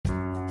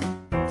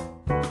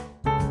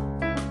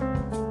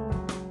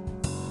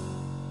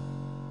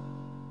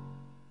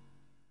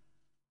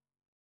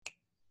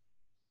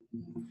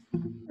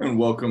And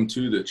welcome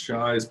to the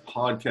Chai's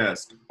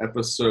Podcast,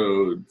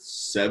 episode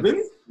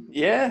 7?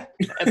 Yeah,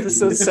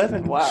 episode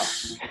 7. Wow.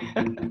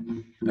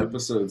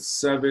 Episode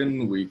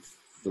 7, week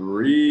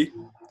 3.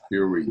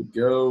 Here we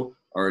go.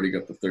 Already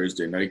got the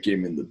Thursday night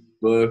game in the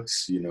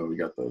books. You know, we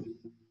got the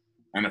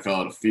NFL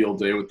had a field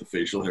day with the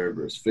facial hair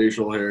versus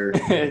facial hair.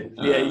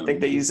 Yeah, you think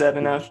they use that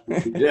enough?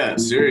 Yeah,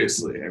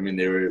 seriously. I mean,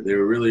 they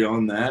were really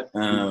on that.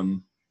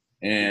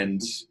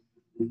 And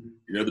you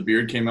know, the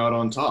beard came out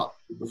on top.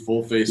 The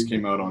full face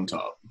came out on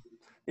top.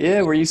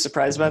 Yeah, were you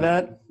surprised by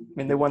that? I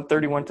mean, they won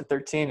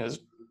 31-13. It was a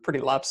pretty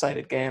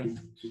lopsided game.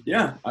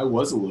 Yeah, I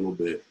was a little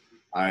bit.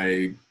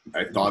 I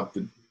thought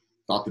the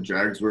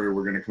Jags were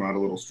going to come out a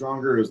little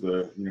stronger. As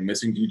the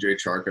missing DJ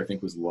Chark, I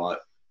think, was a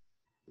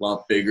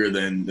lot bigger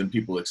than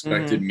people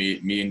expected.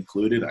 Mm-hmm. Me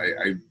included.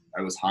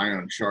 I was high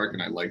on Chark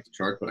and I liked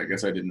Chark, but I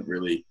guess I didn't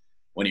really,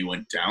 when he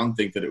went down,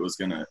 think that it was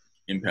going to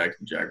impact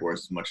the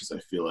Jaguars as much as I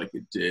feel like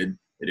it did.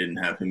 They didn't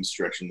have him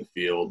stretching the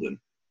field, and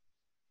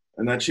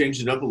that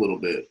changed it up a little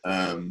bit.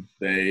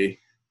 They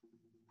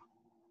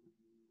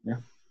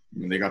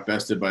got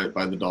bested by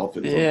the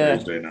Dolphins on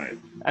Thursday night.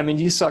 I mean,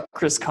 you saw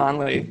Chris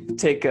Conley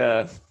take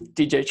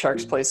DJ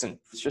Chark's place, and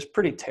it's just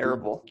pretty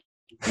terrible.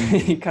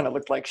 He kind of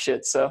looked like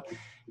shit. So,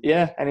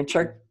 yeah, I mean,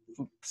 Chark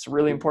is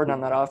really important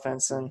on that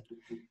offense, and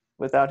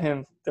without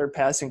him, their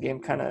passing game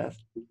kind of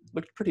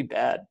looked pretty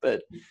bad,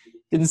 but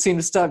didn't seem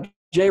to stop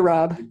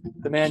J-Rob,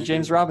 the man,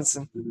 James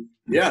Robinson.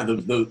 Yeah,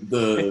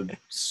 the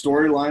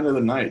storyline of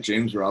the night,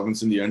 James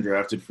Robinson, the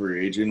undrafted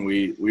free agent.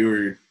 We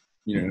were,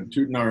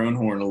 tooting our own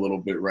horn a little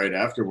bit right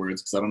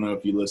afterwards, because I don't know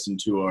if you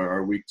listened to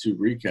our week 2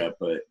 recap,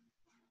 but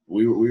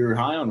we were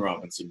high on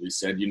Robinson. We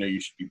said, you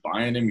should be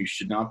buying him. You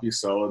should not be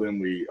selling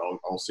him.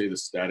 I'll say the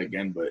stat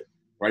again, but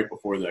right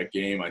before that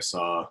game, I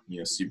saw,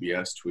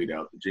 CBS tweet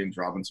out that James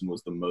Robinson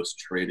was the most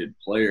traded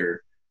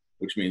player,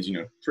 which means,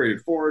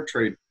 traded forward,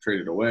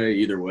 traded away,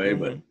 either way.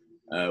 Mm-hmm. But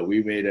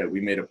we made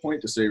a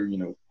point to say,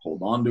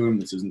 hold on to him.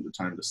 This isn't the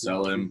time to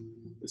sell him.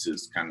 This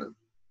is kind of,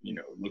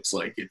 looks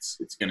like it's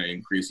going to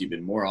increase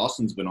even more.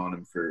 Austin's been on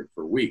him for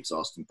weeks.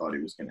 Austin thought he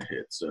was going to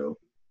hit. So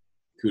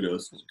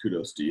kudos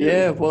to you.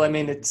 Yeah, well, I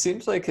mean, it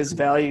seems like his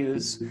value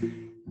is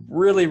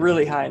really,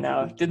 really high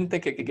now. Didn't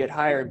think it could get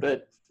higher,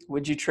 but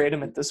would you trade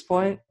him at this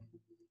point?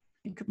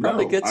 You could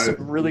probably get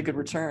some really good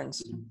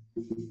returns.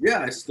 Yeah,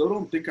 I still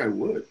don't think I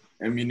would.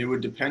 I mean, it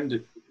would depend.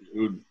 It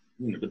would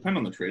depend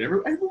on the trade.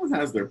 Everyone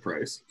has their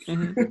price.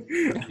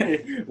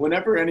 Mm-hmm.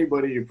 Whenever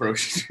anybody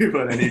approaches you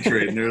about any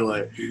trade, and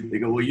they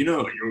go, well,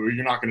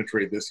 you're not going to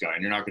trade this guy,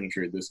 and you're not going to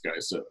trade this guy.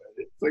 So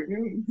it's like,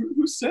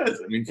 who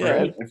says? I mean,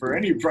 for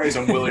any price,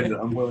 I'm willing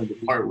to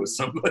part with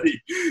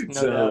somebody.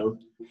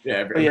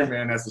 Every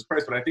man has his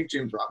price. But I think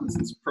James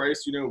Robinson's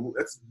price,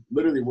 that's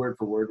literally word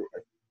for word.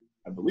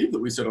 I believe that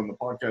we said on the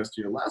podcast,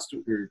 last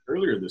week or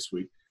earlier this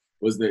week,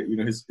 was that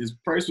his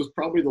price was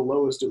probably the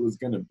lowest it was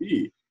going to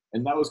be.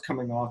 And that was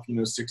coming off,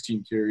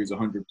 16 carries,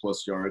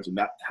 100-plus yards, and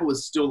that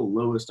was still the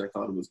lowest I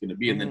thought it was going to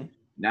be. And then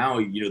now,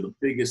 the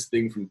biggest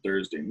thing from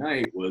Thursday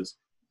night was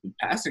the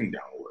passing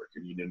down work.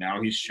 And, now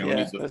he's shown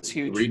he's a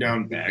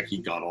 3-down back. He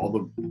got all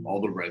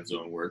the red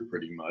zone work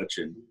pretty much.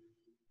 And,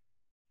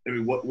 I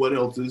mean, what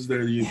else is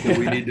there that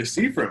we need to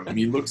see from him?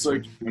 He looks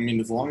like,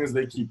 as long as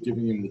they keep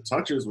giving him the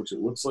touches, which it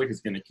looks like is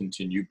going to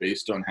continue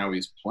based on how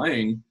he's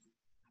playing,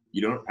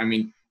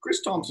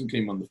 Chris Thompson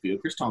came on the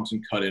field. Chris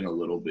Thompson cut in a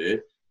little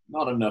bit.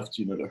 Not enough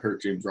to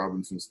hurt James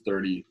Robinson's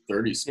 30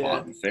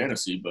 spot in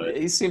fantasy, but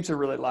he seemed to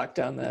really lock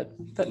down that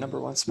number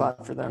 1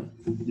 spot for them.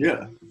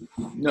 Yeah,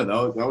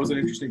 no, that was an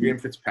interesting game.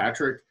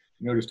 Fitzpatrick,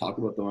 just talk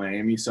about the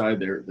Miami side.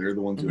 They're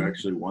the ones who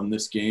actually won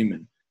this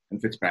game, and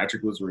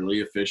Fitzpatrick was really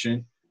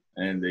efficient.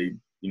 And they,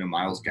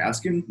 Myles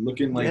Gaskin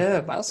looking like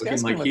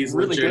he's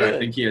really legit. Good. I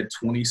think he had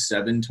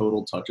 27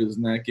 total touches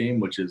in that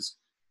game, which is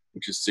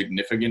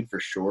significant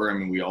for sure. I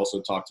mean, we also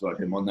talked about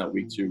him on that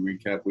week 2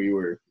 recap. We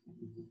were.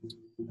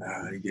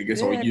 I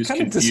guess I'll use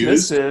kind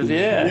confused. Of dismissive,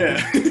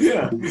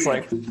 yeah. It's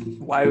like,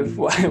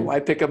 why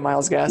pick up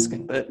Myles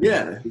Gaskin? But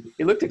yeah,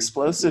 he looked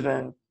explosive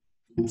and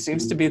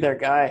seems to be their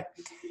guy.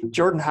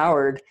 Jordan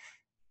Howard,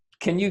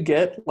 can you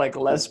get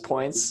less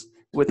points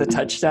with a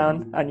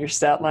touchdown on your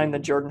stat line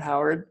than Jordan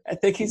Howard? I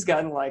think he's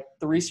gotten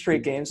 3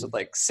 straight games with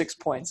 6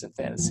 points in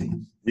fantasy.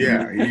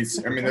 Yeah,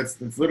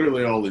 that's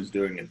literally all he's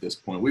doing at this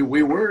point.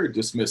 We were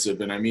dismissive,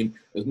 and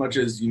as much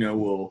as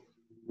we'll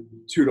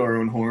toot our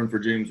own horn for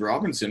James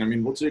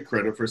Robinson. We'll take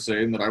credit for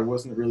saying that I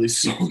wasn't really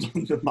sold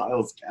on the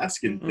Myles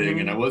Gaskin thing,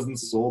 and I wasn't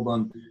sold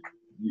on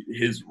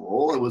his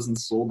role. I wasn't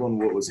sold on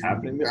what was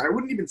happening there. I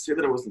wouldn't even say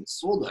that I wasn't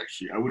sold,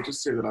 actually. I would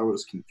just say that I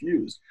was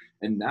confused.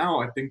 And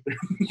now I think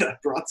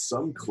that brought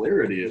some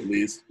clarity, at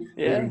least,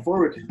 moving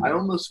forward. I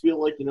almost feel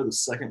like, the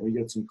second we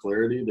get some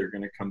clarity, they're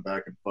going to come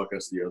back and fuck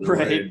us the other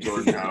way. And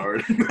Jordan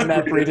Howard. And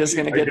Matt Breida's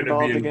going to get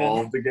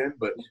involved again.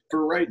 But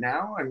for right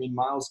now,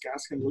 Myles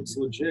Gaskin looks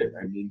legit.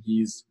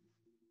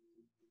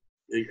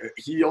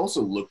 He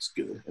also looks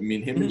good.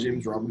 Him and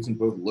James Robinson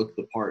both look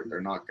the part. They're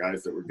not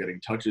guys that were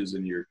getting touches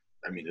in your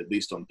I mean, at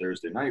least on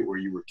Thursday night, where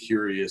you were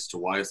curious to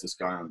why is this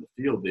guy on the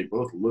field, they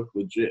both look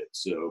legit.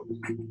 So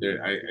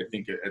I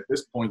think at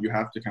this point you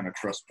have to kind of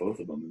trust both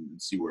of them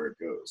and see where it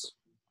goes.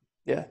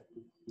 Yeah,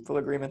 full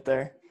agreement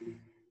there.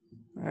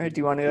 All right,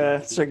 do you want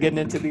to start getting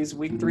into these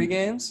week 3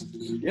 games?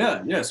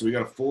 Yeah. So we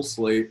got a full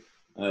slate,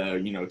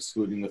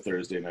 excluding the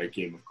Thursday night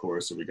game, of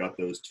course. So we got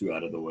those 2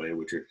 out of the way,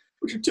 which are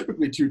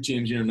typically 2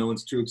 teams, no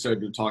one's too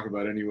excited to talk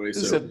about anyway.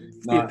 This so is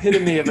the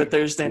epitome of a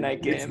Thursday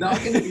night game. It's not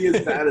going to be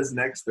as bad as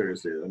next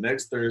Thursday. The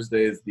next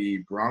Thursday is the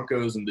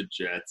Broncos and the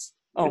Jets.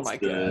 Oh my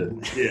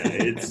God. Yeah,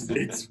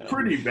 it's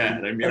pretty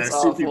bad. I mean, That's I see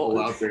awful. people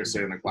out there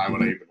saying, like, why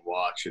would I even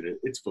watch it?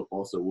 It's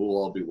football, so we'll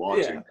all be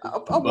watching. Yeah,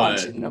 I'll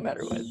watch it no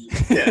matter what.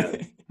 Yeah,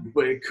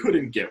 but it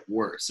couldn't get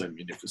worse. I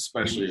mean,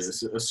 especially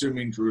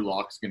assuming Drew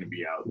Lock's going to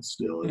be out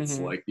still. It's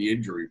like the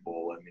injury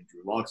bowl. I mean,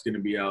 Drew Lock's going to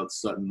be out.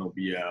 Sutton will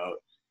be out.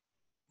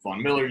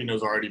 Von Miller,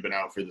 has already been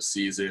out for the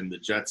season. The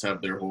Jets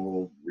have their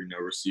whole,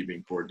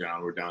 receiving core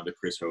down. We're down to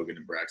Chris Hogan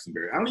and Braxton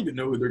Berry. I don't even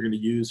know who they're going to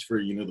use for,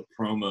 the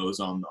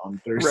promos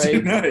on Thursday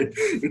night.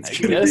 I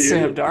guess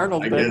Sam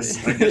Darnold. I guess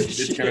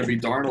it's going to be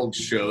Darnold's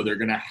show. They're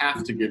going to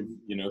have to give,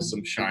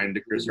 some shine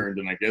to Chris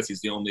Herndon. I guess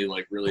he's the only,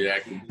 really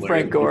active player.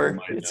 Frank Gore.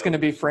 It's going to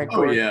be Frank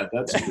Gore. Oh, yeah,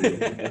 that's true.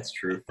 That's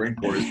true. Frank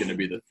Gore is going to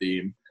be the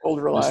theme.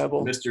 Old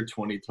reliable. Mr.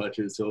 20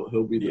 touches.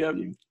 He'll be the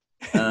theme.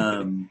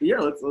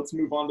 Let's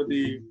move on to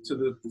the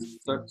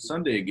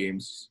Sunday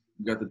games.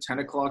 We got the 10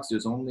 o'clocks.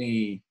 There's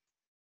only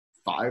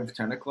 5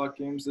 10 o'clock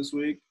games this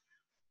week.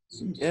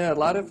 Yeah, a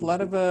lot of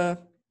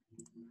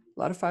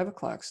 5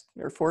 o'clocks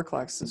or 4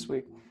 o'clocks this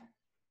week.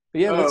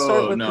 But yeah, let's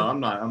start with I'm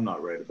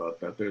not right about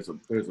that. There's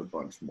a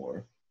bunch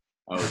more.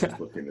 I was just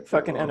looking at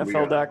fucking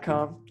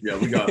NFL.com. Yeah,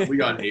 we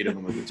got 8 of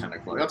them at the 10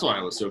 o'clock. That's why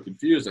I was so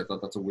confused. I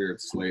thought that's a weird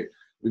slate.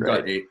 We've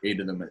got 8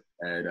 of them at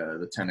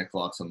the 10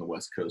 o'clocks on the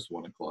West Coast,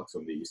 1 o'clocks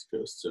on the East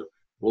Coast. So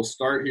we'll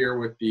start here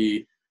with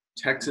the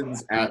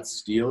Texans at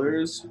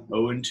Steelers,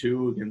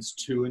 0-2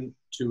 against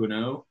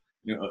 2-0.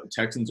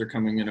 Texans are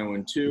coming in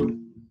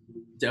 0-2.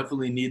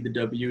 Definitely need the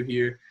W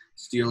here.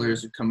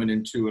 Steelers are coming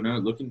in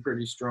 2-0, looking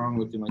pretty strong,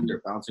 looking like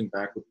they're bouncing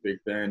back with Big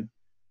Ben.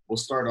 We'll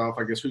start off,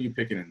 I guess, who are you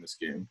picking in this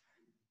game?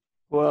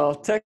 Well,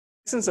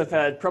 Texans have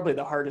had probably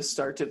the hardest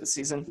start to the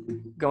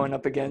season, going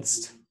up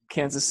against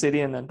Kansas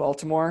City and then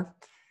Baltimore.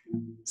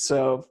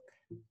 So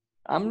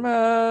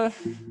I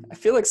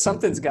feel like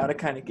something's got to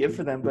kind of give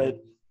for them,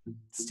 but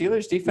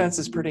Steelers defense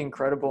is pretty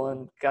incredible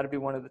and got to be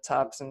one of the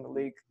tops in the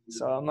league.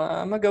 So I'm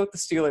gonna go with the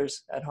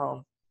Steelers at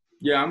home.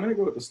 Yeah, I'm gonna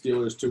go with the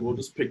Steelers too. We'll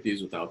just pick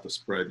these without the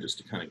spread just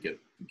to kind of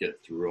get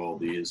through all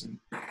these. And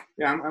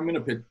yeah, I'm gonna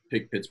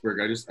pick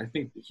Pittsburgh. I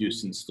think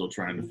Houston's still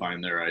trying to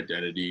find their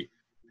identity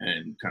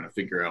and kind of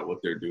figure out what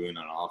they're doing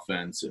on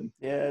offense. And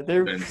yeah,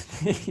 they're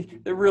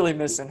really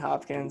missing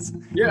Hopkins.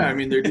 Yeah, I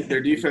mean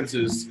their defense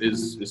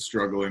is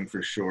struggling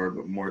for sure,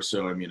 but more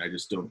so, I mean, I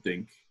just don't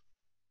think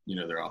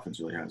their offense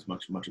really has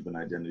much of an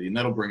identity, and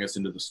that'll bring us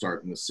into the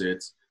start and the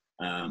sits.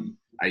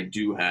 I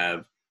do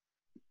have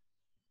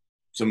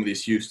some of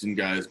these Houston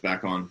guys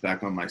back on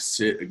my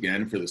sit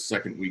again for the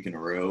second week in a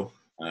row.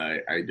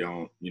 I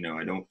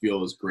don't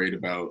feel as great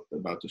about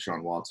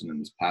Deshaun Watson in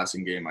this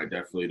passing game. I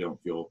definitely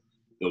don't feel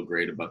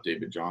great about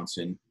David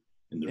Johnson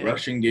in the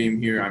rushing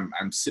game here.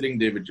 I'm sitting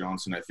David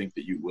Johnson. I think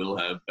that you will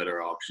have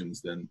better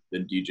options than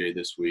DJ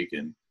this week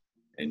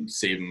and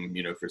save him,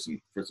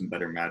 for some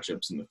better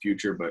matchups in the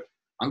future. But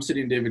I'm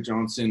sitting David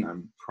Johnson.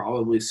 I'm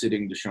probably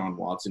sitting Deshaun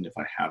Watson if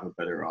I have a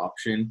better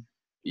option.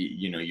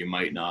 You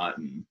might not,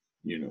 and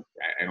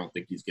I don't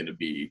think he's going to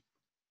be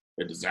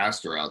a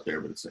disaster out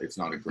there, but it's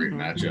not a great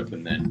matchup.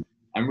 And then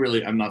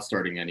I'm not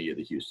starting any of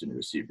the Houston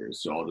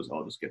receivers, so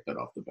I'll just get that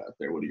off the bat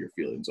there. What are your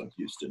feelings on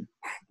Houston?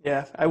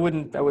 Yeah, I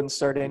wouldn't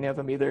start any of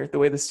them either. The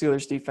way the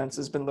Steelers defense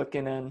has been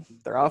looking and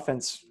their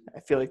offense, I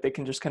feel like they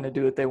can just kind of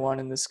do what they want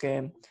in this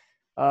game.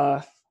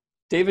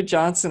 David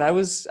Johnson, I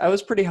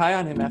was pretty high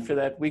on him after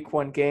that week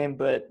 1 game,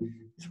 but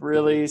he's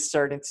really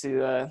starting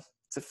to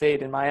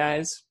fade in my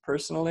eyes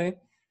personally.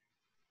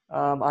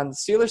 On the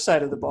Steelers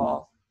side of the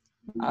ball,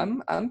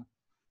 I'm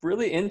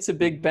really into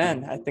Big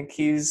Ben. I think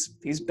he's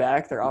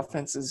back. Their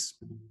offense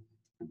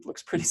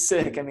looks pretty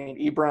sick. I mean,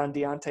 Ebron,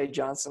 Deontay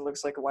Johnson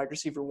looks like a wide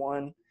receiver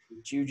 1.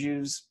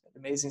 Juju's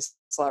an amazing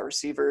slot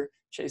receiver.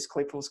 Chase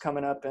Claypool's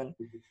coming up, and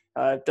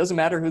it doesn't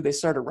matter who they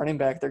start at running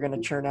back. They're going to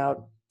churn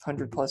out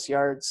 100+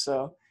 yards.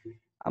 So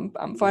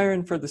I'm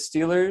firing for the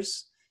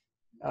Steelers.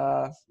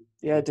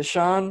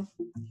 Deshaun,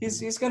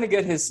 he's going to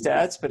get his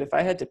stats, but if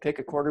I had to pick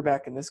a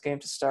quarterback in this game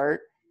to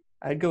start,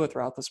 I'd go with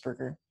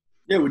Roethlisberger.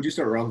 Yeah, would you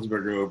start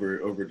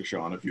Roethlisberger over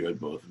Deshaun if you had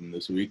both of them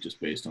this week, just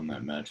based on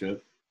that matchup?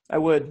 I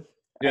would.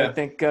 Yeah. I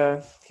think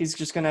he's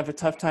just going to have a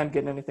tough time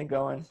getting anything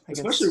going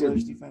against the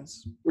Steelers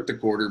defense. With the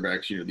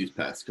quarterbacks, these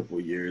past couple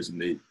of years,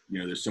 and they,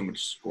 there's so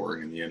much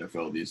scoring in the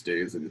NFL these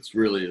days, and it's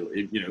really,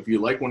 if you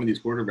like one of these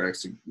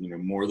quarterbacks,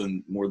 more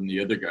than the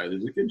other guy,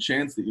 there's a good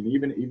chance that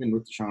even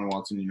with Deshaun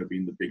Watson,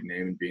 being the big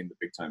name and being the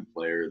big time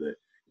player, that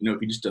if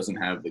he just doesn't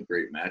have the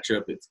great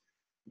matchup, it's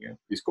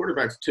these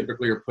quarterbacks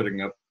typically are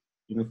putting up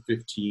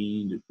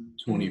 15 to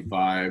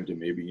 25 to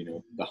maybe,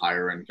 the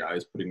higher end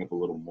guys putting up a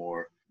little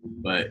more.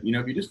 But,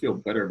 if you just feel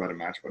better about a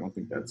matchup, I don't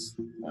think that's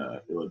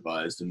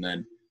ill-advised. And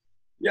then,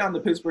 on the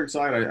Pittsburgh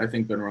side, I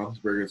think Ben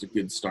Roethlisberger is a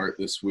good start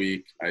this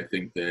week. I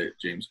think that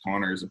James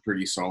Conner is a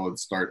pretty solid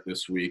start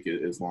this week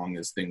as long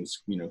as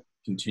things,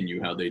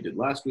 continue how they did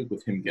last week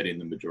with him getting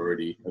the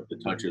majority of the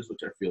touches,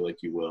 which I feel like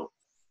he will.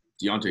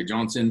 Deontay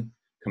Johnson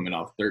coming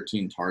off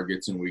 13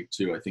 targets in week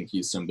 2. I think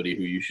he's somebody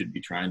who you should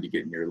be trying to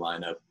get in your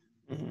lineup.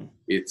 Mm-hmm.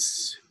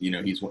 It's,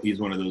 he's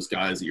one of those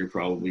guys that you're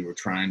probably were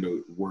trying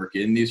to work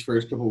in these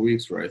first couple of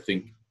weeks where I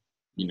think,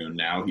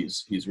 now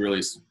he's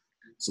really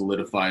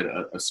solidified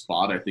a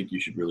spot. I think you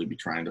should really be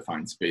trying to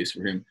find space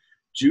for him.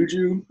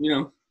 Juju,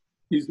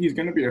 he's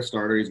going to be a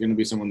starter. He's going to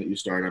be someone that you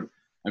start.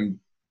 I'm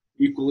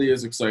equally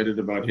as excited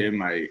about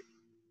him. I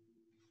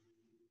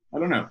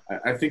don't know.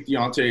 I think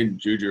Deontay and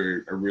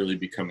Juju are really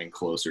becoming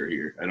closer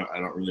here. I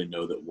don't really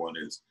know that one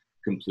is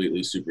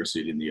completely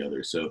superseding the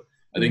other. So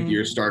I think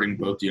you're starting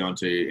both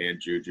Deontay and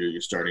Juju.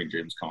 You're starting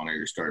James Conner.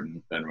 You're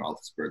starting Ben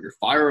Roethlisberger.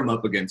 Fire him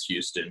up against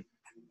Houston.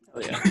 Oh,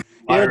 yeah.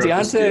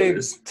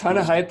 Deontay, ton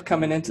of hype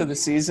coming into the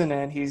season,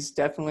 and he's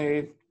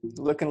definitely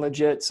looking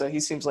legit. So he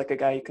seems like a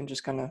guy you can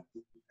just kind of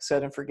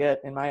set and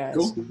forget in my eyes.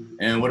 Cool.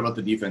 And what about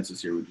the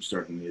defenses here? Would you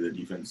start any of the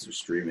defenses or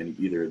stream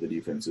either of the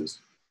defenses?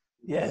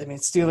 Yeah, I mean,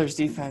 Steelers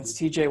defense,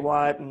 TJ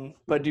Watt and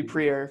Bud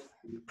Dupree are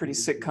a pretty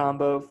sick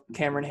combo.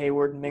 Cameron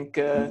Hayward and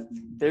Minkah,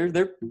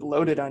 they're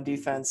loaded on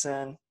defense,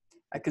 and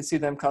I could see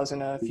them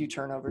causing a few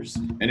turnovers.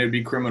 And it'd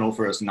be criminal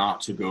for us not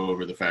to go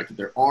over the fact that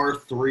there are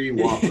 3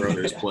 Watt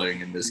brothers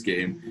playing in this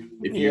game.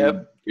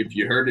 If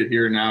you heard it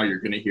here now, you're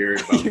going to hear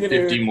it about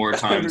 50 more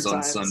times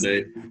on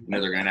Sunday.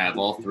 They're going to have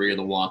all 3 of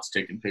the Watts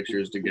taking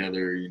pictures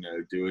together,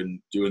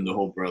 doing the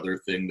whole brother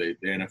thing. The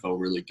NFL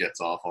really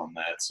gets off on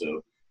that.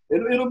 So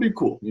it'll be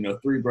cool.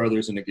 3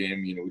 brothers in a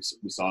game.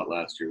 We saw it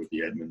last year with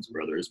the Edmonds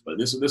brothers, but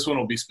this one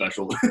will be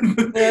special.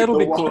 Yeah, it'll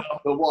be cool.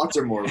 The Watts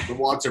are more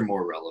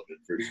relevant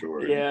for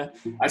sure. Yeah,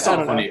 I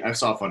saw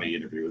a funny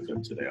interview with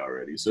him today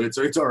already, so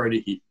it's already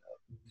heating up.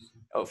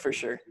 Oh, for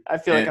sure. I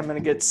feel like I'm gonna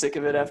get sick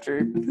of it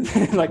after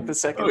like the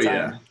second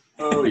time.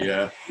 Oh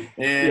yeah.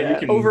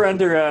 And over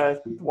under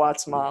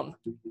Watt's mom,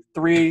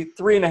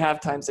 3.5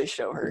 times they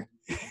show her.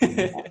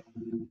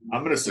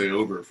 I'm gonna say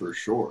over for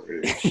sure.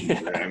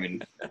 I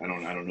mean, I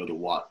don't know the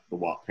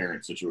Watt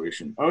parent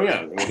situation. Oh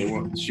yeah,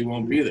 she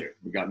won't be there.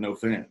 We got no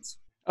fans.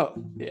 Oh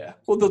yeah.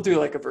 Well, they'll do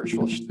like a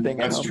virtual thing.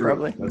 That's true.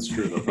 Probably. That's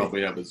true. They'll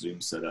probably have a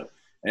Zoom set up.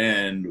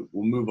 And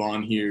we'll move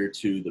on here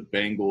to the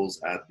Bengals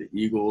at the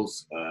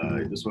Eagles.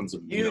 This one's a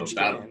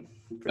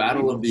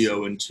battle of the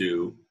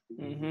 0-2.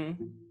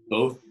 Mm-hmm.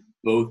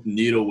 Both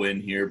need a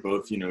win here.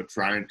 Both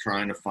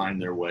trying to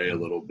find their way a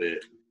little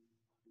bit.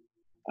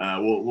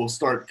 We'll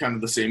start kind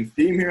of the same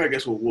theme here. I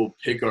guess we'll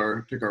pick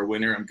our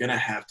winner. I'm gonna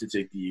have to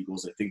take the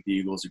Eagles. I think the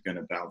Eagles are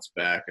gonna bounce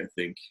back. I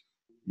think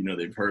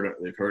they've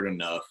heard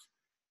enough.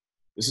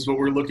 This is what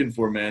we're looking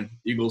for, man.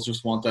 Eagles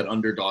just want that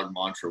underdog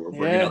mantra. We're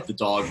bringing out the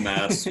dog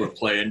masks. We're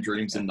playing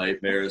dreams and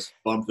nightmares.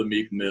 Bump the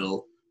Meek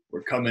Mill.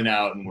 We're coming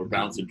out and we're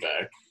bouncing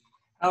back.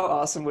 How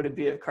awesome would it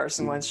be if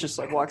Carson Wentz just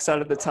like walks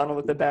out of the tunnel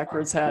with the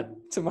backwards hat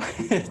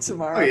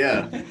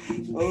tomorrow?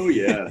 Oh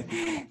yeah.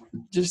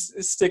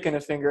 Just sticking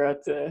a finger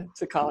out to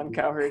Colin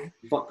Cowherd.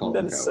 Fuck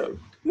Colin Cowherd.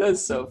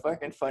 That's so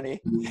fucking funny.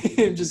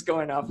 Just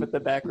going off with the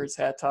backwards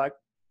hat talk.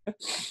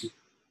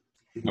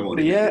 I won't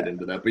even get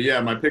into that.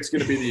 But my pick's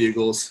going to be the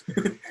Eagles.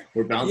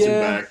 We're bouncing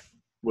back.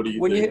 What do you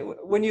think?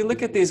 When you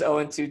look at these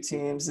 0-2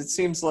 teams, it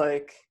seems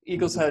like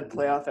Eagles had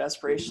playoff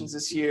aspirations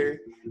this year.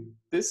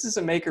 This is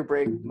a make or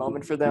break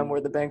moment for them where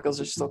the Bengals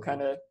are still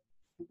kind of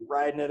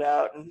riding it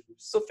out and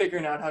still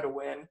figuring out how to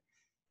win.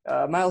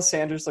 Miles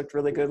Sanders looked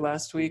really good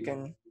last week,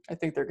 and I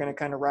think they're going to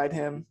kind of ride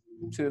him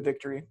to a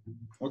victory.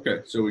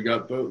 Okay, so we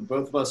got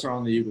both of us are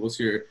on the Eagles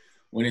here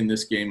winning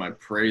this game. I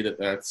pray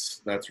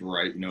that's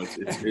right.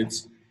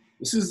 It's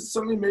this is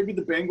something maybe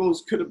the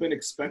Bengals could have been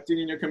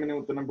expecting, coming in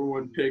with the number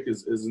 1 pick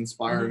as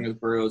inspiring as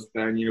Burrow's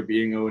been,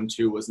 being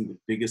 0-2 wasn't the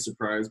biggest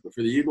surprise. But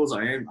for the Eagles,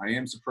 I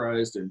am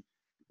surprised. And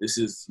this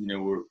is,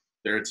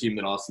 they're a team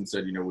that Austin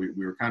said,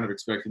 we were kind of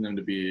expecting them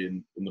to be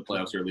in the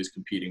playoffs or at least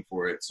competing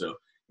for it. So,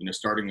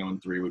 starting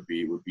 0-3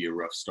 would be a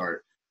rough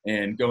start.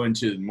 And going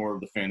to more of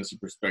the fantasy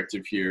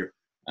perspective here,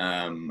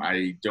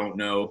 I don't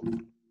know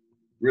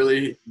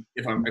really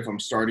if I'm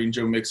starting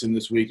Joe Mixon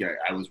this week.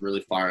 I was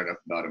really fired up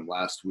about him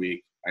last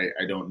week.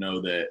 I don't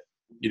know that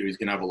he's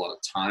going to have a lot of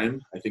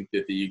time. I think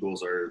that the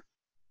Eagles are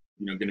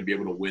going to be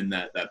able to win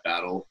that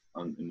battle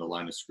in the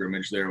line of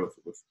scrimmage there with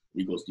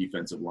Eagles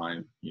defensive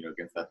line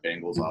against that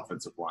Bengals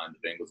offensive line.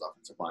 The Bengals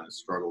offensive line has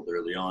struggled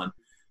early on.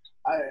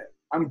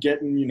 I'm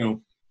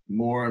getting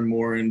more and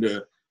more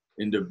into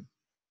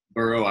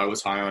Burrow. I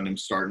was high on him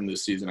starting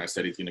this season. I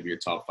said he's going to be a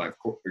top 5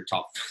 or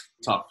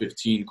top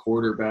 15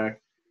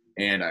 quarterback.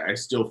 And I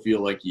still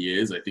feel like he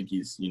is. I think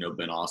he's,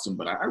 been awesome.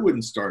 But I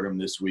wouldn't start him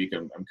this week.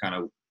 I'm kind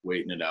of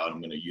waiting it out. I'm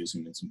going to use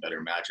him in some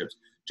better matchups.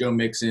 Joe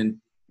Mixon,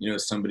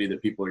 is somebody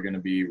that people are going to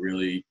be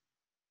really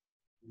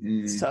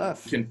It's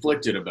tough.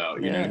 Conflicted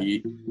about. You know,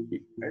 he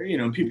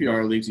in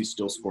PPR leagues, he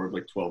still scored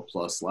like 12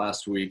 plus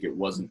last week. It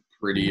wasn't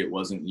pretty. It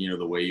wasn't,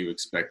 the way you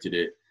expected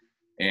it.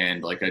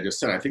 And like I just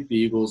said, I think the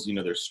Eagles,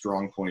 their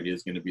strong point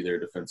is going to be their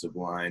defensive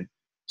line.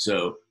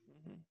 So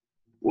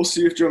we'll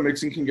see if Joe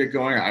Mixon can get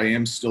going. I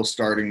am still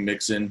starting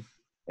Mixon.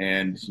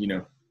 And,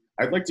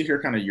 I'd like to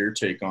hear kind of your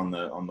take on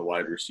the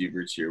wide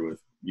receivers here with,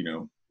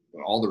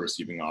 all the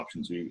receiving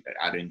options. We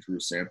add in Drew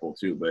Sample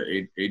too, but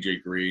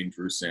AJ Green,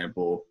 Drew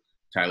Sample,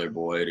 Tyler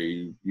Boyd, are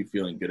you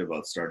feeling good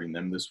about starting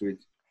them this week?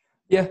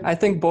 Yeah, I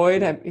think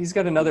Boyd, he's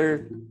got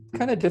another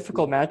kind of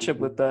difficult matchup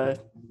with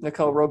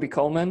Nicole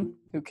Roby-Coleman,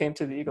 who came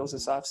to the Eagles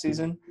this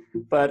offseason.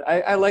 But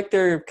I like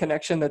their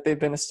connection that they've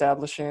been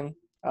establishing.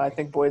 I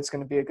think Boyd's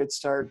going to be a good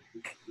start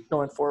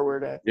going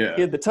forward. He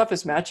had the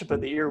toughest matchup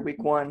of the year,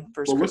 week 1.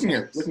 Well, looking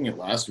at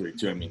last week,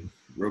 too, I mean,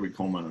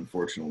 Roby-Coleman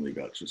unfortunately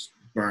got just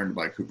burned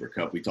by Cooper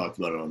Kupp. We talked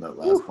about it on that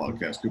last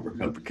podcast. Cooper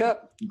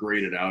Kupp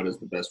graded out as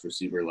the best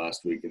receiver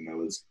last week, and that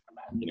was,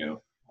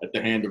 at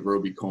the hand of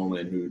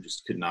Roby-Coleman, who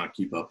just could not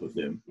keep up with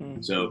him.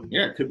 So,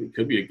 yeah, it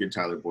could be a good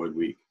Tyler Boyd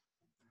week.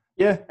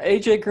 Yeah,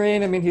 AJ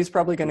Green, I mean, he's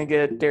probably going to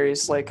get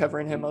Darius Slay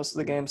covering him most of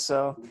the game,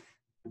 so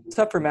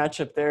tougher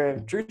matchup there.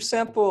 Drew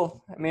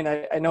Sample, I mean,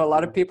 I know a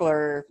lot of people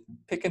are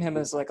picking him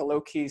as like a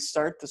low-key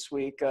start this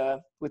week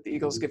with the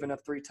Eagles giving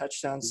up 3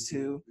 touchdowns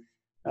to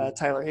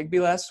Tyler Higbee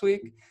last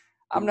week.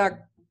 I'm not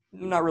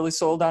really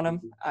sold on him.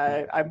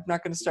 I'm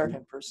not going to start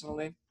him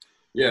personally.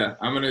 Yeah,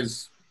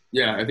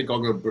 I think I'll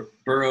go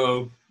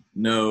Burrow,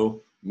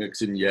 no,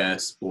 Mixon,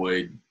 yes,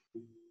 Boyd,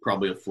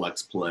 probably a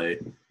flex play.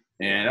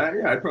 And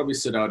I'd probably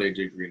sit out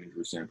AJ Green and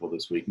Drew Sample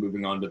this week.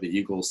 Moving on to the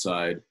Eagles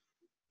side.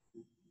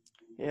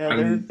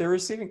 Yeah, their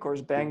receiving core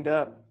is banged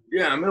up.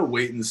 Yeah, I'm going to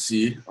wait and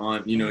see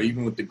on,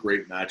 even with the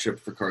great matchup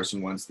for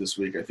Carson Wentz this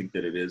week, I think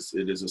that it is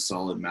a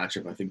solid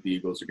matchup. I think the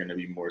Eagles are going to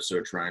be more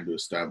so trying to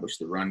establish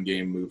the run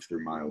game, move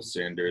through Miles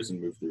Sanders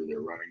and move through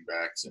their running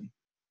backs. And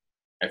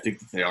I think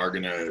that they are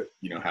going to,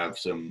 have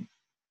some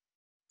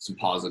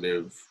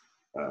positive,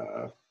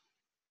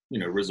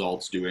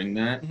 results doing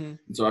that. And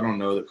so I don't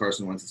know that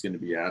Carson Wentz is going to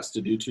be asked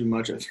to do too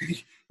much. I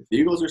think if the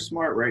Eagles are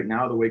smart right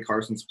now, the way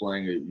Carson's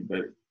playing, you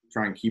better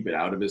try and keep it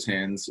out of his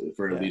hands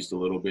for at least a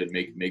little bit,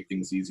 make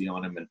things easy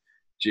on him. And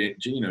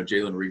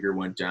Jalen Reagor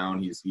went down.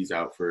 He's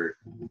out for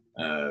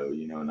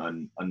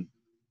an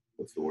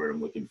what's the word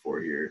I'm looking for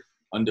here?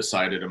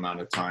 Undecided amount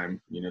of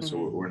time. So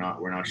we're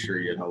not sure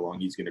yet how long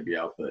he's going to be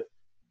out. But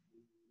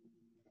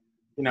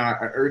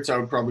Ertz I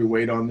would probably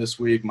wait on this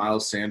week.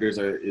 Miles Sanders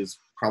is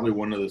probably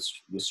one of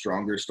the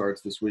stronger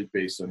starts this week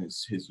based on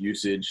his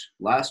usage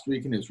last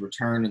week and his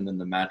return, and then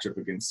the matchup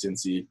against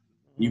Cincy.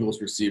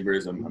 Eagles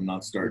receivers, I'm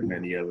not starting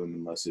any of them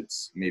unless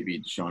it's maybe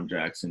Deshaun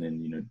Jackson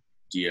and,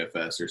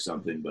 DFS or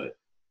something. But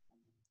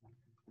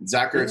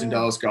Zach Ertz and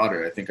Dallas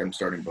Goedert, I think I'm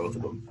starting both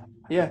of them.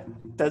 Yeah,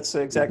 that's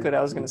exactly what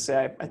I was going to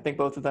say. I think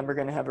both of them are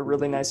going to have a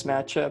really nice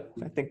matchup.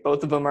 I think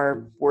both of them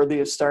are worthy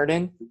of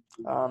starting,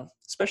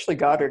 especially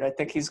Goddard. I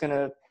think he's going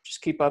to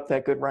just keep up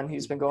that good run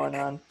he's been going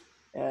on.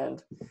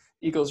 And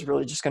Eagles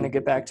really just going to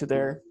get back to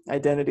their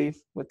identity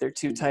with their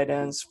 2 tight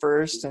ends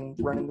first and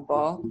running the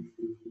ball.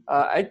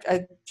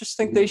 I just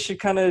think they should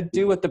kind of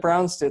do what the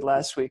Browns did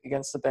last week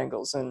against the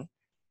Bengals and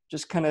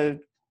just kind of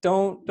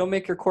don't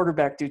make your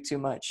quarterback do too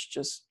much.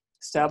 Just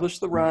establish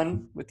the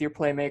run with your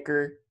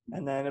playmaker,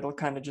 and then it'll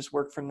kind of just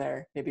work from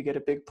there. Maybe get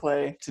a big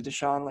play to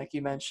Deshaun, like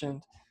you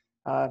mentioned.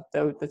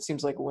 That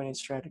seems like a winning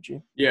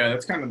strategy. Yeah,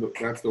 that's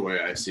the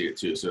way I see it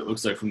too. So it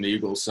looks like from the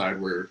Eagles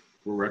side, we're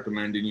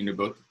recommending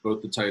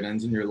both the tight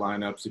ends in your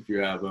lineups if you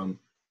have them.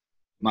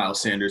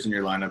 Miles Sanders in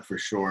your lineup for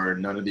sure.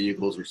 None of the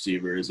Eagles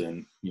receivers,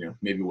 and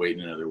maybe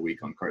waiting another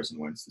week on Carson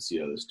Wentz to see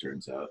how this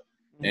turns out.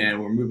 And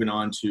we're moving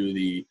on to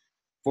the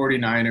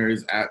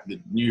 49ers at the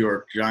New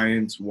York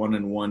Giants.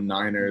 1-1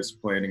 Niners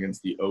playing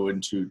against the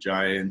 0-2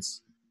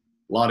 Giants.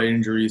 A lot of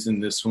injuries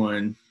in this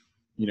one.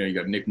 You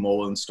got Nick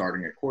Mullins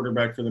starting at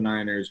quarterback for the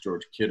Niners.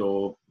 George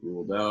Kittle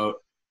ruled out.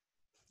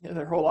 Yeah,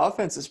 their whole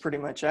offense is pretty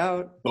much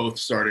out. Both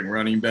starting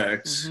running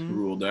backs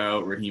ruled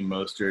out. Raheem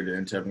Mostert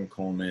and Tevin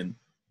Coleman.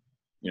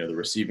 The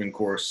receiving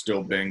core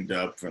still banged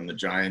up from the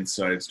Giants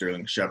side.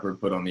 Sterling Shepard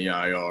put on the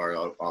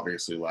IR.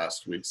 Obviously,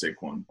 last week,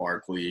 Saquon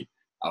Barkley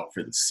out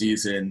for the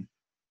season.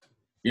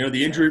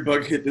 The injury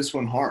bug hit this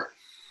one hard.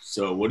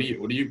 So what are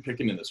you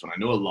picking in this one? I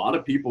know a lot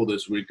of people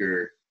this week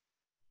are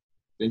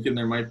thinking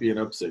there might be an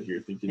upset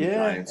here, thinking the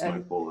Giants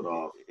might pull it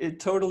off. It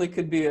totally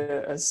could be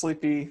a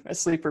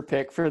sleeper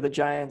pick for the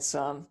Giants.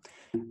 I'm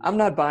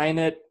not buying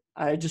it.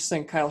 I just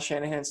think Kyle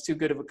Shanahan's too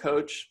good of a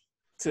coach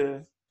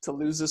to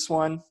lose this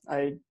one.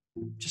 I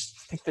just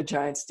think the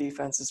Giants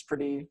defense is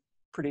pretty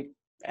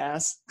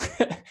ass,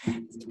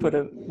 to put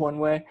it one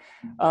way.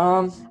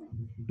 I'm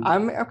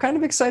kind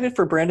of excited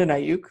for Brandon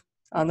Ayuk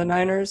on the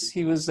Niners.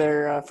 He was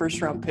their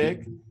first round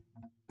pick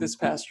this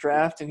past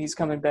draft, and he's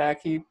coming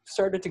back. He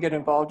started to get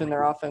involved in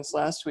their offense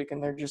last week,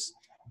 and they're just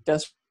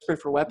desperate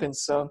for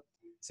weapons. So it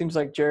seems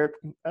like Jerick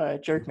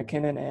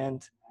McKinnon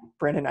and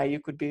Brandon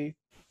Ayuk would be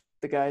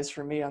the guys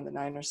for me on the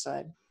Niners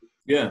side.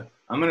 Yeah,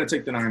 I'm going to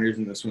take the Niners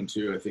in this one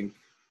too. I think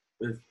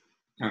it's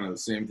kind of the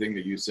same thing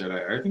that you said.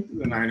 I think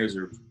the Niners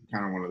are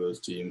kind of one of those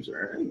teams,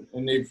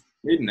 and they've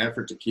made an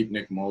effort to keep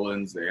Nick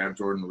Mullins. They have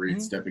Jordan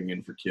Reed stepping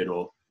in for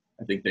Kittle.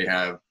 I think they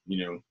have,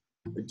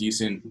 a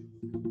decent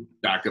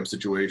backup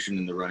situation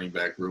in the running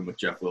back room with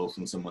Jeff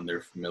Wilson, someone they're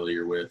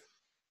familiar with,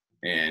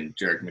 and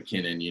Jerick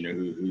McKinnon,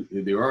 who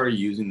they were already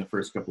using the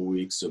first couple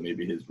weeks, so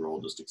maybe his role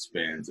just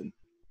expands. And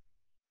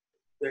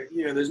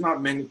there's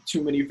not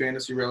too many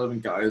fantasy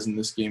relevant guys in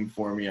this game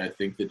for me. I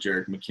think that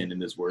Jerick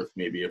McKinnon is worth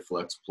maybe a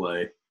flex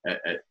play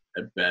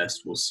at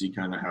best. We'll see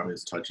kind of how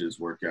his touches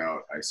work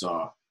out. I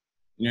saw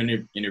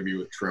an interview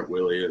with Trent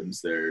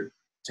Williams, their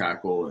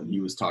tackle, and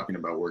he was talking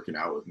about working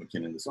out with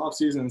McKinnon this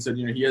offseason and said,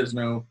 he has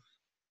no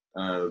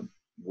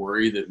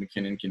worry that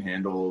McKinnon can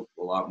handle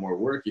a lot more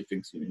work. He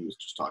thinks, he was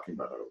just talking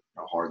about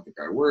how hard the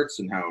guy works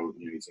and how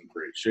he's in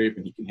great shape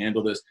and he can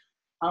handle this.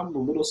 I'm a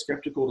little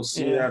skeptical to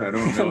see that. I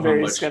don't know how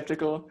much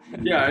skeptical.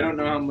 Yeah, I don't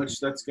know how much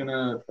that's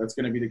gonna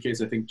be the case.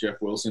 I think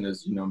Jeff Wilson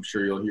is, I'm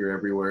sure you'll hear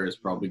everywhere, is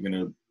probably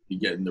gonna be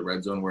getting the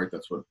red zone work.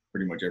 That's what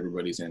pretty much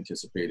everybody's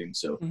anticipating.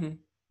 So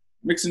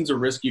Mixon's a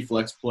risky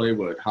flex play,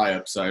 but high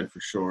upside for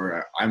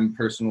sure. I'm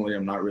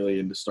not really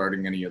into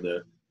starting any of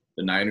the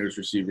Niners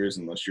receivers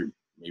unless you're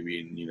maybe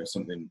in,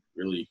 something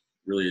really,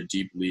 really a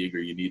deep league, or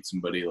you need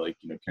somebody like,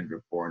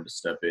 Kendrick Bourne to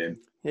step in.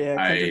 Yeah,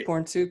 Kendrick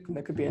Bourne too.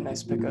 That could be a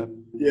nice pickup.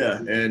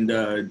 Yeah, and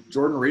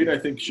Jordan Reed, I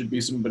think, should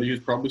be somebody who's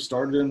probably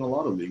started in a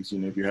lot of leagues.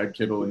 If you had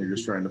Kittle and you're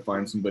just trying to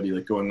find somebody,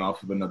 like going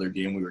off of another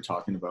game we were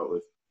talking about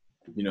with,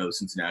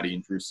 Cincinnati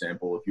and Drew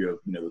Sample, if you have,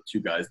 the two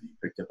guys that you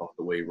picked up off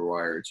the waiver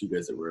wire, or two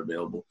guys that were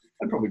available,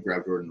 I'd probably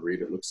grab Jordan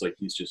Reed. It looks like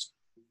this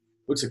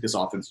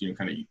offense,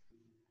 kind of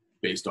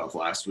based off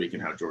last week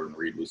and how Jordan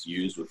Reed was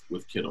used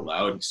with Kittle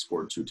out. He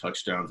scored 2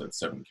 touchdowns at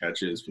 7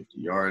 catches, 50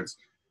 yards.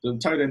 So the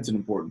tight end's an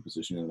important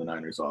position in the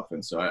Niners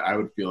offense. So I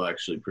would feel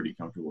actually pretty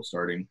comfortable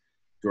starting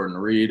Jordan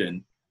Reed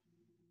and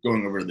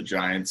going over to the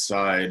Giants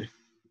side.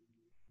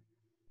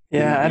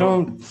 Yeah,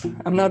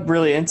 I'm not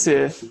really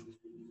into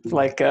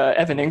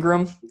Evan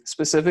Ingram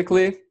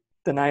specifically.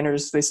 The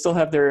Niners, they still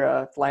have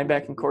their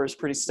linebacking core is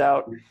pretty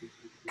stout. He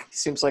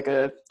seems like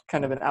a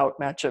kind of an out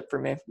matchup for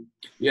me.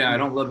 Yeah, I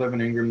don't love Evan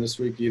Ingram this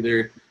week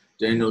either.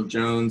 Daniel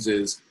Jones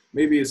is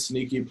maybe a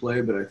sneaky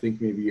play, but I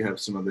think maybe you have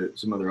some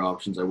other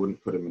options. I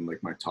wouldn't put him in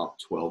my top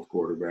 12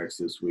 quarterbacks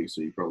this week,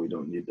 so you probably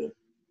don't need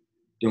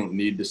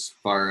to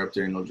fire up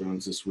Daniel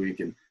Jones this week.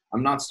 And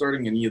I'm not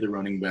starting any of the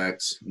running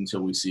backs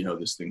until we see how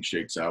this thing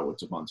shakes out with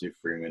Devontae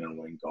Freeman and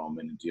Wayne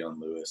Gallman and Dion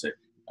Lewis.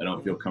 I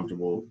don't feel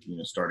comfortable,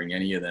 starting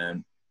any of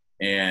them.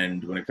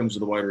 And when it comes to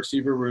the wide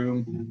receiver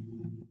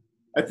room,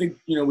 I think,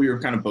 we were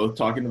kind of both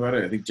talking about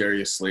it. I think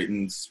Darius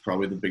Slayton's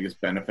probably the biggest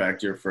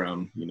benefactor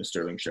from,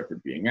 Sterling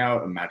Shepard being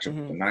out, a matchup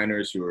with the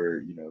Niners, who are,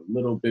 a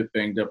little bit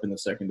banged up in the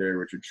secondary.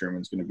 Richard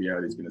Sherman's going to be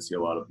out. He's going to see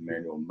a lot of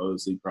Emmanuel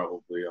Mosley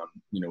probably on,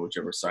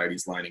 whichever side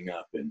he's lining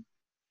up. And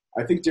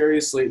I think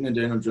Darius Slayton and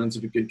Daniel Jones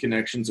have a good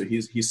connection. So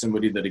he's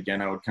somebody that,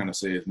 again, I would kind of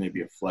say is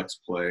maybe a flex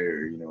play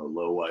or, a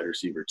low wide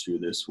receiver 2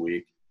 this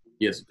week.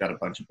 He has got a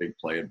bunch of big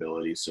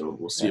playability, so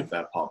we'll see if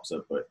that pops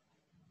up. But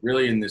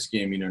really in this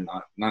game,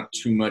 not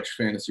too much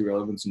fantasy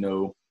relevance,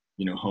 no,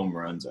 home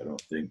runs, I don't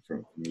think,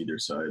 from either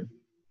side.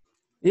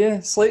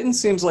 Yeah, Slayton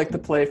seems like the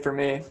play for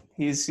me.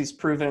 He's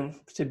proven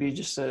to be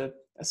just a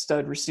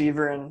stud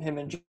receiver, and him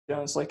and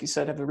Jones, like you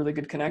said, have a really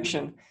good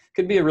connection.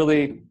 Could be a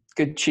really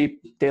good,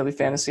 cheap daily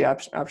fantasy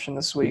option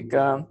this week.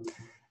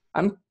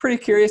 I'm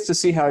pretty curious to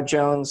see how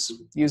Jones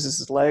uses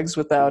his legs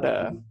without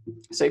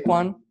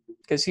Saquon,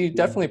 because he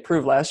definitely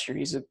proved last year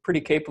he's a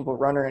pretty capable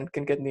runner and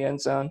can get in the end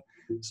zone.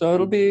 So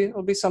it'll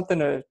be something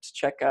to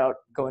check out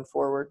going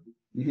forward.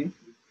 Mm-hmm.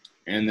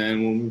 And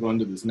then we'll move on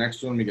to this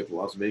next one. We get the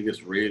Las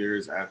Vegas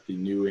Raiders at the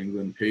New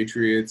England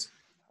Patriots.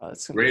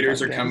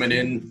 Raiders are coming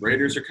in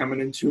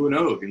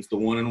 2-0 against the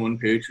 1-1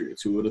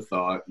 Patriots. Who would have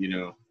thought?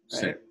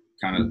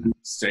 Kind of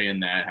saying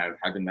that,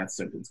 having that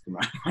sentence come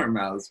out of our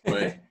mouths.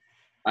 But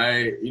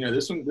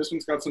this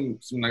one's got some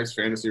nice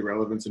fantasy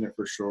relevance in it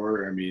for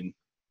sure. I mean,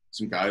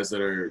 some guys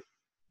that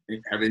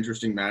have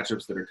interesting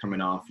matchups that are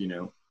coming off.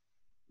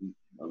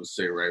 I'll just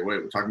say right away,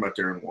 we're talking about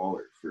Darren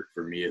Waller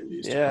for me at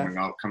least. Yeah.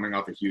 Coming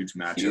off a huge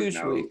matchup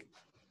now, week.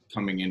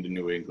 Coming into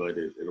New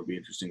England, it'll be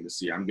interesting to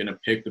see. I'm gonna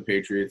pick the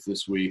Patriots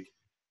this week,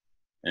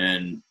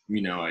 and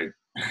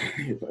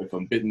if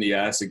I'm bitten the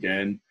ass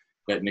again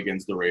betting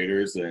against the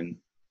Raiders, then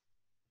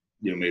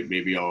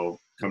maybe I'll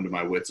come to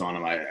my wits on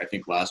them. I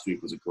think last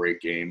week was a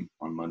great game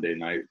on Monday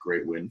night,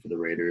 great win for the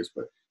Raiders,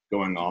 but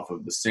going off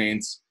of the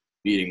Saints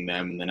beating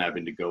them and then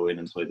having to go in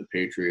and play the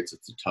Patriots,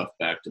 it's a tough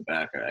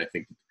back-to-back. I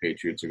think that the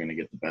Patriots are going to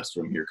get the best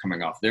of them here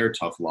coming off their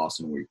tough loss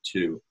in week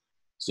 2.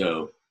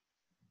 So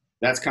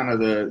that's kind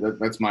of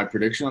that's my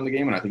prediction on the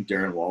game, and I think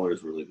Darren Waller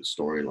is really the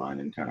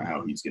storyline and kind of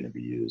how he's going to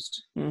be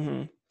used.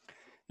 Mm-hmm.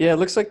 Yeah, it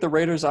looks like the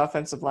Raiders'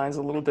 offensive line's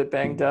a little bit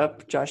banged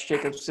up. Josh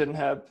Jacobs didn't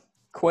have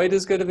quite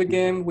as good of a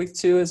game week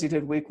 2 as he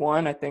did week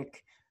 1. I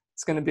think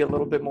it's going to be a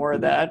little bit more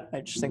of that.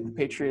 I just think the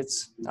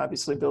Patriots,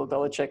 obviously Bill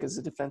Belichick is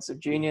a defensive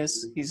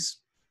genius. He's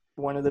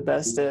one of the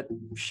best at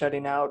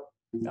shutting out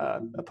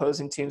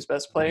opposing teams'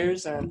 best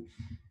players. And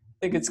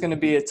think it's going to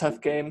be a tough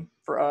game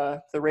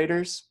for the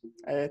Raiders.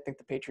 I think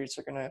the Patriots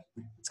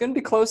it's going to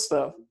be close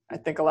though. I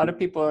think a lot of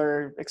people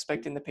are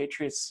expecting the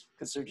Patriots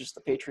because they're just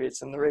the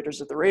Patriots and the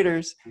Raiders are the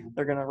Raiders.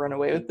 They're going to run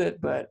away with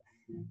it, but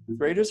the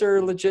Raiders are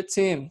a legit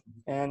team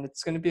and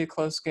it's going to be a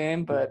close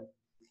game, but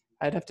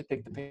I'd have to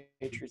pick the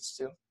Patriots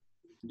too.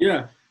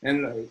 Yeah,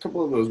 and a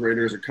couple of those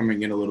Raiders are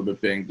coming in a little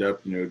bit banged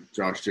up.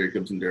 Josh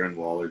Jacobs and Darren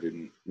Waller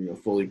didn't,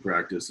 fully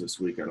practice this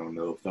week. I don't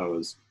know if that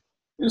was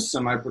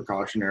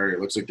semi-precautionary. It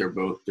looks like they're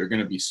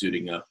going to be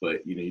suiting up,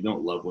 but you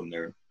don't love when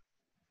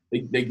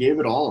they gave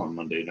it all on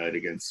Monday night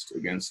against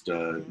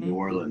New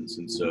Orleans,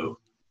 and so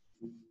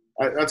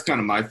that's kind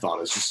of my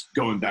thought. Is just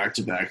going back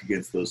to back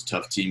against those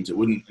tough teams. It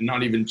wouldn't,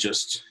 not even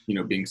just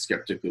being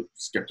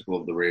skeptical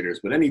of the Raiders,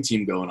 but any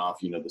team going off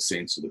the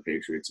Saints or the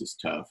Patriots is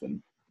tough,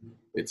 and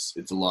it's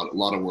a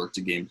lot of work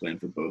to game plan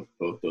for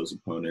both those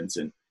opponents.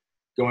 And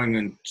going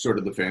in sort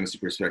of the fantasy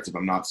perspective,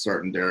 I'm not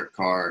starting Derek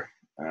Carr.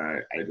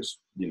 I just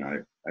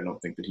I don't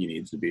think that he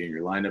needs to be in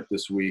your lineup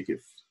this week.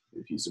 If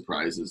he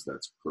surprises,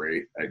 that's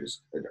great. I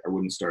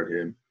wouldn't start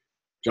him.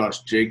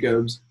 Josh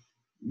Jacobs,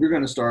 you're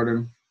going to start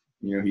him.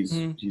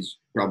 He's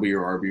probably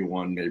your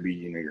RB1, maybe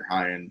your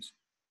high end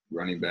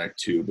running back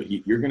too. But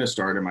you're going to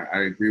start him. I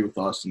agree with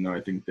Austin though.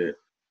 I think that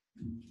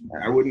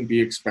I wouldn't be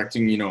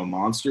expecting a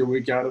monster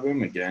week out of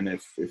him. Again,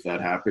 if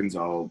that happens,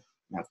 I'll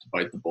have to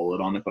bite the bullet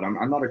on it. But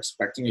I'm not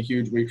expecting a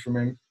huge week from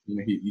him.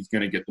 He's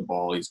going to get the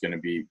ball. He's going to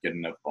be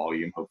getting enough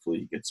volume. Hopefully,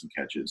 he gets some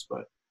catches.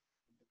 But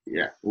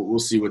yeah, we'll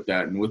see with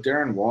that. And with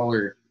Darren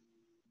Waller,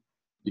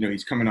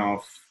 he's coming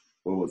off,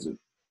 what was it,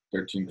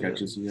 13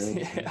 catches he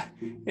had?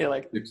 Yeah,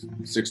 like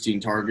 16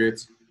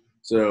 targets.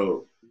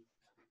 So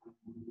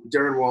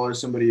Darren Waller,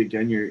 somebody,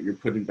 again, you're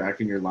putting back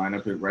in your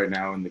lineup. Right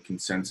now in the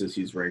consensus,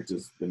 he's ranked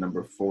as the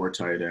number 4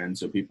 tight end.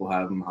 So people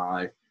have him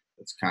high.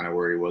 That's kind of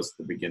where he was at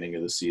the beginning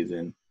of the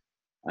season.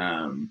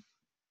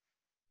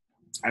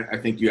 I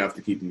think you have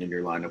to keep him in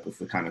your lineup with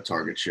the kind of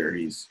target share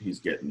he's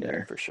getting there.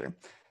 Yeah, for sure.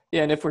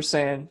 Yeah, and if we're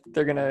saying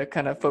they're going to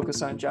kind of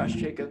focus on Josh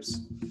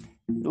Jacobs,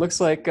 it looks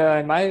like,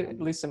 at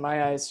least in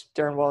my eyes,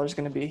 Darren Waller is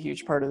going to be a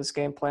huge part of this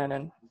game plan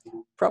and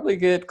probably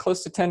get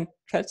close to 10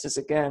 catches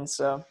again.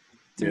 So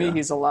to me,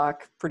 he's a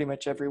lock pretty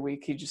much every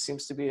week. He just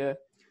seems to be a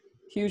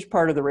huge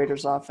part of the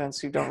Raiders offense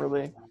who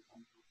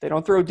they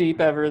don't throw deep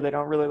ever. They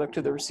don't really look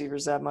to the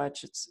receivers that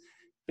much. It's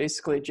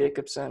basically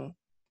Jacobson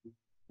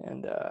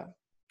and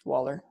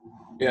Waller.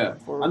 Yeah,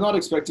 I'm not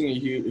expecting a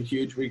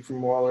huge week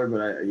from Waller,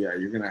 but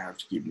you're going to have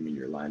to keep him in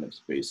your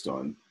lineups based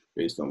on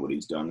what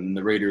he's done. And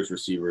the Raiders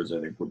receivers,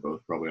 I think we're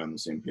both probably on the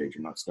same page.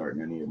 I'm not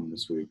starting any of them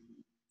this week.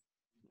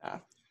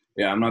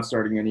 Yeah, I'm not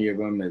starting any of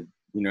them.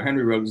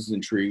 Henry Ruggs is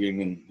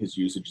intriguing, and his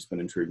usage has been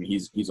intriguing.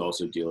 He's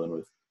also dealing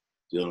with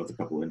a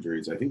couple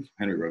injuries. I think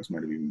Henry Ruggs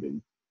might have even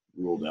been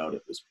ruled out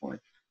at this point.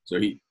 So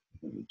let me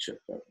check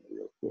that one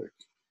real quick.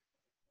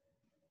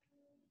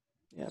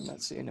 Yeah, I'm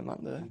not seeing him on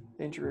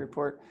the injury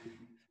report.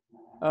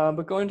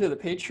 But going to the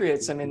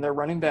Patriots, I mean, their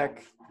running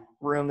back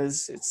room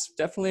it's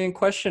definitely in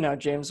question now.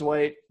 James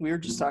White, we were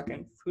just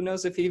talking, who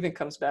knows if he even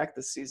comes back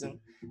this season.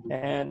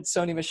 And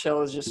Sony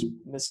Michel is just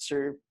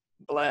Mr.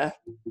 Blah.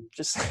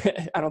 Just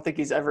I don't think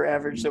he's ever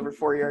averaged over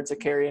 4 yards a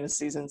carry in a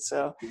season.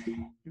 So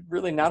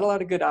really not a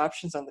lot of good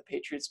options on the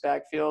Patriots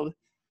backfield,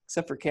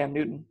 except for Cam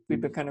Newton.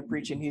 We've been kind of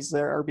preaching he's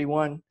their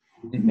RB1.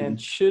 And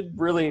should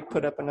really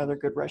put up another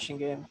good rushing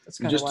game. That's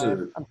kind of why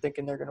I'm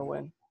thinking they're going to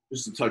win.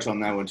 Just to touch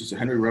on that one,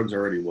 Henry Ruggs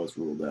already was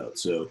ruled out.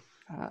 So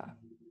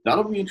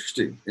that'll be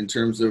interesting in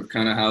terms of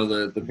kind of how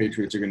the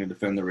Patriots are going to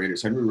defend the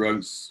Raiders. Henry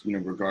Ruggs,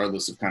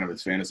 regardless of kind of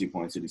his fantasy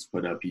points that he's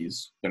put up,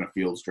 he's been a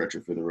field stretcher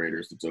for the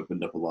Raiders. It's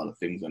opened up a lot of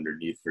things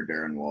underneath for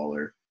Darren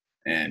Waller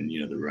and,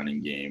 the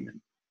running game.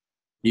 And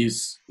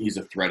he's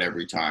a threat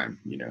every time,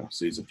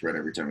 so he's a threat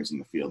every time he's in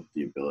the field,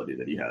 the ability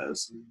that he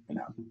has and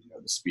how,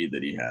 the speed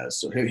that he has.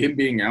 So him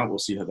being out, we'll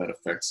see how that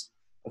affects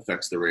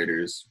the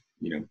Raiders,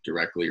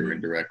 directly or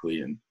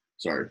indirectly. And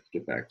sorry,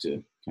 get back to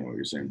kind of what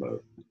you're saying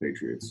about the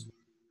Patriots.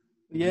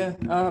 Yeah.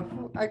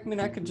 I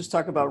could just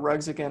talk about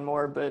Ruggs again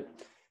more, but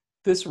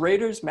this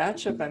Raiders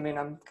matchup,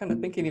 I'm kind of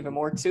thinking even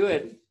more to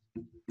it.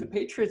 The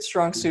Patriots'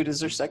 strong suit is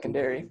their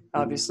secondary.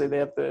 Obviously, they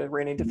have the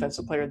reigning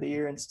defensive player of the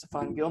year in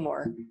Stephon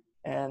Gilmore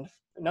and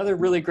another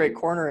really great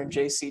corner in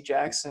J.C.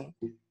 Jackson.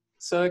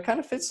 So it kind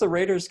of fits the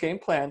Raiders' game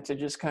plan to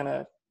just kind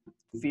of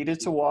feed it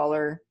to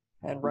Waller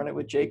and run it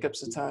with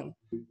Jacobs a ton.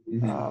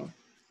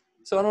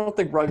 So I don't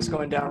think Ruggs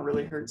going down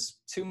really hurts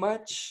too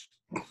much.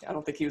 I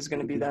don't think he was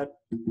going to be that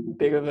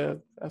big of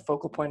a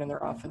focal point in their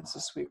offense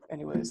this week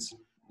anyways.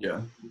 Yeah,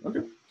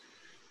 okay.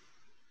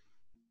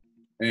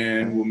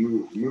 And we'll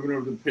moving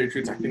over to the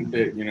Patriots. I think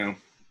that,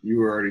 you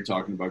were already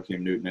talking about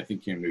Cam Newton. I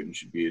think Cam Newton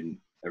should be in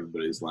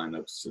everybody's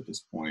lineups at this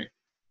point,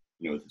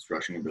 with his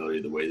rushing ability,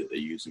 the way that they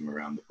use him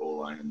around the goal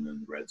line and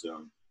then the red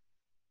zone.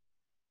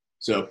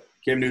 So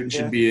Cam Newton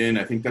should be in.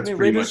 I think that's pretty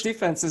Raiders much.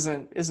 Defense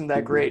isn't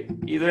that great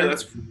either. Yeah,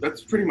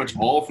 that's pretty much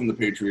all from the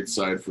Patriots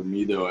side for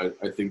me, though.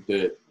 I think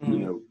that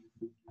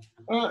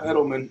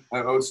Edelman.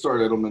 I would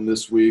start Edelman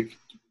this week,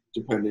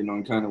 depending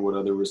on kind of what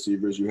other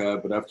receivers you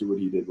have. But after what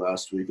he did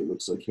last week, it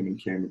looks like him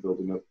and Cam are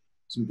building up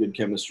some good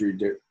chemistry.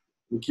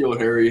 N'Keal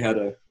Harry had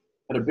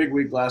a big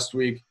week last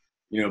week.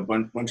 You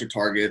know, bunch of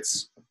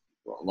targets,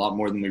 a lot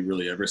more than we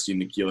really ever seen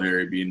N'Keal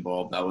Harry be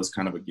involved. That was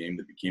kind of a game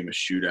that became a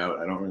shootout.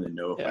 I don't really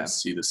know if I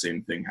see the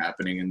same thing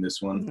happening in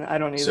this one. I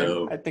don't either.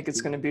 So, I think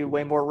it's going to be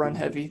way more run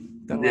heavy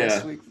than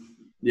last week.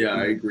 Yeah,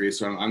 I agree.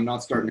 So I'm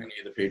not starting any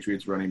of the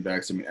Patriots running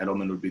backs. I mean,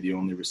 Edelman would be the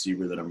only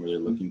receiver that I'm really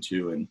looking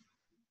to, and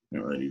I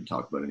don't really need to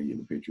talk about any of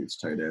the Patriots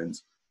tight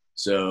ends.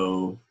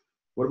 So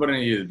what about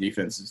any of the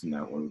defenses in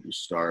that one? Would you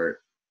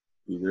start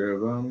either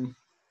of them?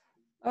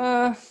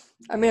 I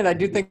mean, I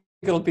do think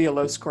it'll be a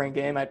low-scoring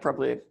game. I'd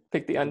probably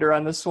pick the under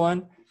on this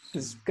one.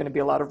 There's going to be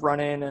a lot of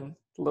run-in and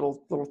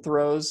little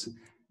throws.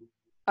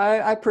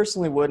 I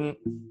personally wouldn't.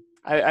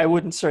 I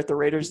wouldn't start the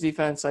Raiders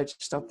defense. I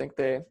just don't think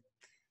they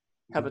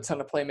have a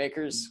ton of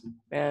playmakers.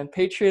 And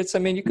Patriots, I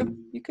mean, you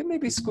could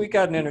maybe squeak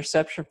out an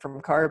interception from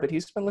Carr, but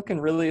he's been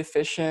looking really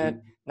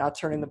efficient, not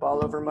turning the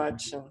ball over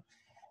much. And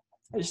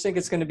I just think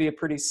it's going to be a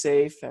pretty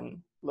safe and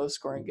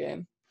low-scoring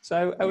game.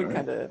 So I would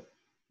kind of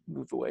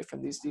move away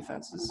from these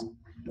defenses.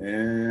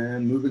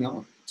 And moving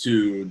on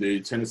to the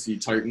Tennessee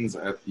Titans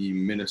at the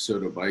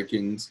Minnesota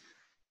Vikings.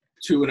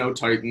 2-0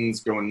 Titans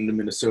going into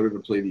Minnesota to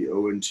play the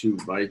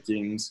 0-2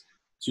 Vikings.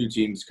 Two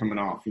teams coming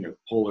off, you know,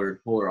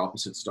 polar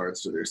opposite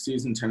starts to their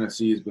season.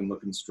 Tennessee has been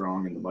looking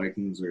strong, and the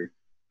Vikings are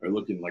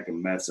looking like a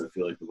mess. I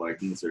feel like the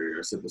Vikings are.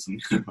 I said this in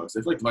the post.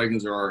 I feel like the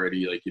Vikings are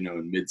already like, you know,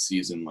 in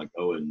mid-season like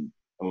 0-5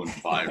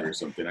 or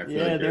something. I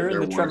feel like they're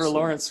in the Trevor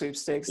Lawrence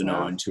sweepstakes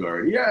now. 0-2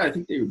 already. Yeah, I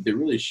think they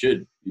really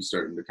should be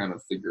starting to kind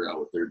of figure out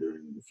what they're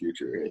doing in the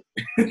future.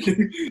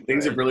 Right?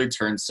 Things have really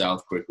turned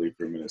south quickly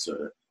for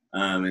Minnesota.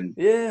 I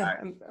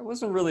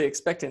wasn't really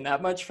expecting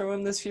that much from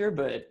them this year,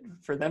 but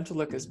for them to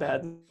look as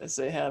bad as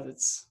they have,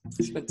 it's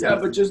been tough. Yeah,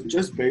 but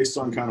just based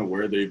on kind of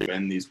where they've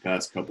been these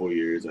past couple of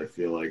years, I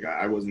feel like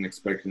I wasn't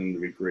expecting them to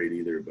be great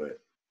either,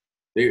 but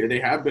they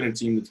have been a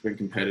team that's been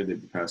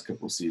competitive the past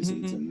couple of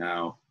seasons, and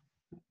now,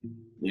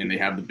 you know, they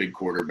have the big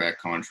quarterback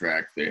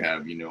contract. They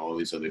have, you know, all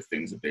these other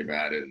things that they've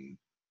added, and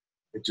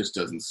it just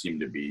doesn't seem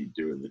to be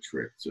doing the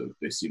trick. So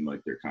they seem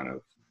like they're kind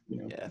of, you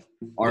know, they're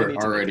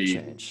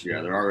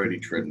already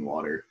treading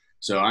water.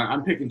 So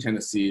I'm picking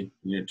Tennessee,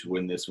 you know, to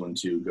win this one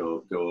too.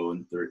 Go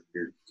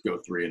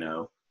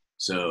 3-0.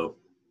 So,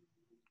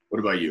 what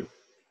about you?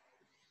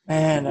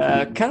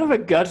 Man, kind of a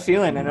gut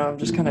feeling. I know I'm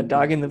just kind of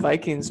dogging the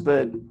Vikings,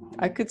 but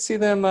I could see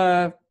them.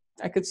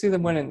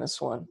 Winning this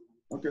one.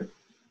 Okay.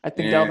 I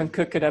think Dalvin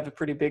Cook could have a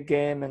pretty big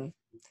game, and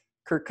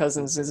Kirk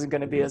Cousins isn't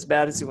going to be as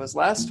bad as he was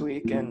last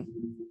week. And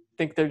I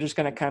think they're just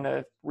going to kind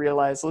of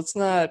realize, let's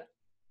not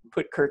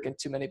put Kirk in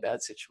too many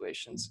bad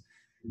situations.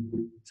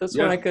 So that's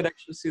when I could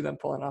actually see them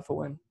pulling off a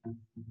win.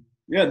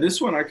 Yeah, this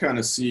one I kind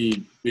of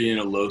see being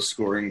a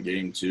low-scoring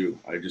game too.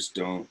 I just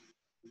don't,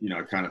 you know,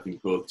 I kind of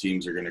think both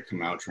teams are going to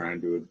come out trying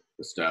to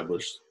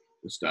establish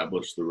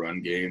the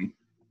run game.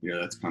 You know,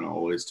 that's kind of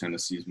always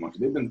Tennessee's much.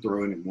 They've been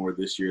throwing it more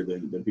this year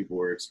than people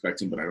were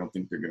expecting, but I don't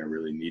think they're going to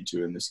really need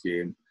to in this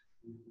game.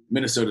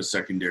 Minnesota's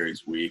secondary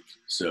is weak,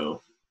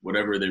 so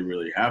whatever they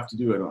really have to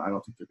do, I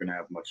don't think they're going to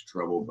have much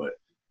trouble, but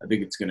I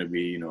think it's going to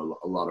be, you know,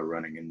 a lot of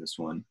running in this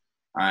one.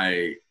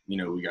 We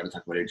got to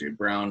talk about A.J.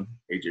 Brown.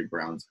 A.J.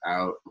 Brown's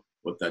out.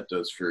 What that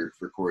does for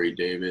Corey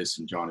Davis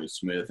and Jonnu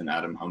Smith and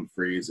Adam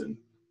Humphries and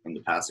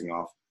the passing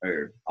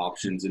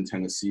options in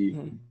Tennessee.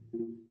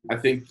 Mm-hmm. I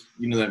think,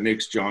 you know, that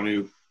makes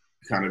Jonnu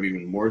kind of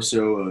even more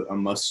so a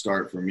must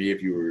start for me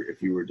if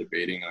you were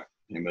debating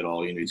him at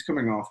all. You know, he's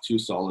coming off 2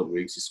 solid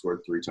weeks. He scored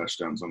 3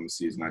 touchdowns on the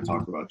season. I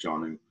talk about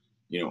Jonnu,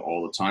 you know,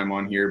 all the time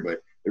on here,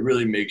 but it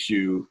really makes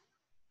you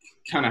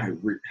kind of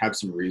have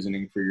some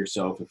reasoning for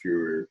yourself if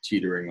you're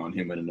teetering on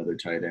him and another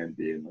tight end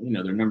being, you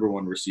know, their number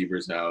one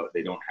receivers out.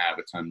 They don't have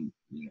a ton,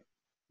 you know,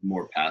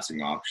 more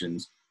passing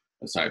options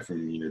aside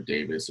from, you know,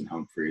 Davis and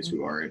Humphries,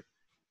 who are, you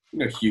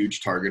know,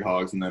 huge target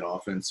hogs in that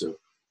offense. So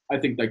I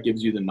think that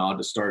gives you the nod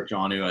to start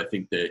Jonnu. I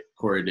think that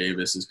Corey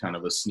Davis is kind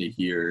of a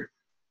sneakier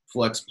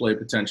flex play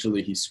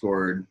potentially. He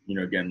scored, you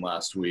know, again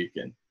last week,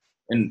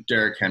 and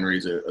Derrick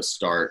Henry's a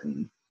start,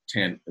 and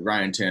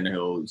Ryan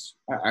Tannehill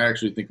I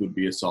actually think would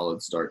be a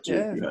solid start too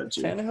if you had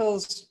to.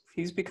 Tannehill's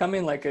he's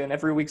becoming like an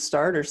every week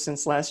starter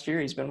since last year.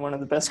 He's been one of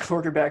the best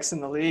quarterbacks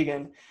in the league,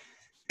 and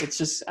it's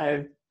just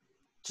I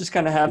just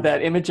kind of have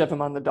that image of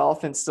him on the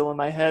Dolphins still in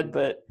my head,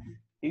 but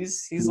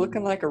he's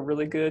looking like a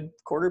really good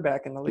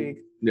quarterback in the league.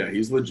 Yeah,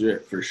 he's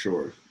legit for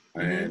sure.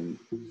 And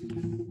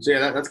so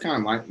yeah, that's kind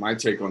of my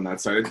take on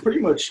that side. It's pretty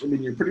much, I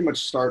mean, you're pretty much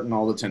starting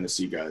all the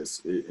Tennessee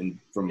guys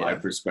from my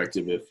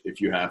perspective if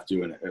you have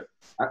to, and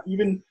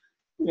even,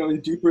 you know,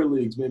 in deeper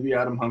leagues, maybe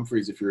Adam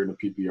Humphries, if you're in a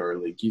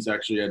PPR league, he's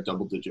actually had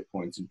double-digit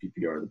points in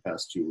PPR the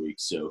past 2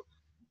 weeks. So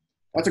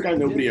that's a guy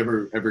nobody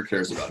ever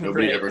cares about.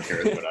 Nobody ever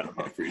cares about Adam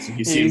Humphries.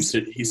 He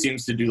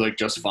seems to do like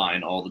just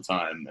fine all the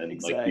time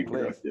and like be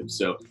productive.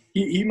 So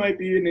he might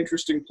be an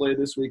interesting play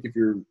this week if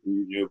you're,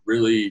 you know,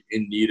 really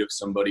in need of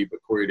somebody. But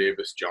Corey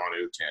Davis,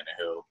 Jonnu,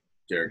 Tannehill,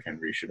 Derrick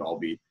Henry should all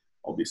be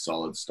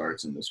solid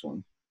starts in this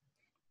one.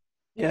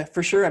 Yeah,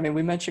 for sure. I mean,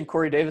 we mentioned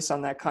Corey Davis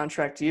on that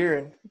contract year,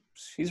 and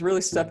he's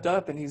really stepped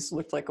up, and he's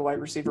looked like a wide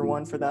receiver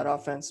one for that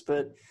offense.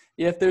 But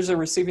yeah, if there's a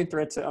receiving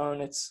threat to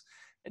own, it's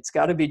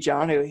got to be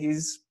Jonnu.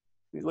 He's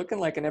looking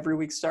like an every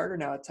week starter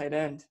now at tight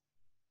end.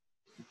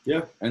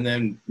 Yeah, and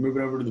then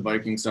moving over to the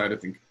Viking side, I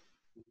think,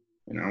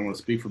 I don't want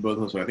to speak for both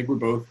of us, but I think we're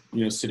both,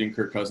 sitting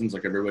Kirk Cousins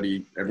like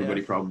everybody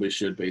probably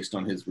should based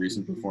on his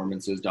recent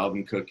performances.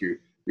 Dalvin Cook,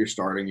 you're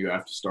starting, you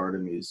have to start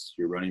him. He's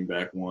your running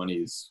back one.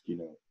 He's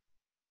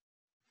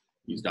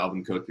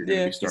Dalvin Cook. You're going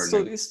to be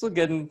starting. He's still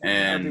getting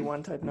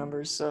RB1 type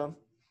numbers. So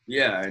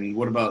yeah, and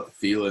what about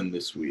Thielen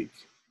this week?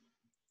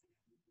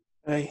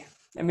 I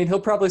mean, he'll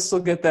probably still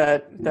get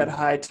that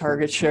high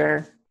target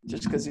share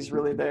just because he's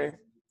really their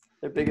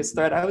biggest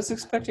threat. I was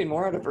expecting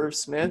more out of Irv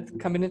Smith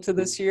coming into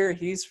this year.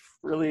 He's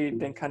really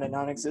been kind of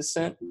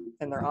non-existent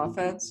in their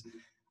offense.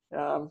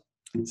 So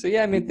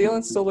yeah, I mean,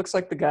 Thielen still looks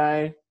like the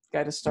guy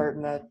to start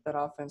in that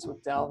offense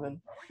with Dalvin.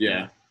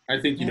 Yeah, I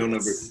think you don't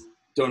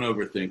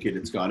overthink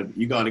it.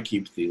 You got to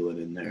keep Thielen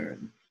in there,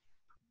 and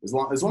as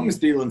long as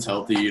Thielen's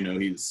healthy,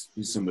 he's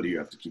somebody you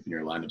have to keep in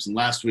your lineups. And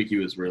last week he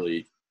was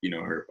really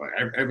hurt by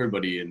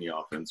everybody in the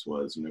offense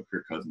was.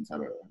 Kirk Cousins had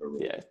a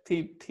really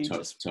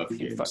tough game.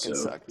 He fucking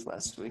sucked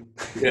last week.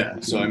 Yeah,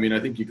 so I mean, I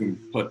think you can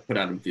put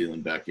Adam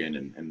Thielen back in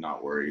and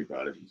not worry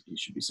about it. He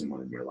should be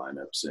someone in your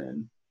lineups.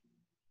 And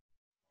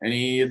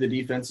any of the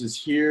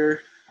defenses here,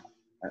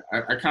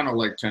 I kind of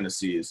like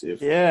Tennessee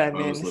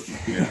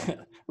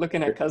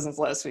looking at Cousins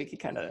last week, he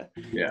kind of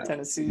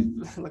Tennessee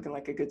looking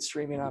like a good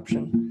streaming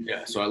option.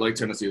 Yeah, so I like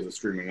Tennessee as a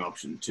streaming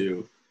option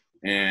too.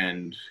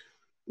 And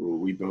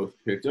we both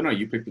picked – oh, no,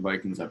 you picked the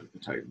Vikings. I picked the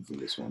Titans in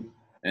this one.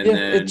 And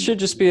then, it should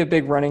just be a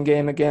big running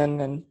game again.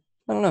 And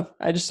I don't know.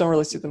 I just don't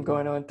really see them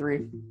going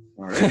 0-3.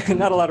 All right.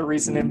 Not a lot of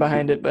reasoning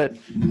behind it, but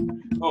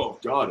 – oh,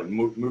 God. And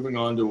moving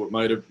on to what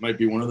might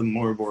be one of the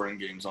more boring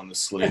games on the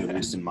slate, at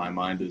least in my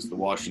mind, is the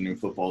Washington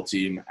football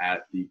team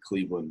at the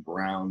Cleveland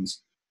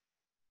Browns.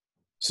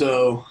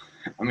 So,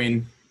 I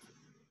mean,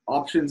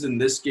 options in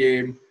this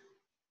game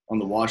on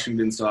the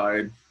Washington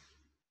side –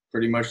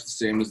 pretty much the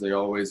same as they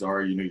always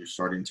are. You're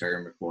starting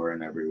Terry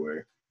McLaurin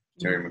everywhere.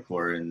 Terry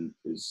McLaurin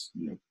is,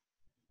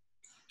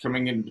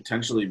 coming in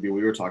potentially. We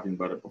were talking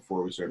about it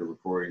before we started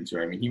recording too.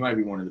 I mean, he might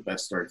be one of the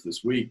best starts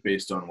this week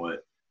based on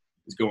what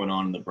is going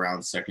on in the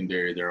Browns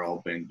secondary. They're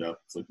all banged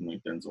up. It's looking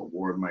like Denzel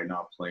Ward might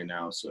not play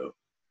now. So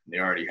they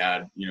already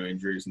had,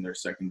 injuries in their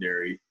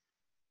secondary.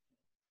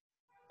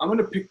 I'm going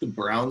to pick the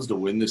Browns to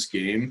win this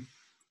game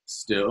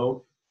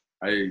still.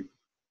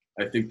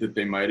 I think that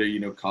they might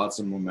have, caught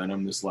some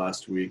momentum this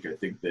last week. I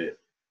think that,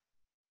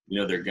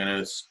 they're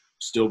going to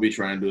still be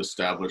trying to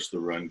establish the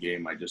run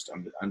game.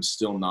 I'm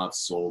still not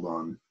sold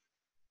on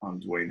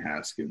Dwayne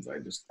Haskins.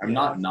 I'm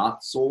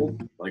not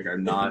sold. Like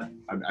I'm not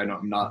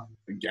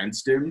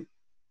against him.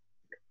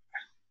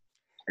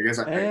 I guess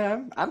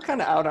I'm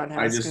kind of out on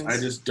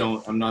Haskins.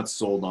 I'm not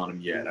sold on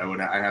him yet.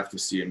 I have to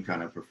see him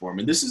kind of perform.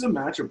 And this is a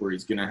matchup where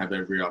he's going to have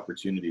every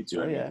opportunity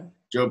to.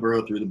 Joe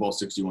Burrow threw the ball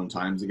 61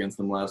 times against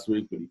them last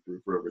week, but he threw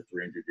for over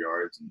 300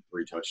 yards and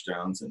 3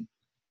 touchdowns. And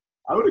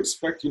I would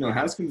expect,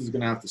 Haskins is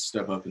going to have to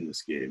step up in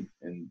this game.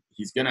 And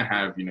he's going to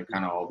have,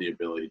 kind of all the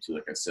ability to,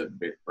 like I said,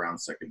 Brown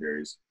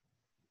secondaries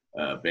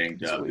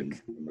banged up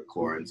and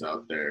McLaurin's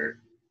out there.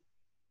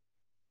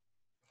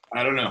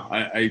 I don't know.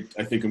 I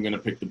think I'm going to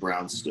pick the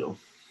Browns still.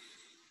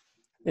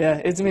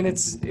 Yeah,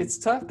 it's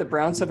tough. The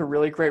Browns have a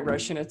really great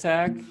rushing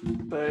attack,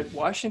 but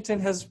Washington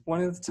has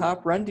one of the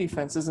top run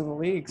defenses in the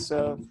league,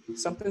 so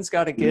something's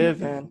got to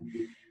give.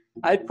 And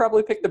I'd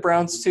probably pick the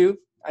Browns too.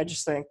 I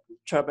just think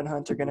Chubb and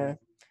Hunt are gonna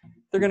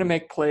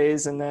make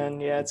plays, and then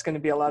it's gonna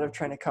be a lot of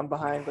trying to come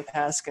behind with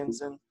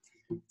Haskins, and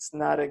it's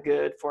not a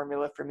good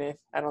formula for me.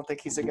 I don't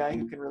think he's a guy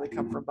who can really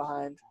come from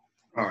behind.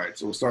 All right,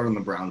 so we'll start on the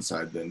Browns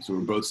side then. So we're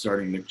both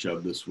starting Nick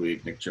Chubb this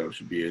week. Nick Chubb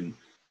should be in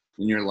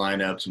your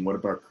lineups. And what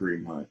about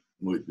Kareem Hunt?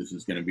 This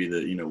is going to be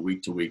the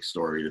week-to-week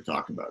story to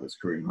talk about. Is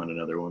Kareem Hunt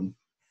another one?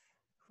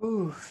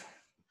 Ooh,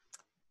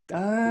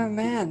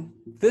 man,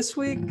 this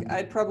week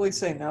I'd probably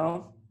say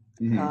no.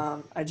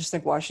 Mm-hmm. I just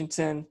think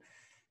Washington,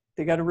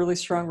 they got a really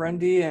strong run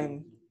D,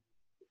 and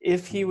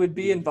if he would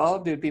be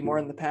involved, it would be more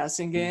in the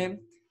passing game.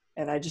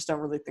 And I just don't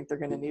really think they're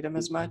going to need him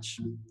as much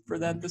for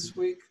that this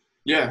week.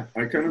 Yeah,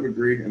 I kind of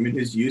agree. I mean,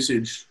 his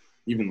usage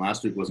even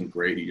last week wasn't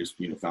great. He just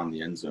found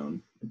the end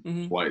zone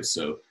twice,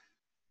 so.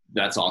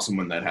 That's awesome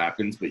when that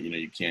happens, but,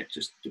 you can't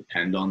just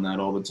depend on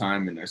that all the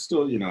time. And I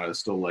still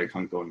like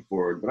Hunt going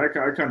forward. But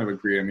I kind of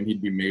agree. I mean,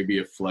 he'd be maybe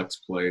a flex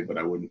play, but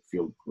I wouldn't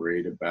feel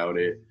great about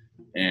it.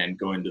 And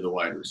going to the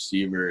wide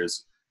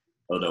receivers,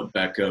 Odell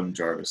Beckham,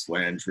 Jarvis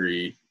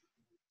Landry,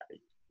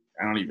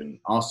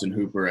 Austin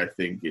Hooper, I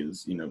think,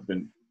 is,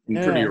 been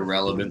pretty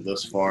irrelevant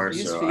thus far.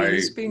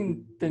 He's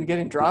been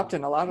getting dropped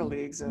in a lot of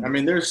leagues. I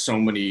mean, there's so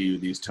many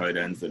of these tight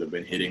ends that have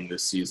been hitting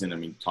this season. I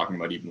mean, talking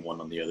about even one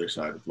on the other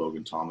side with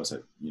Logan Thomas,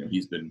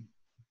 he's been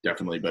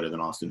definitely better than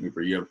Austin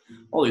Hooper. You have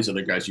all these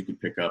other guys you could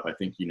pick up. I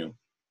think,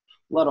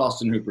 let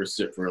Austin Hooper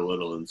sit for a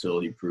little until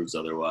he proves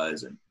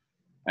otherwise. And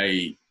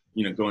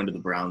going to the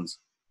Browns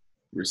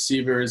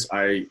receivers,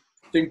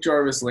 think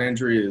Jarvis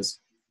Landry is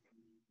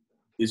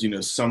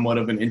somewhat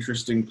of an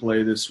interesting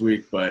play this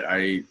week, but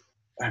I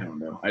don't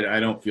know. I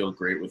don't feel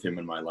great with him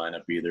in my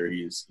lineup either.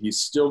 He's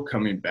still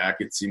coming back,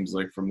 it seems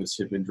like, from this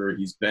hip injury.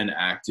 He's been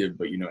active,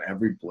 but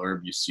every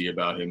blurb you see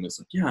about him is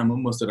like, yeah, I'm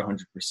almost at 100%,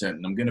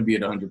 and I'm going to be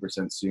at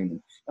 100%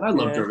 soon. And I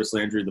love Jarvis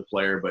Landry, the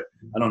player, but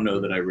I don't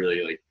know that I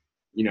really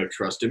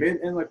trust him.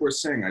 And like we're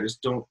saying, I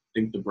just don't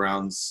think the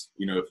Browns,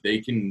 if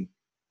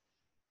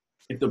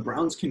the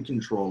Browns can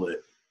control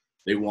it,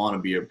 they want to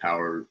be a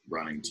power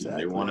running team.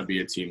 Exactly. They want to be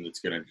a team that's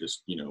going to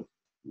just,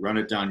 run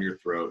it down your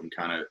throat and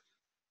kind of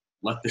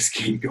let this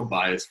game go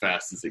by as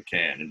fast as it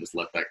can and just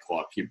let that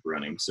clock keep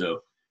running. So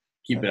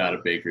keep it out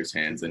of Baker's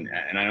hands. And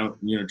I don't,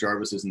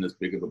 Jarvis isn't as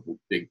big of a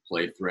big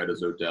play threat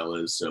as Odell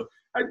is. So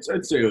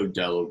I'd say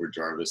Odell over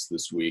Jarvis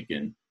this week.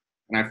 And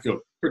I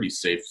feel pretty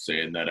safe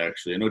saying that,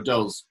 actually. And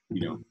Odell's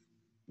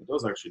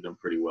actually done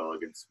pretty well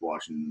against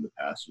Washington in the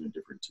past,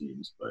 different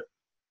teams. But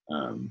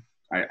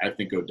I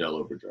think Odell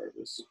over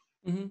Jarvis.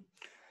 Mm-hmm.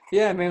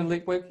 Yeah, I mean,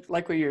 like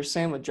what you were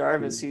saying with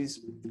Jarvis, it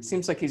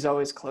seems like he's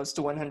always close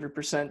to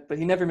 100%, but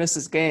he never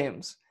misses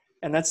games.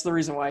 And that's the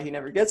reason why he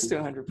never gets to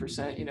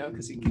 100%,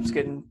 because he keeps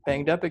getting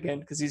banged up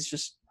again, because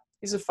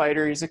he's a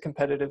fighter. He's a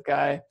competitive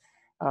guy.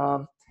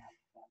 To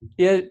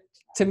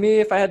me,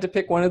 if I had to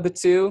pick one of the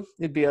two,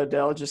 it'd be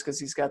Odell, just because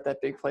he's got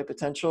that big play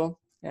potential.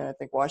 And I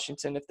think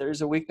Washington, if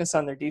there's a weakness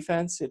on their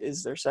defense, it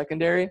is their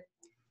secondary.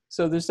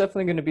 So there's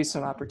definitely going to be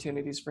some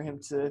opportunities for him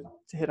to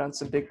hit on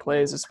some big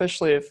plays,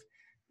 especially if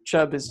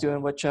Chubb is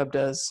doing what Chubb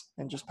does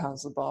and just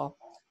pounds the ball.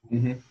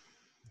 Mm-hmm.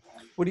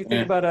 What do you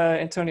think about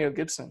Antonio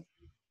Gibson?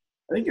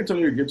 I think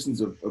Antonio Gibson's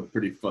a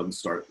pretty fun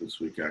start this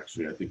week,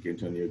 actually. I think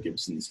Antonio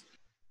Gibson's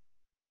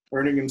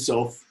earning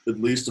himself at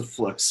least a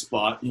flex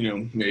spot,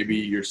 maybe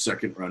your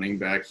second running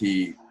back.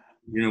 We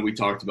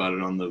talked about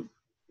it on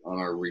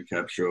our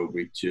recap show of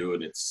week 2,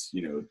 and it's,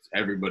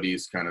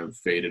 everybody's kind of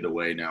faded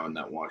away now in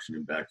that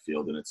Washington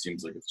backfield, and it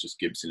seems like it's just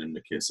Gibson and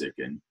McKissick.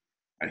 And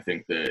I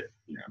think that,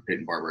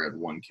 Peyton Barber had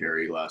 1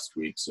 carry last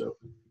week, so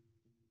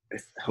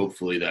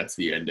hopefully that's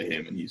the end of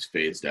him and he's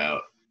phased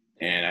out.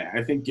 And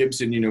I think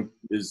Gibson,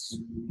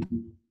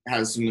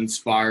 has some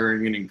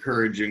inspiring and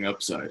encouraging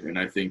upside. And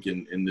I think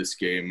in this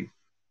game,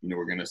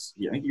 we're going to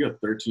see, I think he got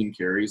 13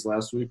 carries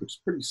last week, which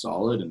is pretty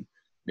solid, and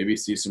maybe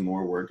see some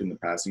more work in the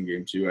passing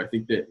game too. I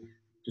think that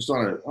just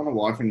on a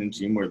Washington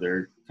team where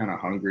they're kind of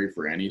hungry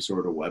for any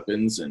sort of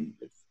weapons, and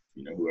if,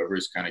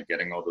 whoever's kind of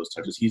getting all those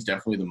touches, he's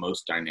definitely the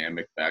most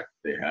dynamic back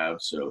they have.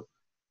 So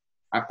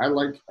I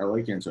like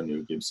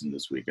Antonio Gibson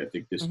this week. I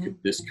think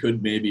this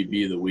could maybe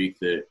be the week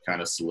that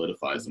kind of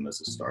solidifies him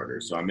as a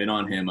starter. So I'm in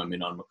on him. I'm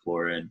in on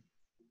McLaurin,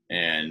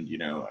 and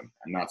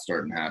I'm not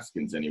starting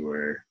Haskins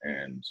anywhere.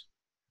 And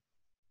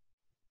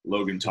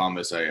Logan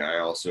Thomas, I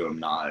also am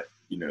not.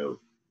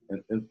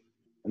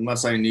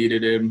 Unless I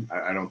needed him,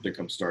 I don't think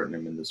I'm starting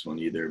him in this one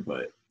either.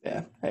 But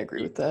yeah, I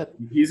agree with that.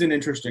 He's an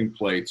interesting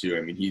play too.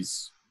 I mean,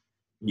 he's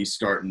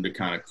starting to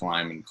kind of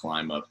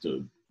climb up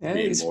to. Yeah,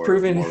 he's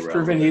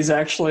proven he's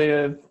actually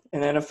an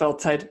NFL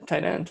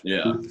tight end.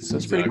 Yeah, so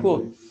it's pretty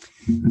cool.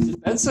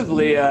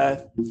 Defensively,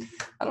 I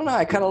don't know.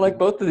 I kind of like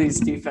both of these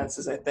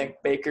defenses. I think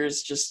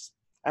Baker's just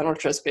 – I don't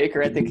trust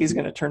Baker. I think he's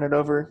going to turn it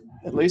over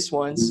at least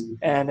once.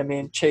 And, I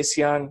mean, Chase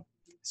Young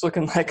is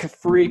looking like a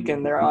freak,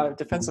 and their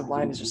defensive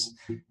line is just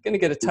going to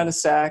get a ton of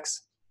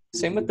sacks.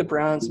 Same with the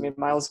Browns. I mean,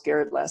 Myles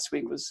Garrett last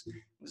week was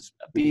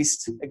a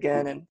beast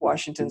again, and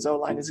Washington's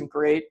O-line isn't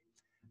great.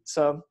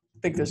 So I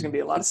think there's going to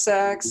be a lot of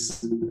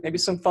sacks, maybe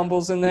some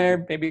fumbles in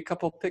there, maybe a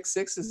couple pick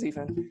sixes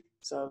even.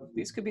 So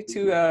these could be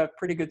 2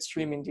 pretty good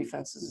streaming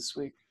defenses this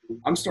week.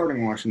 I'm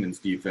starting Washington's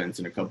defense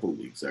in a couple of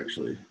leagues,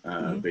 actually,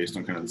 based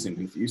on kind of the same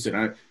things that you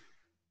said.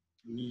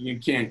 You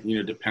can't,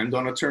 depend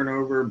on a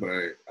turnover,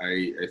 but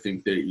I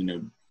think that,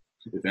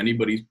 if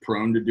anybody's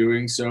prone to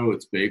doing so,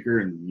 it's Baker.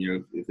 And,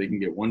 if they can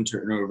get 1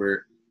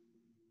 turnover,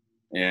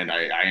 and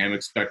I am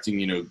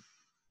expecting,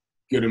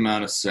 good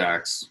amount of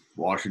sacks,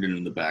 Washington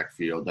in the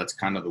backfield. That's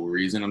kind of the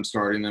reason I'm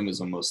starting them,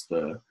 is almost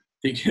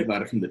thinking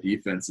about it from the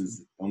defense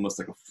is almost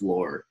like a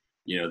floor.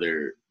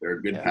 They're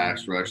a good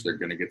pass rush. They're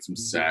going to get some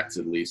sacks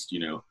at least,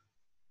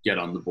 get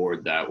on the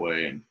board that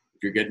way. And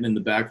if you're getting in the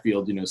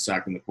backfield,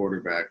 sacking the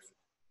quarterback,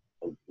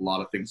 a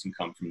lot of things can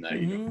come from that.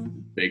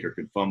 Baker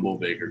could fumble.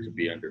 Baker could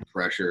be under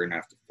pressure and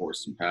have to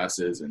force some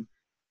passes. And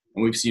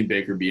we've seen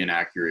Baker be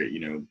inaccurate,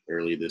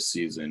 early this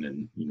season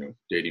and,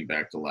 dating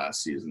back to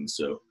last season.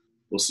 So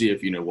we'll see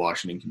if,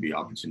 Washington can be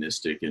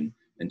opportunistic and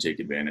take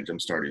advantage. I'm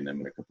starting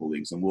them in a couple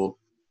leagues, and we'll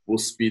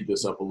speed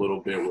this up a little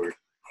bit.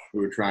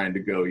 We're trying to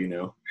go,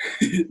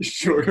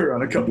 shorter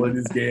on a couple of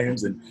these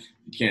games, and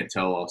you can't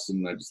tell, Austin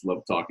and I just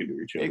love talking to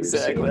each other.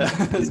 Exactly. So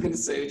I was going to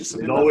say.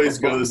 It always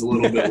goes a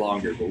little bit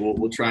longer, but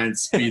we'll try and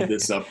speed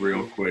this up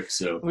real quick.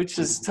 So, which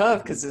is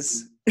tough because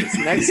this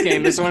next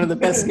game is one of the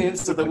best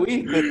games of the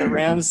week with the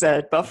Rams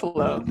at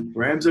Buffalo.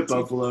 Rams at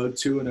Buffalo,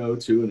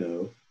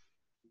 2-0.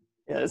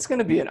 Yeah, it's going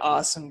to be an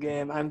awesome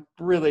game. I'm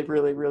really,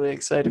 really, really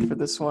excited for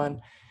this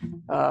one.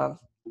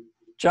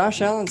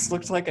 Josh Allen's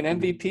looked like an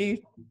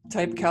MVP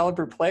type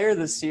caliber player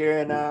this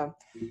year, and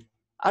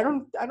I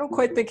don't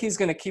quite think he's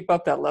going to keep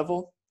up that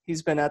level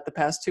he's been at the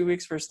past 2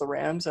 weeks versus the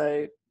Rams.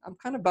 I'm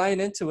kind of buying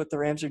into what the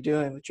Rams are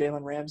doing with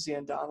Jalen Ramsey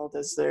and Donald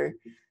as their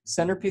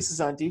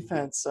centerpieces on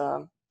defense.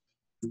 I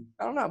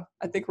don't know.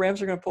 I think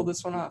Rams are going to pull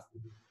this one off.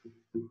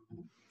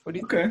 What do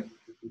you think?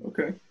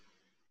 Okay.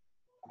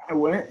 I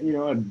went,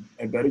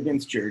 I bet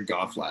against Jared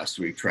Goff last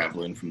week,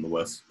 traveling from the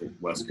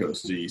West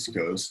Coast to East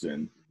Coast,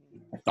 and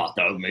I thought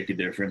that would make a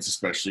difference,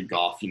 especially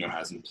Goff,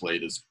 hasn't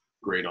played as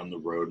great on the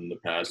road in the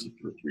past. He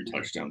threw 3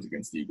 touchdowns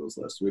against the Eagles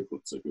last week.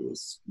 Looks like it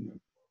was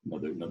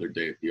another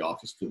day at the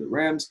office for the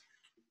Rams.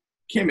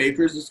 Cam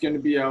Akers is going to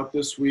be out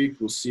this week.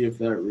 We'll see if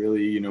that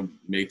really,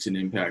 makes an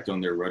impact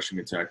on their rushing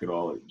attack at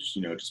all. It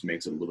just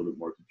makes it a little bit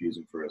more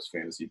confusing for us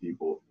fantasy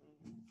people.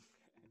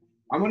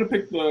 I'm going to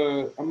pick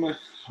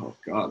oh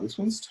God, this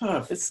one's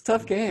tough. It's a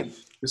tough game.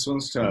 This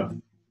one's tough.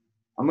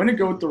 I'm going to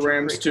go with the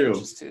Rams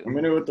too. I'm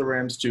going to go with the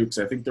Rams too because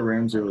I think the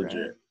Rams are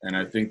legit, and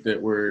I think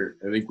we're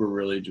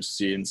really just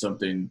seeing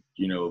something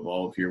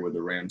evolve here where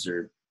the Rams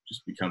are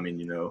just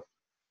becoming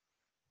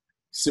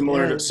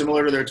similar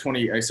to their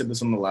 20. I said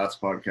this on the last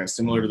podcast.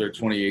 Similar to their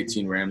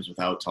 2018 Rams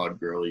without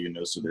Todd Gurley,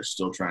 so they're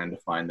still trying to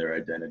find their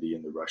identity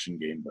in the rushing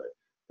game, but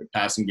their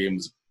passing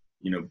game's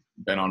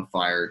been on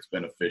fire. It's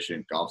been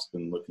efficient. Goff's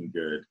been looking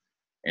good,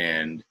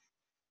 and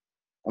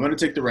I'm going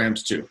to take the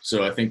Rams too.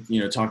 So I think,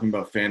 talking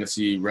about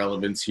fantasy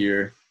relevance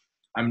here,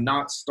 I'm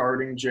not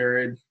starting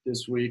Jared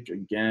this week.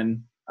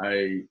 Again,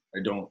 I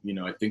don't,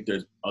 I think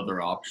there's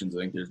other options.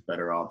 I think there's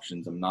better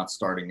options. I'm not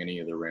starting any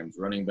of the Rams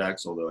running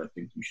backs, although I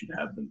think you should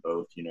have them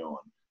both, on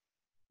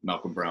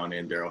Malcolm Brown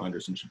and Darrell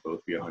Henderson should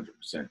both be 100%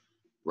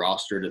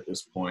 rostered at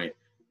this point,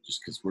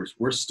 just because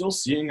we're still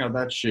seeing how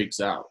that shakes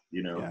out.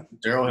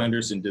 Darrell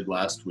Henderson did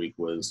last week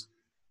was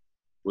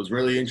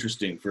really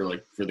interesting for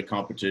the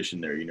competition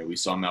there. We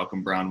saw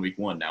Malcolm Brown week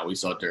 1. Now we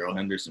saw Darrell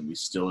Henderson. We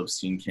still have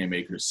seen Cam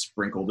Akers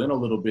sprinkled in a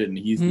little bit, and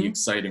he's the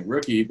exciting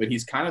rookie, but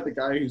he's kind of the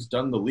guy who's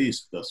done the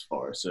least thus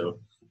far. So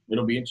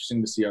it'll be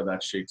interesting to see how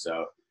that shakes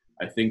out.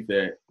 I think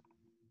that,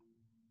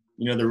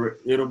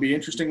 it'll be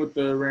interesting with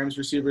the Rams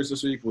receivers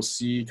this week. We'll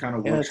see kind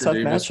of what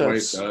Tre'Davious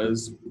White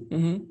does.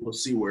 We'll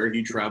see where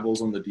he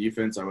travels on the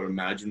defense. I would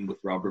imagine with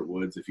Robert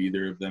Woods, if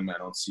either of them, I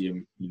don't see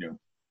him,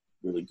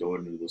 really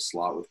going into the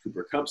slot with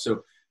Cooper Kupp.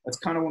 So that's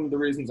kind of one of the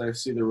reasons I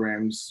see the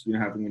Rams,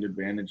 having an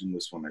advantage in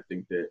this one. I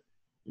think that,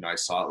 I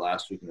saw it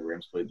last week when the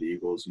Rams played the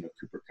Eagles.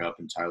 Cooper Kupp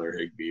and Tyler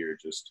Higbee are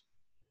just,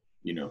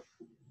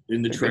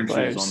 in the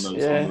trenches on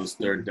those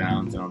third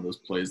downs and on those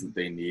plays that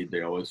they need.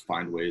 They always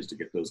find ways to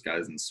get those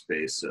guys in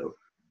space. So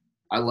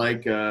I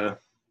like, I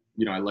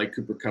like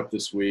Cooper Kupp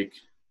this week.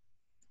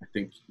 I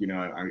think,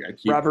 I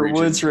keep Robert preaching.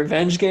 Woods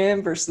revenge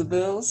game versus the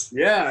Bills.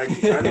 Yeah,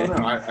 I don't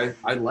know.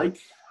 I like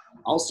 –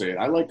 I'll say it.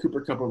 I like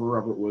Cooper Kupp over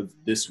Robert Woods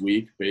this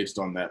week based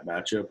on that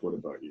matchup. What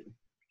about you?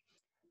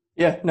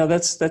 Yeah, no,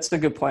 that's a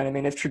good point. I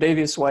mean, if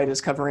Tre'Davious White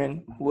is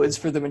covering Woods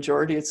for the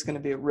majority, it's going to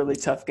be a really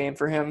tough game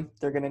for him.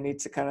 They're going to need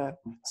to kind of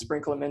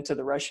sprinkle him into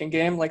the rushing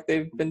game like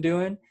they've been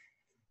doing.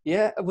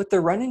 Yeah, with the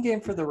running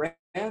game for the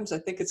Rams, I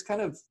think it's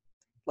kind of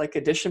like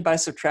addition by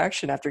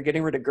subtraction. After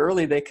getting rid of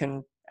Gurley, they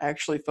can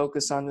actually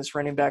focus on this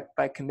running back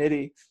by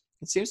committee.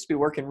 It seems to be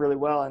working really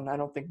well, and I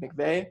don't think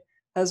McVay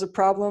has a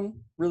problem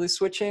really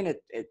switching.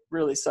 It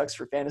really sucks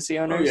for fantasy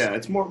owners. Oh yeah,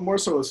 it's more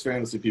so as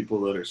fantasy people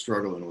that are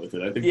struggling with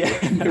it. I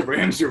think the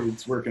Rams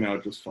it's working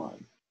out just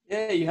fine.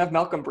 Yeah, you have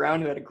Malcolm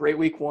Brown who had a great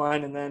week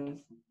 1 and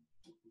then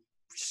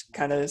just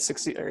kind of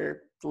succeed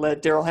or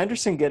let Darrell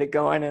Henderson get it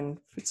going, and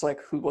it's like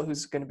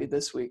who's going to be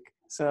this week.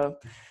 So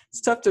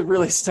it's tough to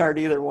really start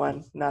either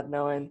one, not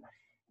knowing.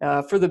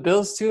 For the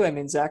Bills too, I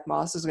mean Zach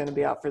Moss is going to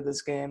be out for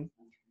this game.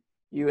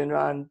 You in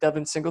on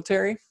Devin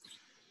Singletary?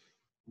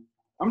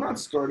 I'm not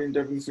starting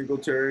Devin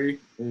Singletary.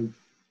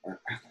 I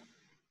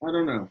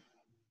don't know.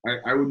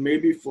 I would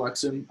maybe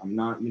flex him. I'm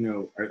not,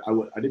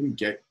 I didn't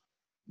get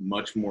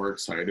much more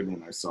excited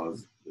when I saw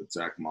that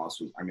Zach Moss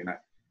was – I mean,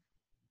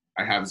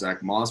 I have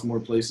Zach Moss more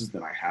places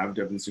than I have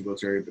Devin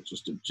Singletary, but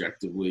just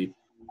objectively,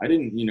 I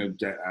didn't,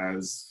 get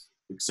as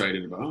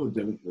excited about,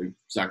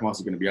 Zach Moss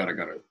is going to be out. I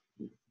got to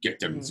get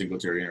Devin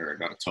Singletary in, or I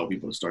got to tell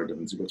people to start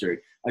Devin Singletary.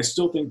 I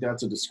still think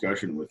that's a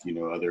discussion with,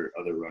 other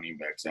running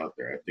backs out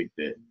there. I think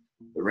that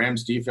the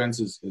Rams defense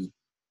has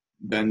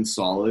been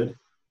solid.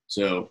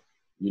 So,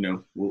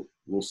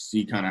 we'll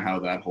see kind of how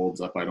that holds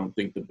up. I don't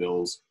think the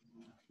Bills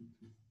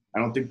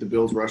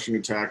rushing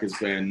attack has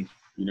been,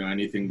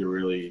 anything to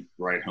really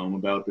write home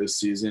about this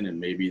season. And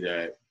maybe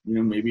that,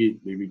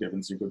 maybe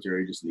Devin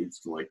Singletary just needs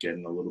to get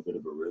in a little bit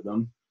of a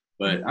rhythm.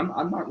 But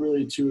I'm not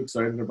really too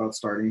excited about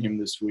starting him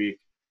this week.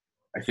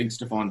 I think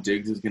Stephon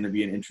Diggs is going to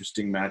be an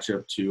interesting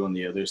matchup too on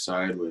the other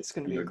side. It's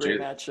going to be a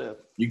great matchup.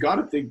 You got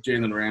to think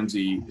Jalen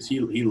Ramsey,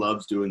 he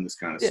loves doing this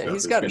kind of stuff. Yeah,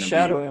 he's got to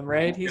shadow him,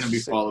 right? He's going to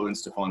be following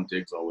Stephon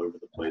Diggs all over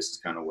the place is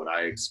kind of what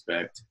I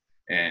expect.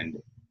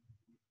 And,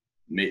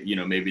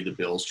 maybe the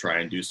Bills try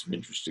and do some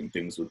interesting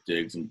things with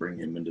Diggs and bring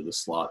him into the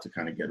slot to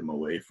kind of get him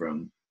away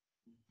from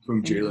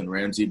Jalen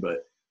Ramsey.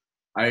 But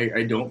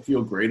I don't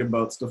feel great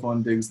about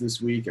Stephon Diggs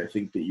this week. I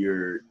think that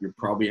you're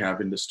probably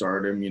having to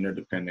start him,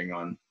 depending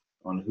on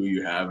on who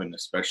you have, and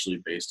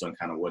especially based on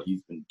kind of what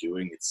he's been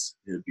doing, it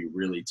would be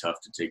really tough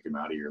to take him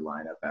out of your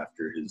lineup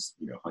after his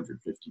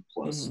 150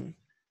 plus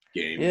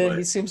game. Yeah, but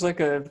he seems like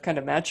a kind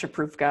of matchup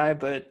proof guy,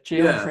 but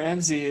Jalen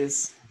Ramsey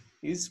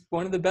he's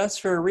one of the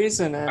best for a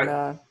reason,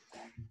 and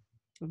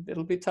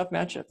it'll be a tough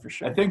matchup for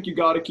sure. I think you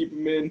got to keep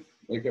him in,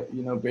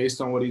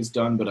 based on what he's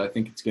done, but I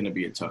think it's going to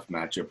be a tough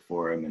matchup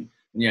for him. And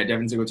yeah,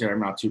 Devin Singletary, I'm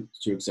not too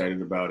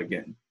excited about.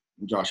 Again,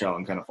 Josh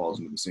Allen kind of falls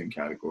into the same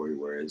category,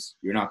 whereas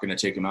you're not going to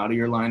take him out of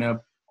your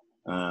lineup.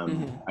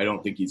 I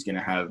don't think he's going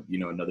to have,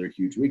 another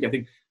huge week. I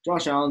think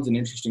Josh Allen's an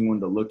interesting one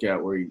to look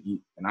at where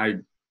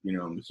I'm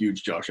a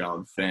huge Josh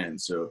Allen fan,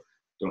 so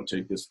don't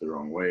take this the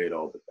wrong way at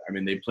all. But I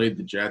mean, they played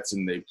the Jets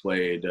and they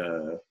played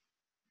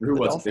who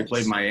was it? They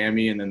played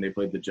Miami and then they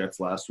played the Jets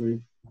last week.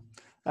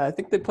 I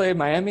think they played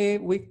Miami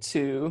week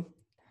 2,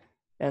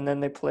 and then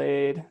they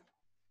played.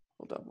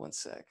 Hold up one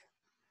sec.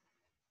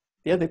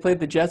 Yeah, they played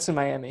the Jets in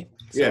Miami.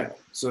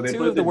 So they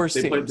played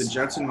the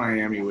Jets in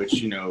Miami,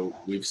 which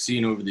we've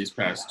seen over these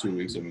past 2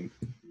 weeks. I mean,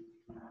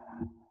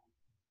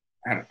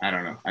 I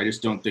don't know. I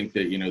just don't think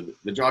that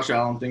the Josh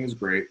Allen thing is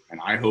great, and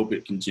I hope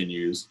it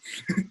continues.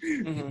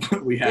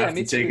 But we have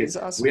to take it.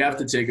 Awesome, we have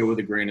to take it with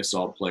a grain of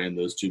salt playing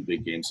those 2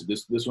 big games. So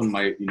this one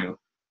might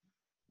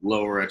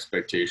lower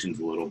expectations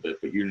a little bit,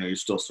 but you're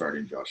still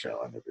starting Josh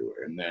Allen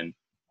everywhere. And then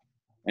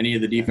any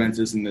of the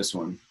defenses in this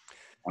one,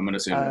 I'm going to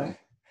say no.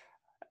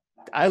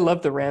 I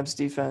love the Rams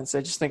defense.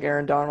 I just think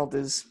Aaron Donald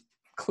is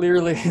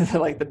clearly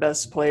like the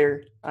best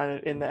player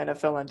in the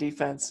NFL on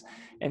defense.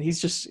 And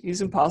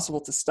he's impossible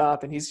to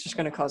stop, and he's just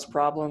going to cause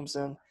problems.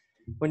 And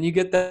when you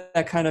get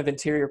that kind of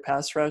interior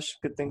pass rush,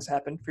 good things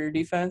happen for your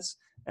defense.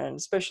 And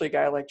especially a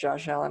guy like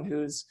Josh Allen,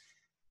 who's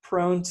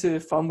prone to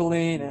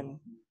fumbling and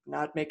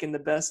not making the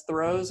best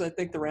throws, I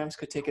think the Rams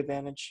could take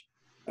advantage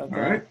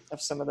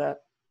of some of that.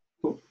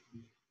 Cool.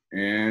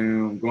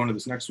 And going to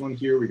this next one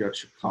here, we got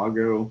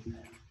Chicago.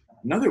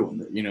 Another one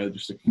that,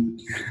 just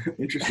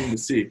interesting to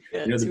see.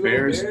 The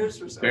Bears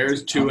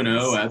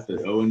 2-0 at the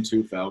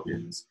 0-2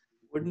 Falcons.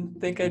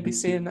 Wouldn't think I'd be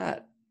seeing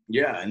that.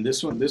 Yeah, and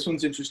this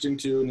one's interesting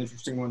too, an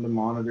interesting one to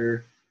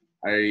monitor.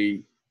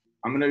 I'm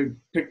gonna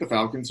pick the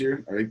Falcons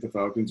here. I think the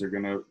Falcons are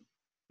gonna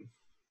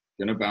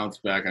bounce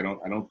back. I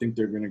don't think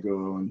they're gonna go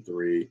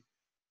 0-3.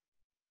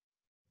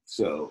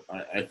 So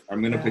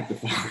I'm gonna pick the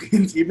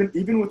Falcons,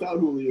 even without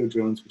Julio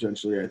Jones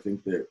potentially. I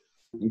think the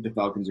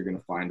Falcons are gonna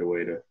find a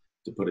way to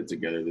put it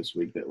together this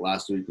week. That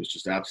last week was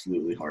just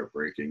absolutely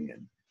heartbreaking,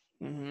 and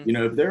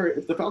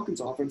if the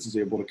Falcons offense is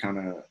able to kind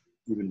of,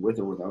 even with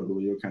or without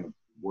Julio, kind of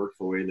work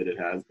the way that it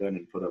has been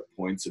and put up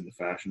points in the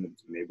fashion that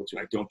it's been able to,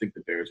 I don't think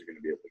the Bears are going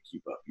to be able to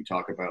keep up. You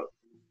talk about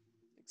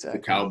the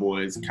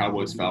Cowboys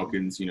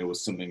Falcons,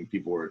 was something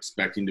people were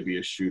expecting to be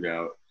a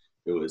shootout.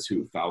 It was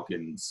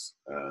Falcons,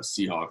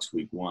 Seahawks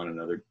week 1,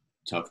 another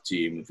tough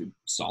team with a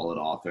solid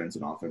offense,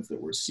 an offense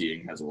that we're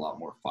seeing has a lot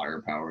more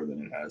firepower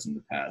than it has in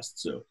the past.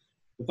 So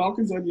the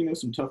Falcons had,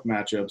 some tough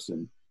matchups,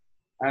 and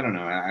I don't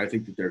know. I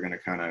think that they're going to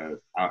kind of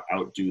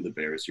outdo the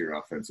Bears here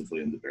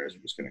offensively, and the Bears are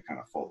just going to kind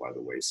of fall by the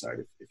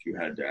wayside. If you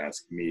had to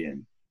ask me,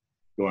 and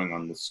going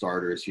on the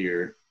starters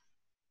here,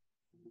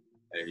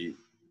 I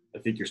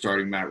think you're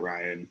starting Matt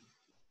Ryan.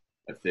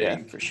 I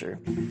think for sure.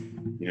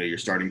 You're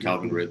starting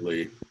Calvin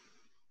Ridley.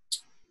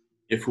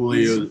 If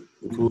Julio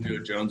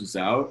Jones is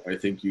out, I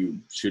think you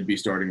should be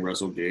starting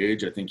Russell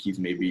Gage. I think he's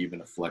maybe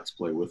even a flex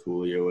play with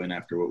Julio in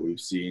after what we've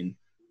seen.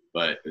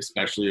 But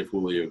especially if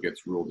Julio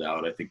gets ruled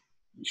out, I think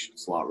you should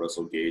slot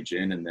Russell Gage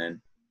in. And then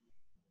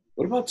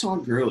what about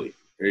Todd Gurley?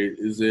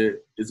 Is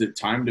it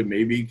time to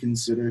maybe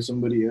consider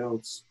somebody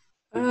else?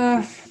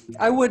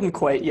 I wouldn't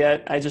quite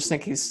yet. I just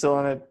think he's still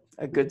in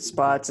a good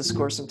spot to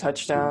score some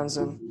touchdowns,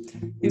 and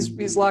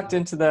he's locked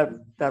into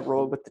that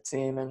role with the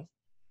team. And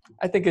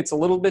I think it's a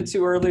little bit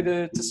too early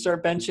to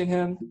start benching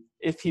him.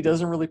 If he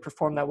doesn't really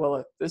perform that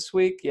well this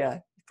week, yeah,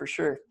 for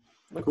sure.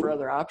 Look for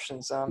other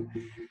options.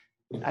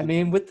 I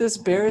mean, with this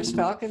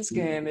Bears-Falcons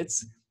game,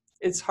 it's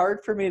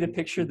hard for me to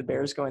picture the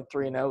Bears going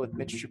 3-0 with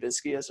Mitch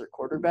Trubisky as their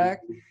quarterback.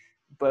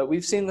 But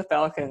we've seen the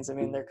Falcons. I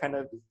mean, they're kind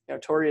of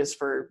notorious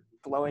for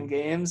blowing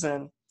games,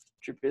 and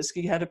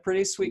Trubisky had a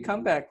pretty sweet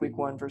comeback week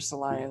 1 versus the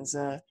Lions.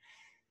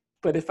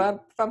 But if I'm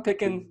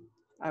picking,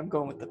 I'm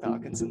going with the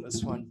Falcons in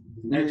this one.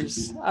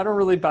 I don't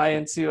really buy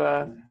into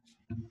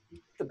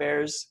the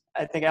Bears.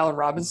 I think Allen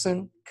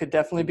Robinson could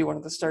definitely be one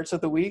of the starts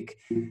of the week.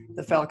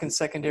 The Falcons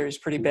secondary is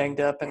pretty banged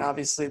up, and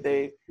obviously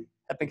they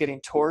have been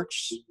getting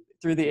torched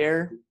through the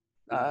air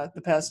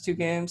the past 2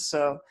 games.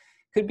 So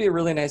could be a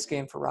really nice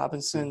game for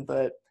Robinson,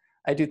 but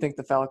I do think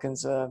the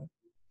Falcons,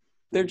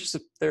 they're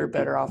a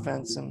better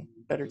offense and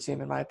better team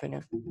in my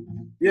opinion.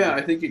 Yeah,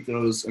 I think it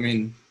goes, I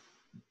mean,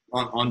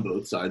 on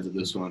both sides of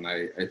this one.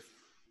 I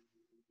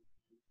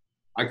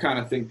kind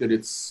of think that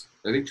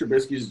I think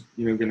Trubisky's,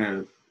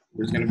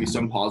 there's going to be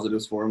some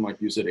positives for him.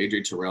 Like you said,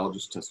 AJ Terrell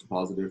just tested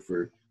positive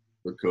for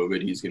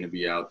COVID. He's going to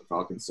be out. The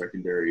Falcons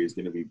secondary is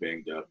going to be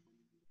banged up.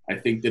 I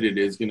think that it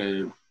is going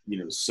to,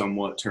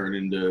 somewhat turn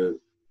into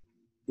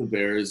the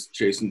Bears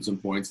chasing some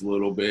points a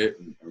little bit,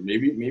 or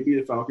maybe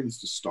the Falcons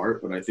to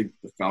start. But I think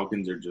the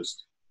Falcons are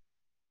just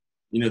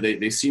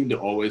they seem to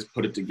always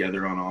put it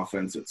together on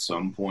offense at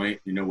some point,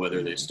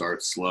 whether they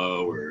start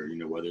slow or,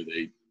 whether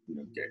they,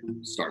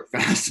 start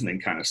fast and then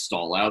kind of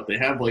stall out. They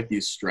have like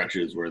these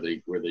stretches where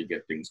they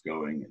get things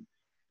going.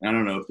 And I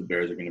don't know if the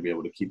Bears are going to be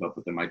able to keep up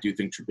with them. I do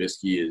think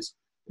Trubisky is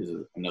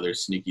another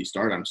sneaky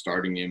start. I'm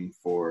starting him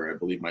for, I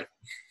believe, my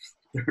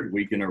third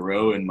week in a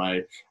row in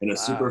a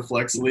super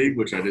flex league,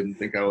 which I didn't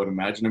think I would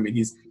imagine. I mean,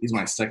 he's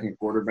my second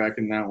quarterback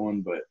in that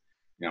one, but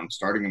I'm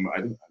starting him.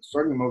 I'm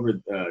starting him over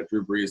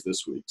Drew Brees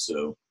this week.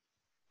 So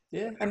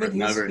yeah, I mean,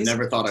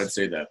 never thought I'd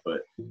say that,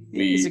 but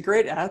he's a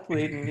great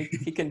athlete and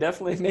he can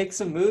definitely make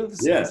some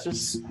moves. Yeah, it's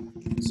just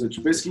so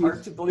Trubisky,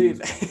 hard to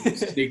believe.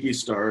 Sneaky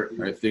start.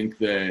 I think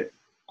that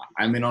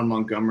I'm in on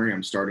Montgomery.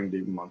 I'm starting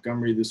David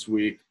Montgomery this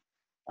week.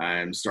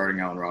 I'm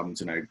starting Allen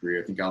Robinson. I agree.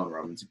 I think Allen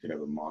Robinson could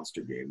have a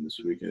monster game this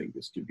week. I think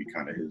this could be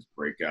kind of his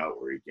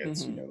breakout where he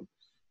gets,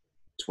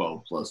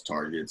 12 plus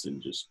targets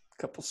and just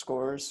a couple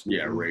scores.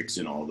 Yeah, rakes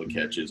in all the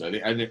catches. I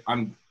think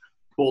I'm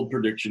bold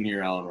prediction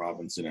here. Allen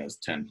Robinson has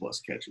 10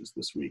 plus catches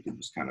this week and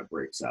just kind of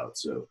breaks out.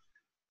 So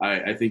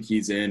I think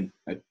he's in.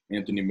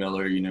 Anthony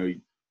Miller,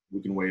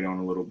 we can wait on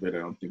a little bit. I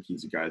don't think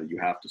he's a guy that you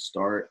have to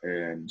start.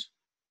 And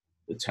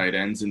the tight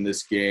ends in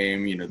this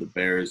game, the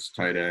Bears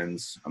tight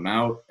ends, I'm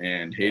out.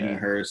 And Hayden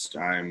Hurst,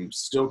 I'm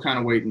still kind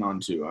of waiting on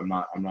too. I'm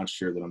not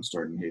sure that I'm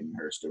starting Hayden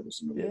Hurst over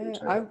some of the other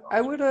tight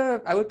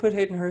ends. I would put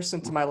Hayden Hurst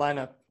into my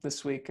lineup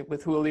this week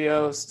with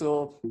Julio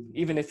still.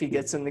 Even if he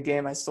gets in the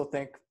game, I still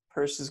think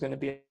Hurst is going to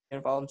be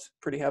involved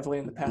pretty heavily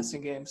in the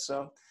passing game.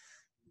 So,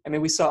 I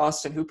mean, we saw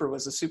Austin Hooper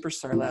was a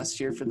superstar last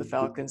year for the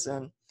Falcons,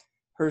 and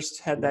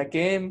Hurst had that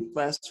game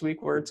last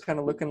week where it's kind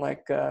of looking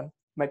like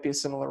might be a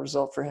similar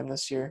result for him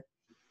this year.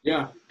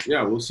 Yeah,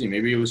 we'll see.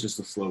 Maybe it was just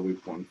a slow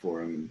week one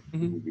for him.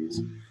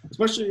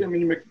 Especially, I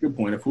mean, you make a good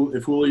point.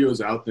 If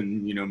Julio's out,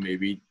 then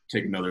maybe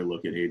take another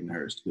look at Hayden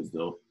Hurst because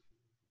they'll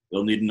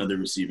need another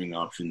receiving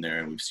option there,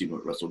 and we've seen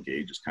what Russell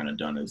Gage has kind of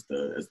done as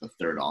the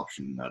third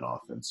option in that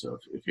offense. So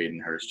if Hayden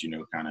Hurst,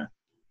 kind of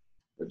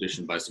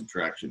addition by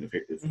subtraction,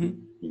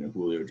 if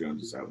Julio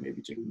Jones is out,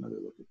 maybe take another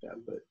look at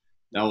that. But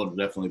that will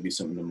definitely be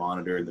something to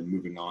monitor. And then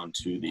moving on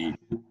to the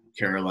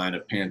Carolina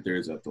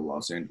Panthers at the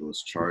Los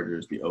Angeles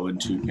Chargers, the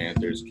 0-2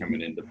 Panthers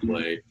coming into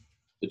play.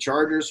 The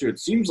Chargers, who it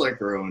seems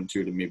like are 0-2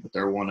 to me, but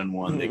they're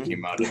 1-1. They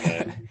came out of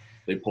that.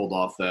 They pulled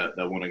off that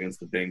one against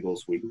the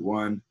Bengals week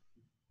 1.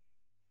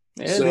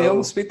 Yeah, they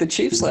almost beat the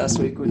Chiefs last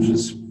week, which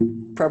is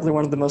probably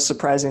one of the most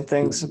surprising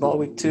things of all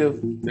week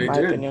 2, in my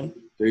opinion.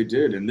 They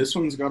did, and this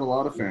one's got a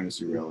lot of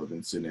fantasy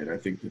relevance in it. I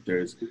think that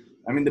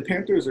the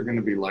Panthers are going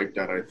to be like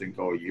that, I think,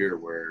 all year,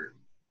 where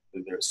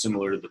they're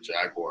similar to the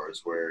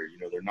Jaguars, where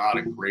they're not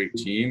a great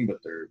team,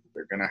 but they're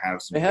going to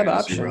have some. They have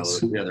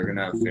options. Yeah, they're going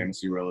to have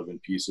fantasy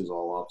relevant pieces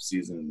all off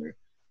season, and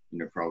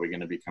they're probably going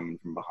to be coming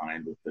from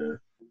behind with the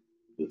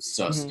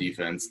sus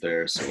defense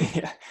there. So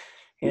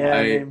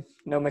I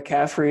know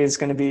McCaffrey is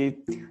going to be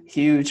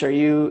huge. Are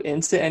you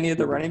into any of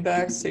the running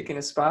backs taking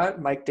a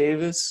spot? Mike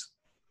Davis.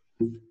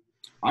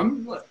 I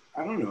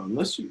don't know,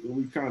 unless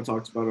we kind of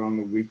talked about it on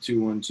the week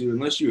 2 one too.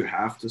 Unless you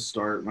have to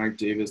start Mike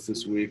Davis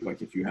this week,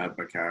 like if you have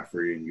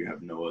McCaffrey and you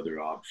have no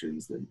other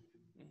options, then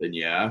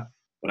yeah.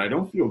 But I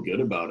don't feel good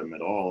about him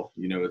at all.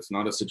 It's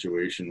not a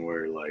situation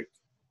where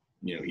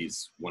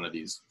he's one of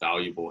these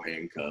valuable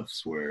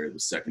handcuffs where the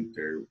second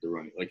they're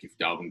running. Like if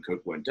Dalvin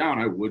Cook went down,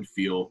 I would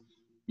feel,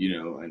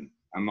 and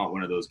I'm not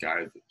one of those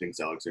guys that thinks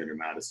Alexander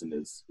Mattison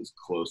is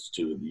close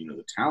to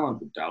the talent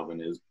that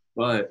Dalvin is,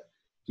 but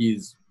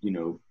he's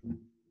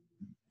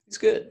he's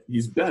good.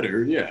 He's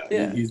better,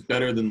 yeah. He's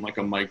better than like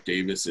a Mike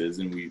Davis is,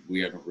 and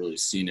we haven't really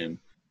seen him.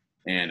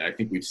 And I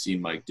think we've seen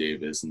Mike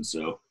Davis, and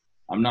so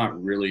I'm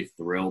not really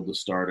thrilled to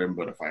start him,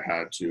 but if I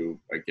had to,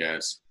 I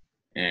guess.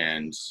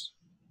 And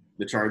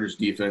the Chargers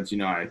defense,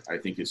 I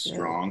think is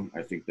strong.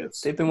 I think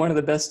they've been one of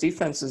the best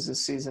defenses this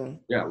season.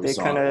 Yeah,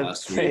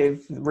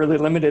 they've really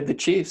limited the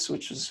Chiefs,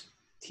 which is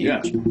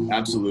huge. Yeah,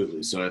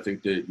 absolutely. So I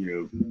think that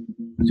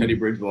Teddy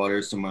Bridgewater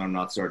is someone I'm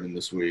not starting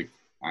this week.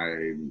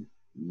 I'm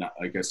not,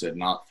 like I said,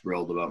 not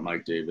thrilled about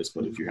Mike Davis,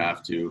 but if you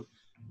have to,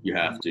 you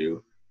have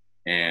to.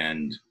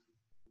 And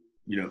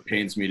it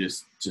pains me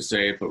to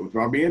say it, but with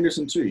Robbie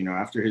Anderson too,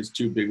 after his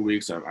 2 big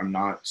weeks, I'm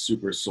not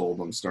super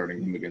sold on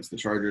starting him against the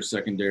Chargers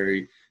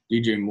secondary.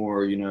 DJ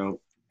Moore, it's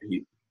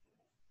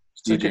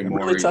a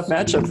really tough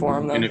matchup for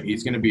him, though.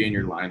 He's going to be in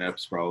your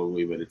lineups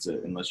probably, but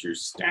unless you're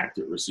stacked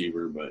at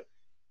receiver, but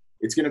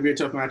it's going to be a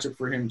tough matchup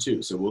for him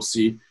too. So we'll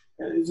see.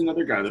 He's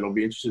another guy that'll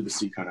be interested to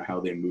see kind of how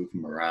they move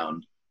him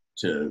around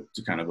to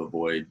kind of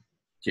avoid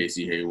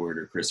Casey Hayward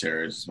or Chris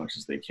Harris as much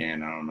as they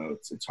can. I don't know.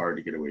 It's hard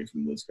to get away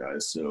from those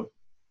guys. So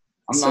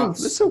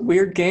it's a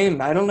weird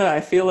game. I don't know.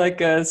 I feel like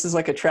this is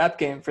like a trap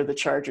game for the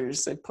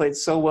Chargers. They played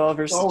so well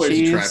versus the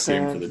Chiefs. Always a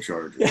trap game for the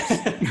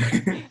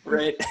Chargers.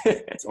 Right.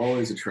 It's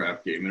always a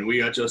trap game. And we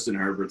got Justin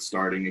Herbert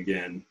starting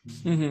again.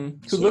 Who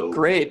looked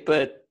great,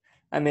 but,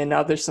 I mean,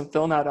 now there's some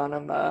film out on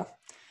him. I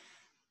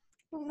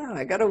don't know.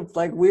 I got a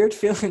weird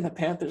feeling the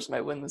Panthers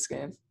might win this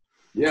game.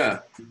 Yeah.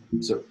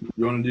 So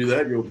you want to do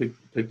that? You'll pick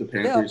the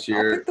Panthers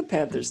here. I'll pick the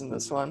Panthers in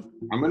this one.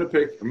 I'm gonna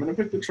pick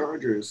the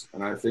Chargers,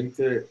 and I think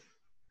that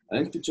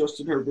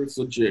Justin Herbert's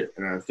legit,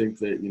 and I think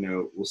that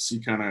we'll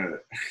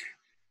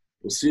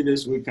see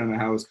this week kind of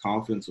how his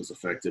confidence was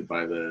affected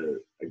by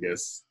the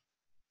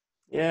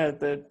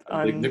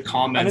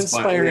comments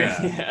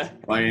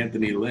by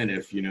Anthony Lynn.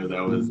 If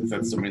if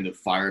that's something that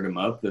fired him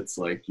up, that's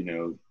like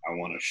I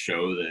want to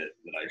show that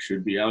I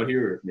should be out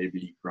here. Or if maybe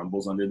he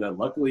crumbles under that.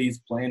 Luckily, he's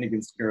playing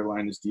against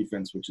Carolina's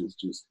defense, which has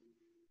just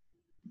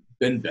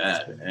been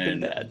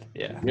bad.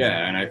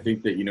 Yeah, and I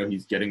think that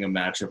he's getting a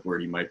matchup where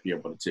he might be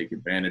able to take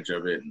advantage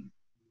of it. And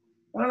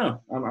I don't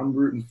know. I'm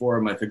rooting for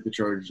him. I think the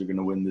Chargers are going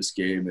to win this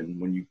game. And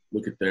when you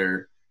look at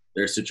their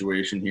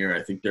situation here,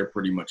 I think they're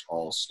pretty much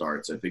all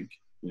starts. I think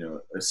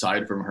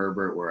aside from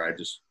Herbert, where I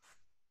just,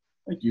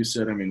 like you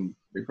said, I mean,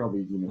 they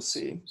probably,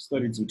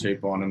 studied some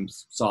tape on him,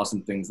 saw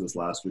some things this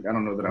last week. I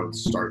don't know that I would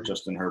start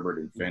Justin Herbert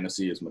in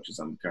fantasy as much as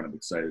I'm kind of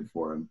excited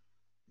for him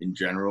in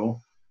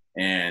general.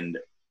 And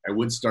I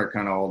would start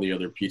kind of all the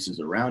other pieces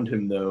around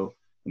him, though.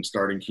 I'm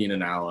starting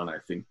Keenan Allen. I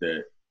think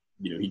that,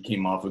 he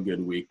came off a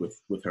good week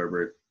with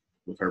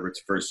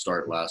Herbert's first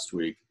start last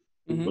week.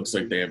 Mm-hmm. Looks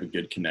like they have a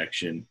good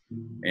connection.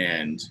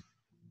 And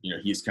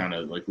he's kind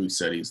of, like we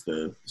said, he's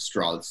the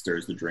straw that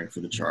stirs the drink for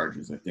the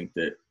Chargers. I think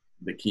that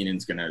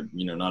Keenan's going to,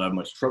 not have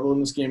much trouble in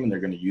this game, and they're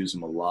going to use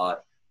him a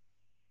lot.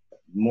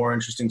 More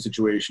interesting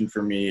situation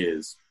for me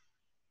is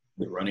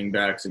the running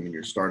backs. I mean,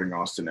 you're starting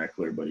Austin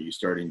Eckler, but are you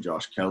starting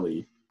Josh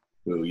Kelly,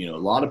 who, a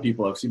lot of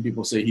people, I've seen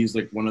people say he's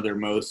like one of their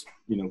most,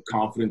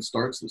 confident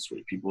starts this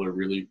week. People are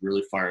really,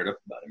 really fired up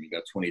about him. He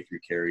got 23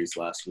 carries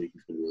last week.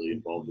 He's been really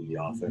involved in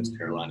the offense.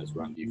 Carolina's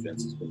run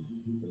defense has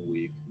been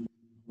weak.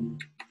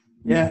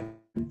 Yeah.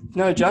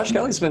 No, Josh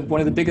Kelly's been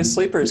one of the biggest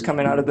sleepers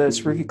coming out of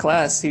this rookie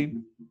class.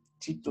 He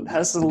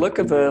has the look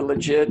of a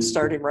legit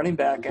starting running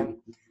back. And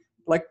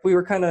like we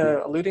were kind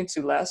of alluding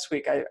to last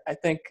week, I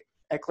think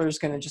Eckler's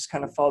going to just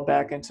kind of fall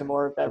back into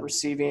more of that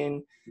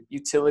receiving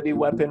utility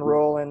weapon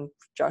role. And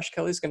Josh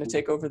Kelly's going to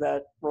take over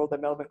that role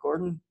that Melvin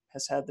Gordon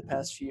has had the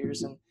past few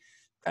years and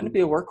kind of be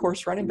a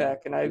workhorse running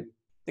back. And I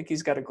think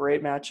he's got a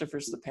great matchup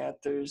versus the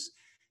Panthers.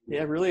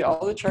 Yeah, really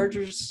all the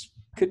Chargers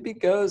could be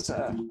goes.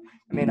 I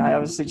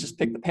obviously just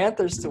picked the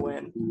Panthers to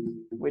win,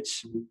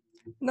 which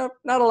not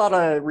a lot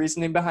of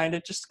reasoning behind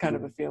it, just kind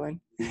of a feeling.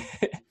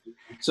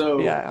 So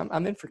yeah,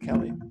 I'm in for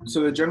Kelly.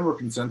 So the general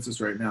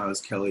consensus right now is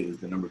Kelly is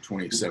the number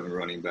 27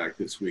 running back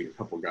this week. A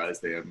couple guys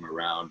they have him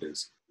around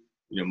is,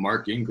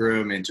 Mark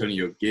Ingram,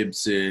 Antonio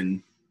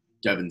Gibson,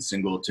 Devin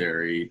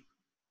Singletary.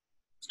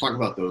 Let's talk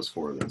about those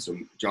four then. So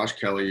Josh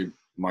Kelly,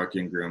 Mark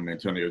Ingram,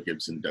 Antonio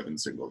Gibson, Devin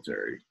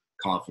Singletary.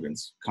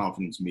 Confidence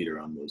meter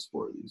on those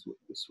four of these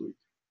this week.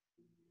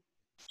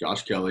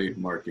 Josh Kelly,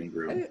 Mark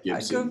Ingram,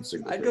 Gibson,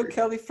 Singletary. I'd go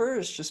Kelly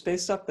first, just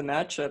based off the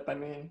matchup. I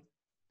mean,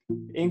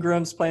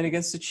 Ingram's playing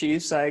against the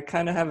Chiefs. I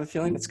kind of have a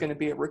feeling it's going to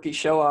be a rookie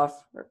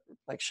show-off, or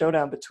like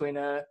showdown between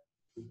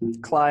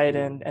Clyde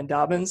and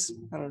Dobbins.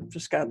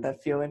 Just got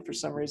that feeling for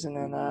some reason.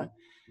 And I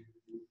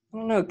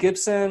don't know,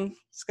 Gibson,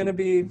 it's going to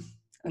be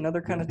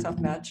another kind of tough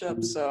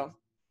matchup. So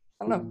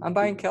I don't know. I'm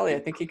buying Kelly. I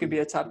think he could be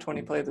a top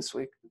 20 play this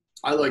week.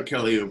 I like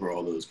Kelly over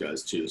all those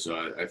guys too.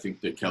 So I think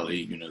that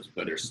Kelly, is a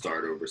better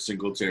start over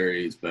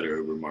Singletary. He's better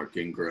over Mark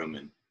Ingram.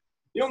 And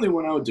the only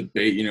one I would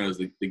debate, is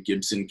the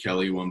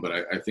Gibson-Kelly one, but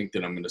I think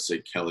that I'm going to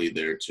say Kelly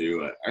there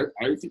too.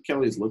 I think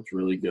Kelly's looked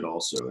really good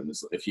also. And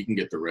if he can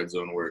get the red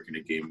zone work in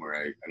a game where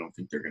I don't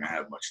think they're going to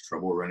have much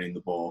trouble running the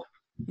ball,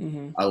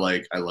 mm-hmm. I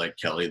like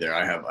Kelly there.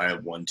 I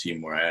have one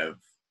team where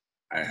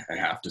I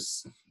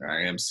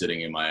am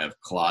sitting him. I have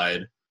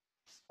Clyde,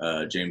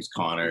 James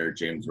Conner,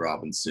 James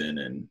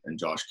Robinson, and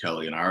Josh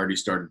Kelly. And I already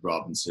started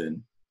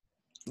Robinson.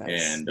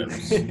 Nice. And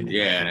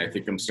and I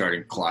think I'm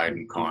starting Clyde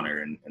and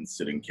Connor and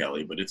sitting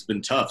Kelly, but it's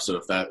been tough. So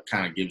if that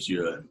kind of gives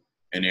you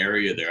an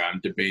area there, I'm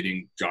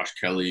debating Josh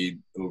Kelly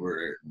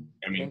over,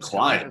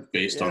 Clyde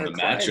based on the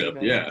matchup.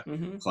 Even. Yeah.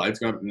 Mm-hmm. Clyde's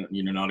got,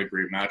 not a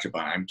great matchup.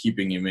 I'm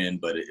keeping him in,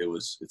 but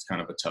it's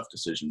kind of a tough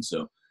decision.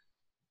 So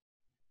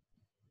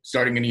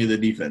starting any of the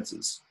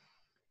defenses.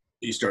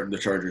 You started the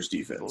Chargers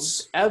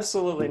defense.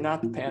 Absolutely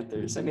not the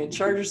Panthers.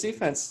 Chargers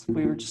defense,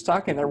 we were just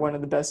talking, they're one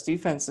of the best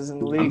defenses in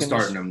the league. I'm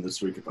starting them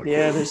this week if I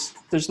can.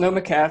 There's no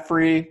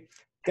McCaffrey,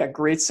 got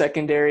great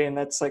secondary, and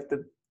that's like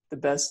the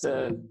best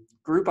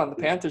group on the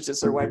Panthers is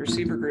their wide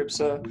receiver group.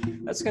 So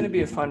that's going to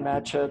be a fun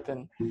matchup.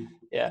 And,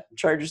 yeah,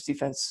 Chargers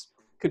defense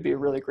could be a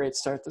really great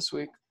start this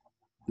week.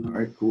 All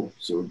right, cool.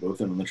 So we're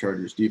both in on the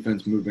Chargers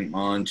defense. Moving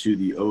on to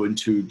the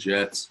 0-2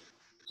 Jets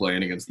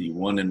playing against the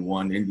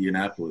 1-1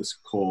 Indianapolis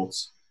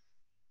Colts.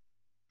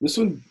 This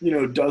one,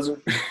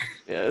 doesn't.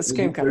 Yeah, this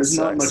game kind of sucks. There's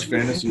not much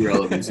fantasy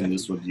relevance in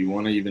this one. Do you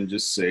want to even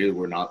just say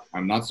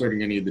I'm not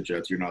starting any of the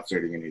Jets. You're not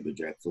starting any of the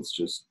Jets. Let's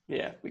just.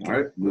 Yeah. All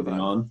right, moving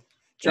on.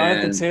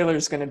 Jonathan Taylor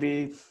is going to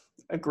be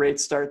a great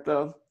start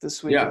though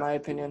this week, in my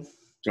opinion.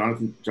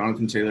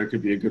 Jonathan Taylor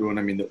could be a good one.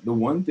 The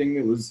one thing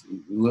that was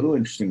a little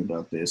interesting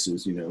about this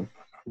is,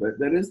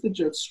 that is the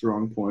Jets'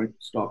 strong point,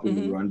 stopping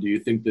the run. Do you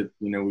think that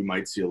we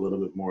might see a little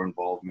bit more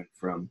involvement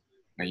from?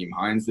 Nyheim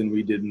Hines than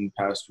we did in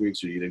past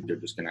weeks, or do you think they're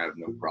just going to have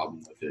no problem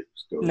with it?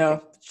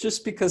 No,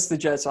 just because the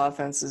Jets'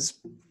 offense is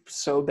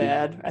so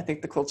bad, I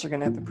think the Colts are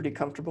going to have a pretty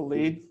comfortable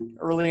lead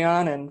early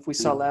on, and we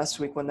saw last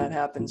week when that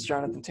happens,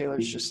 Jonathan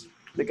Taylor's just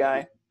the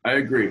guy. I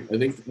agree. I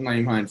think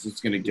Nyheim Hines is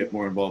going to get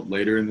more involved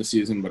later in the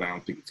season, but I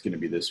don't think it's going to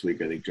be this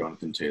week. I think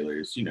Jonathan Taylor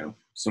is,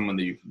 someone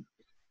that you can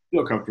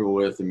feel comfortable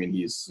with. I mean,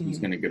 he's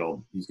going to get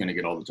all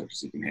the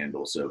touches he can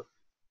handle. So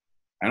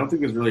I don't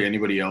think there's really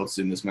anybody else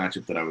in this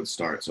matchup that I would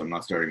start. So I'm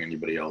not starting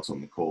anybody else on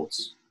the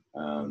Colts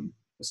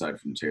aside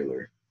from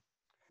Taylor.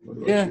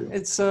 Yeah,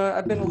 it's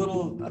I've been a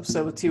little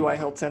upset with T.Y.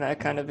 Hilton. I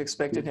kind of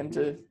expected him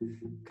to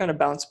kind of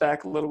bounce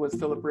back a little with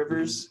Phillip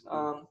Rivers.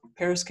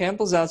 Paris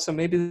Campbell's out, so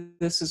maybe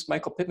this is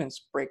Michael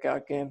Pittman's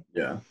breakout game.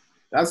 Yeah,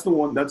 that's the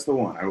one.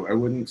 I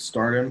wouldn't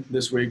start him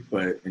this week,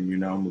 but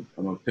I'm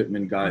a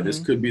Pittman guy. Mm-hmm.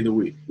 This could be the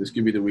week. This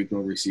could be the week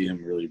when we see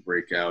him really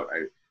break out.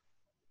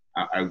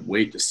 I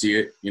wait to see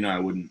it. I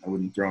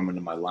wouldn't throw him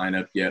into my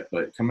lineup yet,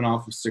 but coming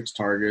off of 6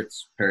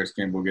 targets, Paris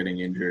Campbell getting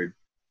injured,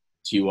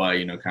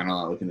 T.Y., kind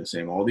of looking the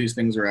same. All these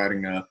things are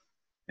adding up.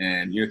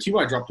 And,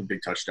 T.Y. dropped a big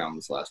touchdown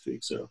this last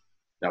week, so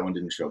that one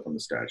didn't show up on the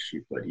stat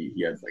sheet, but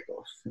he had like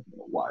a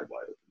wide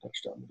open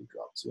touchdown that he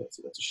dropped. So that's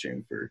a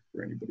shame for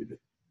anybody that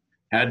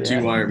had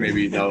T.Y., or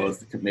maybe that was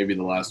the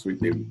last week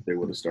they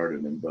would have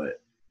started him. But,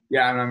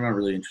 yeah, I'm not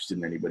really interested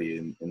in anybody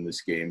in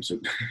this game. So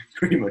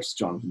pretty much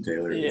Jonathan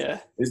Taylor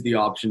is the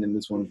option in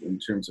this one in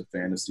terms of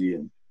fantasy.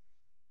 And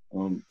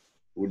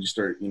would you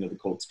start, the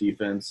Colts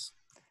defense?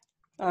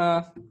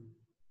 I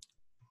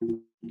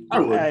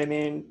would. I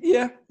mean,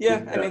 yeah.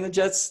 I mean, the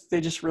Jets,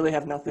 they just really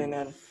have nothing,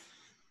 and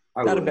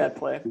not a bad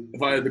play.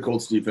 If I had the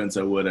Colts defense,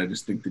 I would. I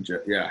just think the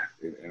Jets. I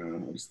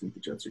just think the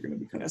Jets are going to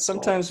be kind of.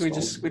 Sometimes we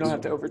don't have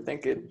to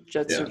overthink it.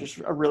 Jets are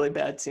just a really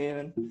bad team,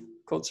 and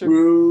Colts are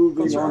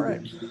all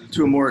right.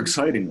 To a more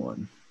exciting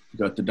one, you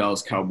got the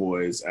Dallas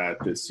Cowboys at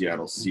the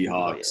Seattle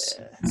Seahawks.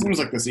 Oh, yeah. It seems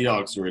like the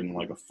Seahawks are in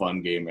like a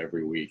fun game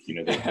every week.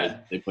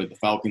 They played the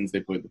Falcons, they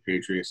played the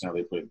Patriots, now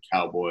they play the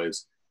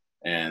Cowboys.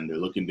 And they're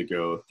looking to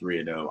go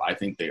 3-0. I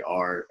think they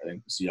are. I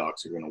think the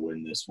Seahawks are going to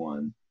win this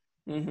one.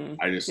 Mm-hmm.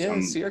 The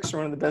Seahawks are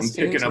one of the best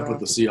teams. I'm picking up around. what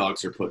the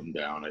Seahawks are putting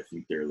down. I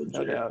think they're legit.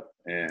 No doubt.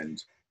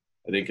 And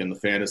I think in the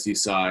fantasy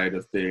side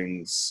of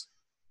things,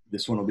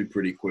 this one will be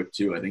pretty quick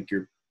too. I think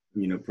you're,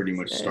 pretty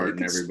much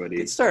starting everybody.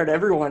 You could start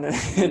everyone in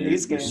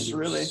these games,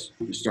 really.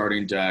 You're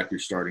starting Dak. You're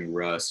starting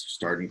Russ. You're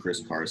starting Chris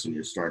Carson.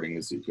 You're starting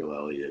Ezekiel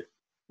Elliott.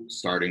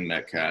 Starting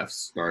Metcalf.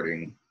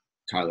 Starting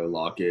Tyler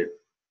Lockett.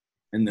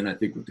 And then I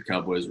think with the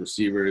Cowboys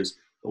receivers,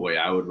 the way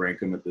I would rank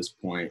them at this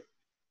point,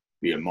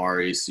 be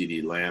Amari,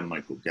 CeeDee Lamb,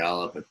 Michael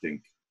Gallup. I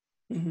think,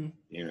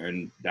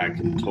 and that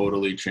can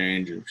totally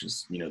change, which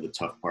is, the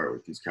tough part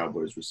with these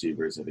Cowboys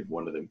receivers. I think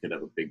one of them could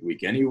have a big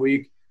week any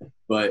week,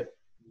 but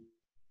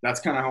that's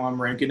kind of how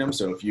I'm ranking them.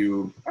 So if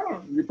you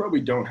probably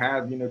don't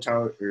have,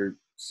 Tyler or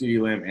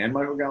CeeDee Lamb and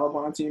Michael Gallup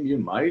on a team, you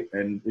might.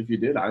 And if you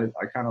did, I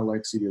kind of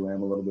like CeeDee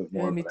Lamb a little bit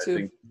more. Yeah, me but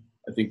too.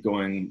 I think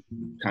going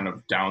kind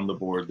of down the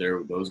board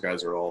there, those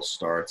guys are all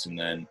starts. And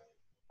then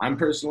I'm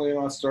personally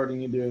not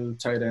starting into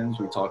tight ends.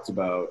 We talked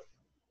about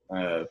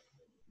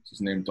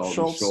his name,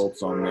 Dalton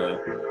Schultz on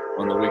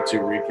the week 2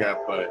 recap.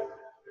 But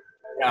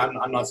yeah,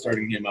 I'm not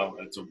starting him out.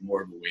 It's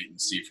more of a wait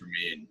and see for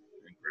me. And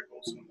Greg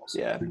Olsen, I'm also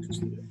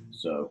interested in.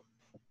 So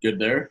good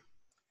there.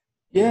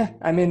 Yeah,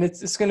 I mean,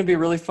 it's going to be a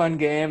really fun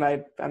game.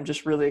 I'm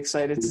just really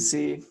excited to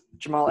see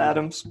Jamal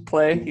Adams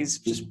play. He's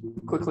just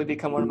quickly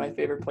become one of my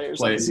favorite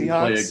players on the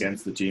Seahawks. Play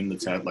against the team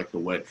that's had, like, the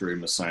wet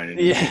dream of signing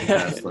the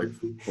past,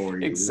 4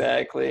 years.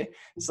 Exactly.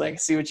 It's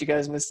like, see what you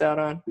guys missed out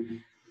on.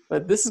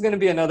 But this is going to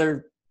be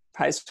another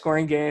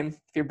high-scoring game.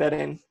 If you're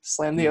betting,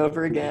 slam the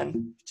over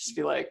again. Just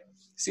be like,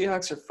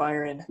 Seahawks are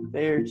firing.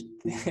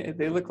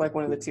 They look like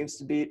one of the teams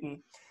to beat.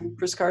 And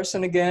Chris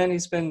Carson, again,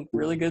 he's been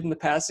really good in the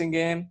passing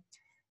game.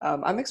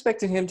 I'm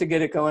expecting him to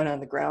get it going on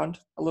the ground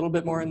a little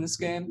bit more in this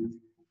game.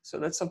 So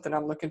that's something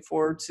I'm looking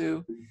forward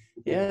to.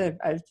 Yeah,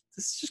 this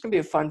is just going to be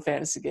a fun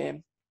fantasy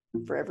game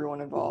for everyone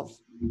involved.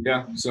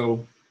 Yeah,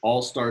 so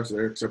all starts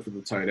there except for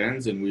the tight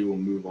ends, and we will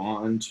move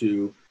on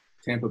to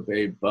Tampa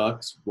Bay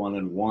Bucks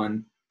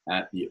 1-1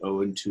 at the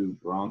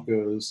 0-2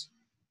 Broncos.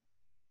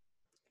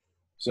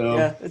 So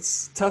yeah,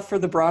 it's tough for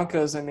the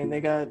Broncos. I mean, they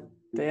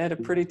had a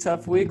pretty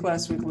tough week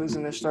last week,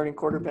 losing their starting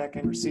quarterback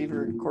and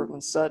receiver,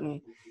 Cortland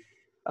Sutton.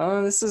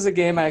 This is a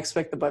game I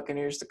expect the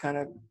Buccaneers to kind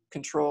of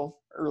control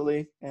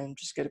early and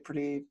just get a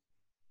pretty,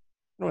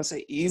 I don't want to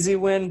say easy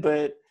win,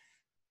 but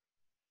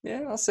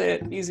yeah, I'll say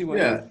it, easy win.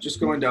 Yeah, just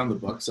going down the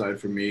Buck side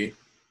for me,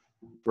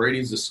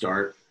 Brady's a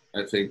start.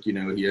 I think, he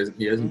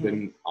hasn't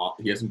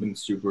been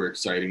super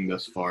exciting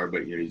thus far,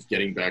 but he's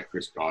getting back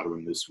Chris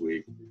Godwin this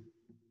week.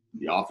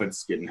 The offense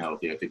is getting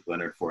healthy. I think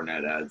Leonard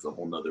Fournette adds a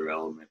whole nother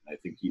element. I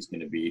think he's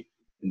going to be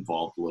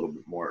involved a little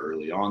bit more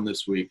early on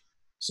this week.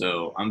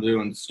 So I'm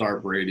doing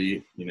start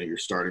Brady. You're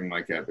starting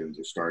Mike Evans.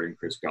 You're starting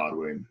Chris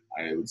Godwin.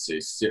 I would say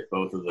sit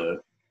both of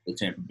the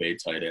Tampa Bay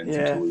tight ends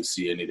until we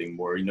see anything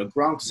more.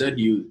 Gronk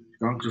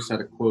just had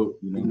a quote,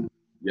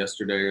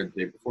 yesterday or the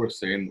day before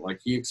saying like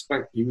he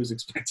was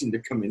expecting to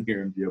come in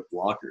here and be a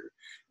blocker,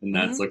 and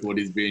that's like what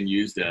he's being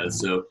used as.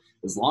 So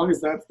as long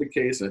as that's the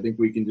case, I think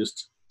we can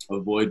just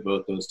avoid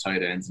both those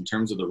tight ends. In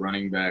terms of the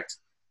running backs,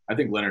 I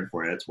think Leonard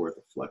Fournette's worth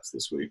a flex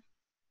this week.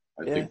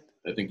 I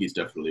think he's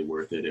definitely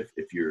worth it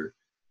if you're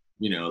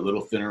a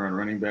little thinner on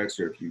running backs,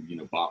 or if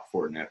you bought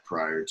Fournette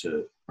prior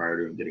to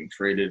him getting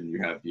traded, and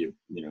you have the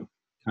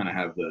kind of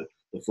have the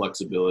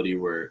flexibility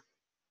where,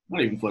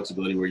 not even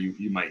flexibility, where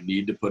you might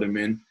need to put him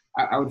in.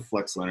 I would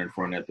flex Leonard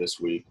Fournette this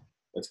week.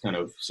 That's kind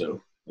of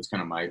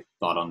my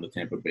thought on the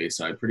Tampa Bay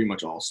side. Pretty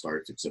much all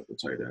starts except the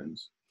tight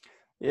ends.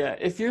 Yeah,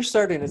 if you're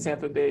starting a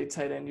Tampa Bay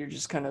tight end, you're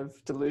just kind of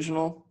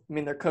delusional. I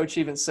mean, their coach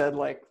even said,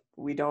 like,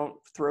 we don't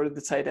throw to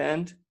the tight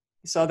end.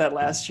 You saw that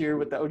last year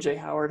with the O.J.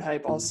 Howard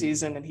hype all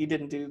season, and he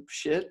didn't do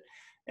shit.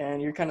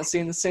 And you're kind of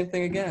seeing the same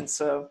thing again.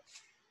 So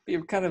be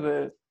kind of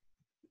an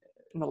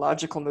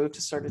illogical move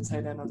to start a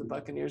tight end on the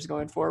Buccaneers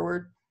going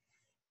forward.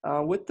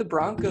 With the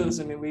Broncos,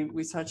 I mean,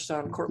 we touched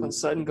on Courtland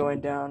Sutton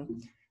going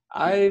down.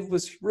 I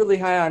was really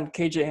high on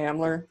KJ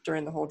Hamler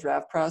during the whole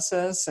draft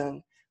process,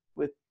 and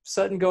with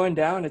Sutton going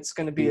down, it's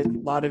going to be a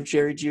lot of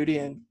Jerry Jeudy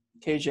and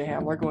KJ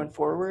Hamler going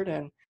forward,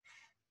 and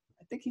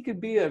I think he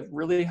could be a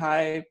really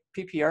high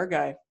PPR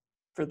guy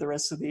for the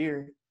rest of the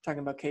year.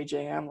 Talking about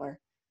KJ Hamler,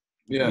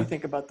 yeah. What do you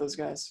think about those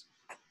guys?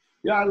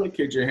 Yeah, I like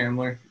KJ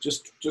Hamler.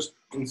 Just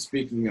in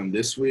speaking on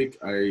this week,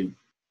 I'm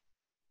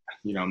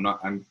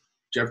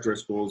Jeff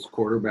Driscoll's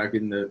quarterback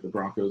in the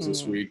Broncos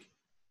this week.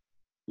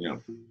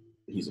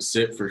 He's a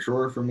sit for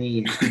sure for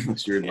me.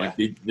 Unless you're in like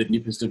the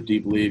deepest of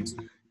deep leagues.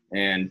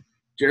 And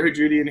Jerry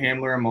Jeudy and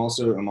Hamler, I'm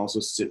also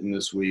sitting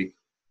this week,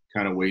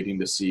 kind of waiting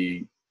to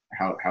see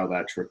how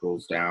that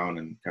trickles down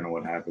and kind of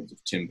what happens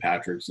if Tim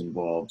Patrick's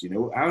involved.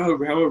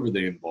 However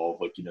they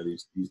involve,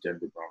 these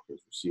Denver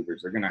Broncos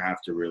receivers, they're going to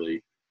have to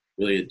really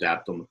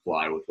adapt on the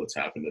fly with what's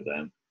happened to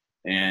them.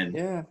 And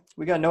yeah,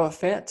 we got Noah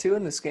Fant too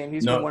in this game.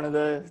 He's been one of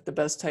the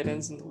best tight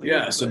ends in the league.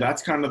 Yeah, so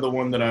that's kind of the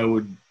one that I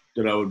would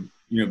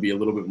be a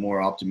little bit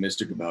more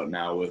optimistic about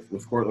now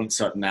with Courtland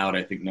Sutton out.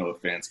 I think Noah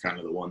Fant's kind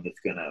of the one that's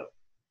gonna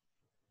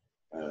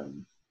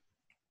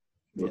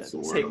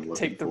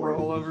take the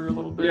role over a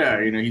little bit.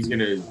 Yeah, he's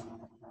gonna.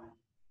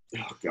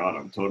 Oh God,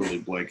 I'm totally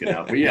blanking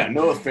out. But yeah,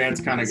 Noah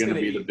Fant's kind of gonna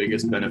be the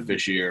biggest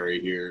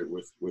beneficiary here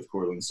with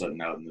Courtland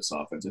Sutton out in this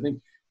offense. I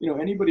think.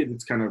 Anybody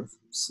that's kind of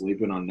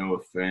sleeping on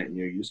Noah Fant,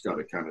 you just got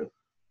to kind of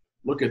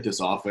look at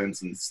this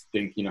offense and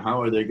think, how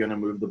are they going to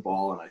move the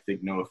ball? And I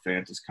think Noah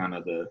Fant is kind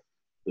of the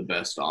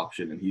best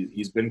option. And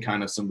he's been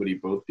kind of somebody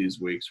both these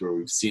weeks where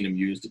we've seen him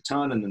used a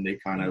ton, and then they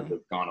kind of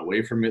have gone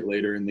away from it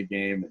later in the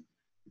game. And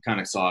we kind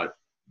of saw it,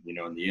 in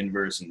the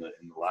inverse in the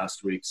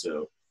last week.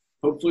 So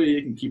hopefully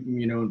you can keep him,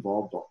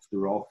 involved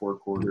through all four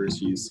quarters.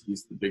 He's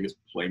the biggest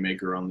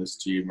playmaker on this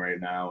team right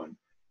now, and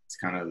it's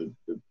kind of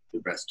the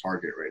best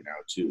target right now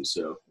too.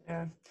 So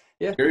yeah.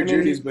 Jerry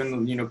Jeudy's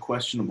been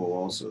questionable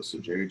also. So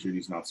Jerry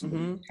Jeudy's not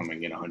somebody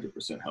coming in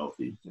 100%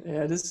 healthy.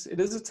 Yeah, it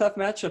is a tough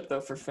matchup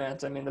though for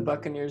Fant. I mean, the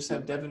Buccaneers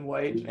have Devin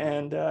White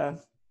and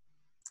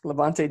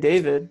Levante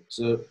David.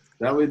 So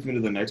that leads me to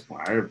the next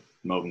point. I have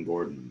Melvin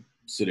Gordon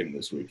sitting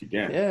this week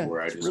again. Yeah,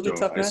 where it's a really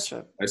tough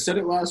matchup. I said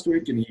it last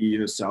week, and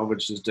he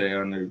salvaged his day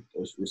on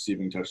a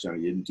receiving touchdown.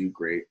 He didn't do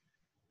great,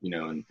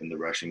 in the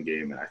rushing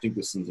game, and I think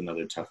this is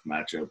another tough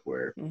matchup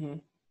where.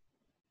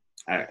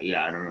 I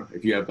don't know.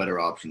 If you have better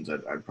options,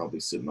 I'd probably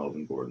sit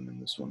Melvin Gordon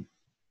in this one.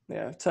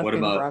 Yeah, tough being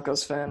a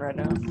Broncos fan right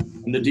now.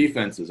 And the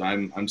defenses,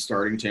 I'm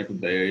starting Tampa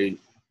Bay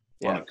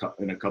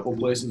in a couple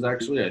places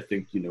actually. I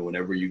think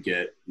whenever you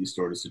get these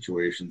sort of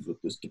situations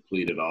with this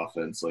depleted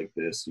offense like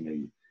this,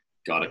 you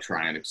got to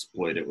try and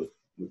exploit it with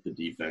the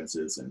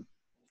defenses. And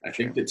I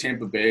think that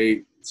Tampa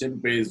Bay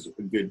is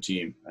a good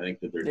team. I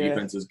think that their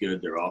defense is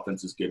good, their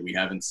offense is good. We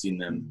haven't seen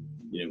them.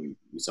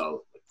 We saw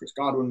Chris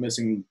Godwin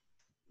missing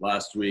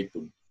last week.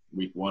 The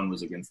Week 1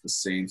 was against the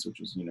Saints, which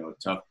was, a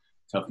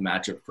tough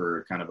matchup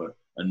for kind of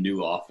a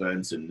new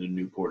offense and a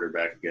new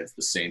quarterback against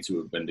the Saints, who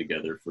have been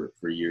together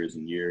for years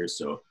and years.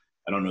 So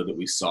I don't know that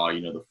we saw,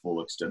 the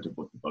full extent of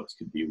what the Bucs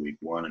could be Week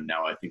 1, and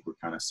now I think we're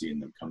kind of seeing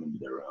them come into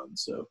their own.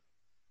 So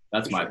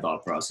that's my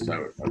thought process.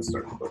 I'd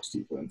start the Bucs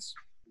defense.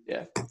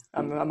 Yeah,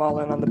 I'm all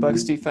in on the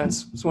Bucs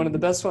defense. It was one of the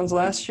best ones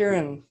last year,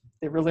 and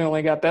they really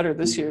only got better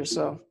this year.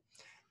 So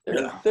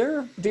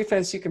their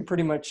defense, you can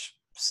pretty much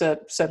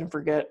set and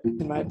forget,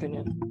 in my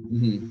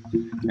opinion.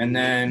 And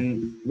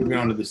then moving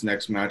on to this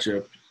next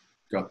matchup,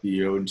 got the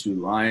 0-2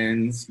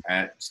 Lions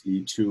at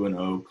the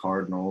 2-0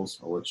 Cardinals.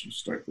 I'll let you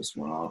start this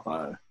one off.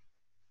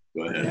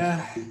 Go ahead.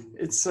 Yeah,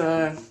 it's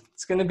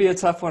going to be a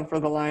tough one for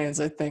the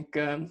Lions. I think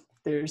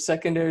their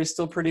secondary is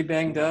still pretty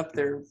banged up.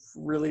 They're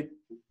really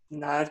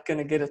not going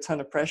to get a ton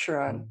of pressure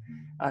on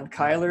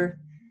Kyler.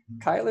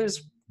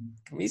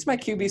 He's my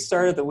QB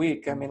start of the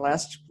week. I mean,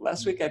 last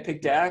week I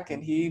picked Dak,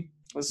 and he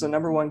was the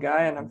number one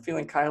guy, and I'm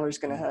feeling Kyler's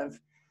going to have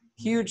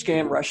huge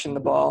game rushing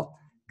the ball.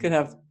 Could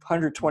have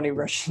 120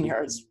 rushing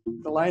yards.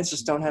 The Lions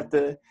just don't have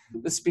the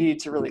speed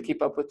to really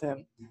keep up with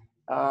him.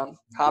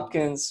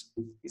 Hopkins,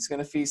 he's going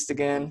to feast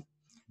again.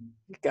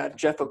 You got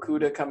Jeff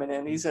Okudah coming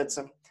in. He's had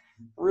some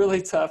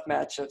really tough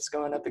matchups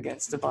going up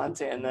against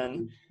Devontae and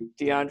then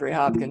DeAndre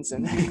Hopkins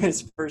in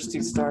his first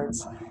 2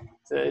 starts.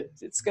 So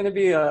it's going to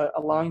be a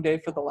long day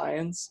for the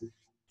Lions.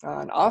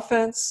 On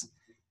offense,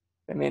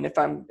 I mean, if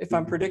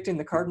I'm predicting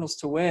the Cardinals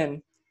to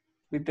win,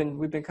 we've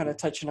been kind of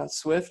touching on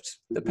Swift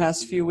the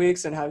past few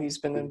weeks and how he's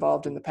been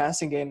involved in the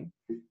passing game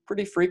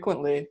pretty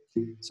frequently.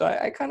 So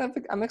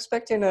I'm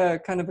expecting a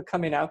kind of a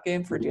coming out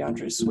game for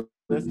DeAndre Swift.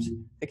 I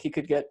think he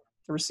could get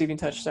a receiving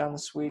touchdown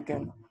this week,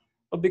 and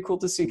it'll be cool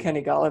to see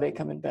Kenny Golladay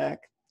coming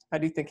back. How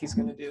do you think he's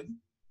going to do?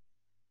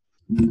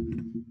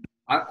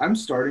 I'm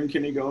starting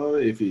Kenny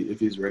Golladay if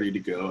he's ready to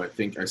go. I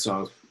think I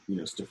saw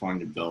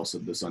Stephon Bell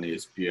said this on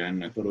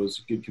ESPN. I thought it was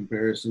a good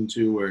comparison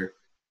too, where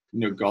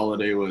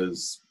Golladay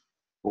was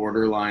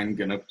borderline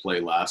gonna play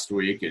last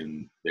week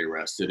and they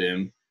rested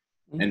him,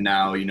 and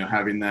now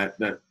having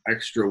that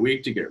extra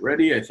week to get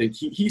ready. I think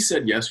he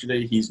said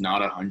yesterday he's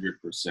not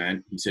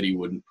 100%. He said he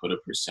wouldn't put a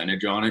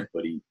percentage on it,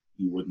 but he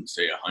wouldn't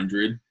say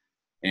 100,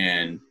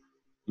 and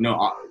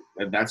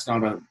that's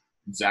not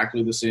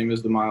exactly the same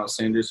as the Miles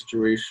Sanders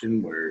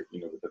situation where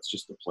that's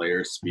just the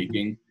player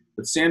speaking.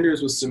 But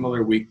Sanders was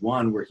similar week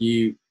 1 where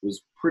he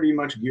was pretty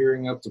much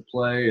gearing up to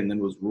play and then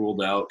was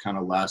ruled out kind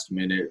of last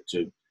minute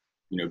to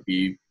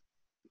be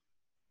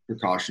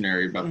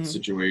precautionary about the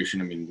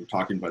situation. I mean, we're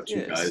talking about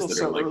two guys that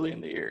are like early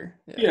in the year.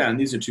 Yeah, and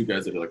these are two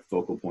guys that are like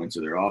focal points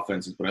of their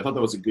offenses. But I thought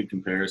that was a good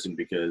comparison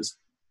because,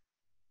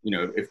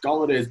 if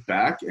Golladay is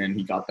back and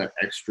he got that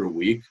extra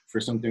week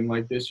for something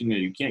like this,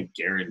 you can't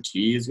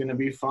guarantee he's going to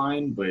be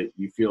fine, but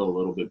you feel a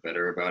little bit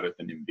better about it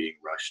than him being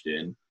rushed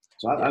in.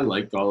 So I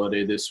like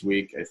Golladay this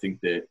week. I think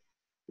that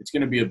it's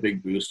going to be a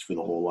big boost for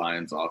the whole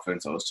Lions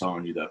offense. I was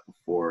telling you that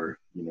before,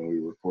 we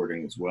were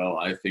recording as well.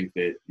 I think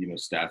that,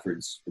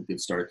 Stafford's a good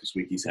start this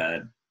week. He's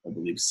had, I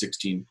believe,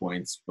 16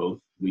 points both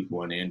week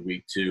 1 and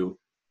week 2.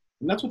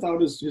 And that's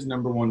without his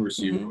number 1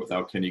 receiver,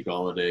 without Kenny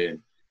Golladay. And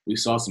we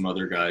saw some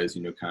other guys,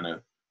 kind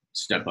of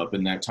step up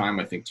in that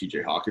time. I think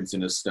TJ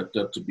Hawkinson has stepped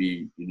up to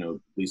be, at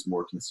least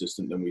more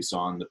consistent than we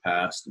saw in the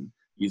past. And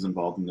he's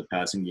involved in the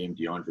passing game.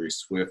 DeAndre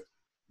Swift,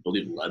 I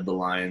believe, led the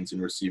Lions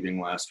in receiving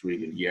last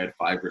week, and he had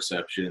 5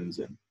 receptions.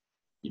 And,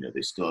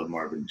 they still have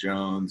Marvin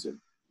Jones. And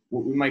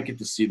we might get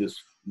to see this,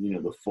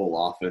 the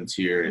full offense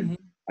here. And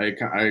I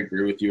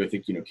agree with you. I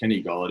think,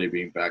 Kenny Golladay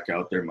being back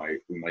out there,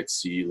 we might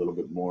see a little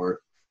bit more,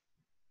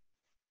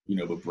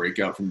 of a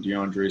breakout from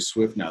DeAndre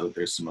Swift now that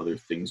there's some other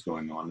things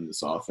going on in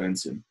this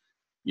offense. And,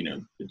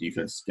 the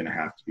defense is going to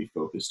have to be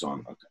focused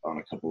on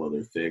a couple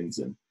other things.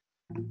 And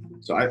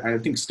so I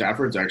think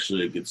Stafford's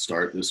actually a good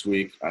start this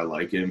week. I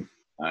like him.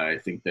 I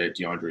think that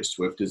DeAndre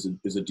Swift is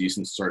a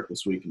decent start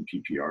this week in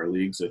PPR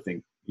leagues. I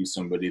think he's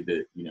somebody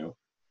that,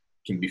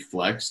 can be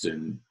flexed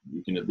and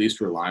you can at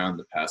least rely on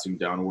the passing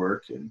down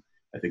work. And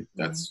I think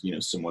that's,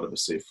 somewhat of a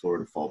safe floor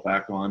to fall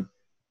back on.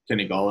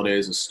 Kenny Golladay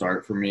is a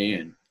start for me.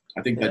 And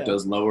I think that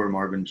does lower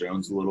Marvin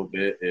Jones a little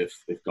bit.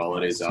 If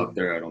Galladay's out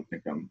there, I don't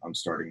think I'm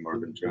starting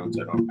Marvin Jones.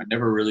 I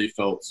never really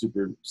felt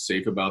super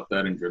safe about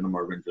that. And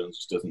Marvin Jones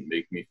just doesn't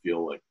make me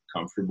feel like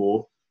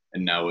comfortable.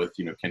 And now with,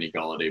 Kenny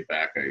Golladay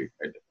back, I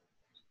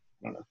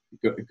don't know.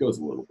 It goes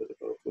a little bit of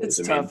both ways.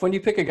 It's tough. When you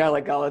pick a guy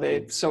like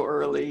Golladay so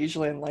early,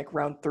 usually in like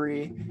round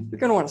 3, you're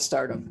going to want to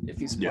start him if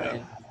he's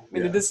playing. I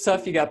mean, it is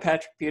tough. You got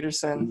Patrick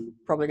Peterson,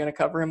 probably going to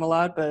cover him a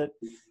lot, but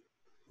I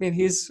mean,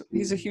 he's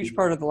a huge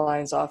part of the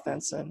Lions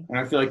offense. And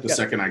I feel like the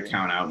second I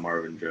count out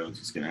Marvin Jones,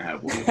 he's going to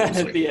have one of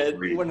those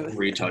like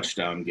three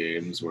touchdown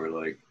games where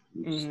like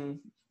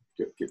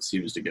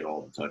seems to get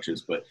all the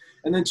touches.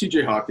 And then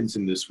TJ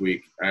Hawkinson this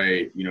week,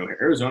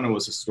 Arizona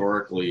was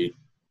historically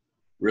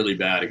really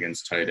bad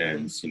against tight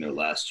ends,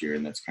 last year,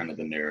 and that's kind of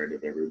the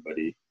narrative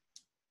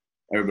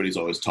everybody's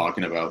always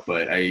talking about.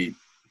 But let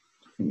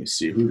me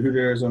see, who did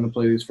Arizona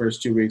play these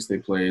first 2 weeks? They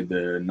played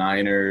the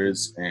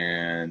Niners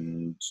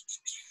and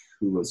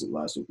who was it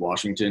last week?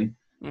 Washington.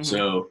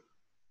 So,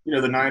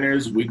 the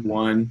Niners week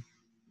 1,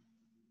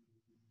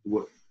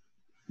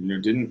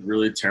 didn't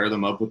really tear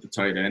them up with the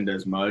tight end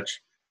as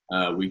much.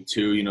 Week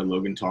 2,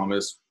 Logan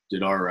Thomas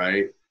did all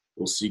right.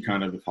 We'll see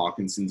kind of if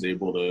Hawkinson's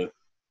able to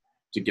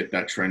get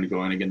that trend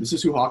going again. This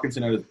is who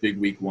Hawkinson had a big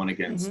week 1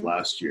 against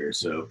last year.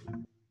 So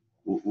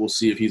we'll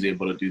see if he's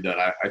able to do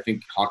that. I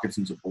think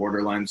Hawkinson's a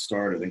borderline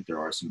start. I think there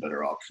are some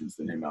better options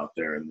than him out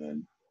there. And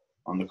then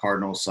on the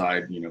Cardinals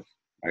side,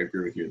 I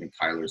agree with you. I think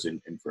Kyler's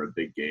in for a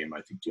big game.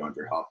 I think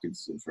DeAndre Hopkins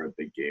is in for a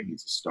big game.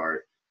 He's a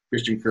start.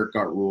 Christian Kirk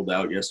got ruled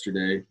out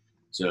yesterday.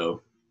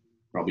 So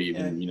probably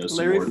even, some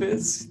Larry more,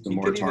 Fitz, some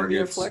more targets.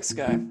 Be a flex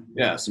guy.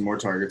 Yeah, some more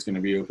targets going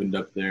to be opened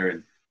up there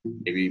and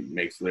maybe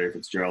makes Larry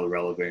Fitzgerald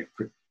relevant.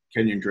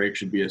 Kenyon Drake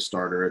should be a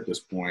starter at this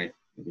point.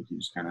 I think you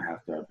just kind of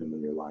have to have him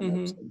in your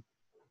lineups.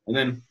 And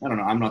then, I don't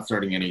know, I'm not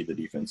starting any of the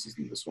defenses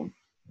in this one.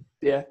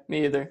 Yeah,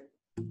 me either.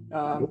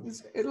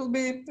 It'll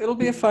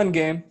be a fun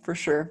game for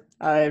sure.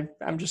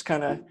 I'm just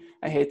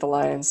I hate the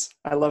Lions.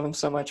 I love them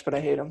so much, but I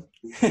hate them.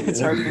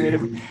 It's hard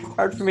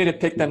for me to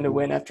pick them to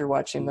win after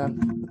watching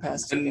them the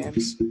past 2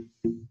 games.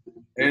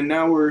 And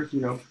now we're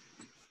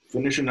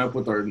finishing up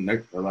with our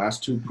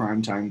last 2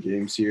 primetime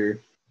games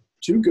here.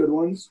 2 good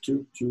ones,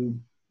 two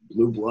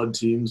blue blood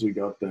teams. We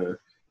got the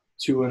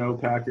 2-0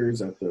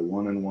 Packers at the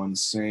 1-1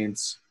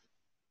 Saints.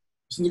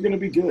 This is going to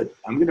be good.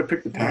 I'm going to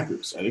pick the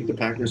Packers. I think the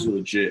Packers are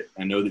legit.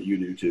 I know that you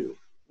do too.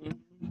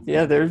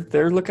 Yeah,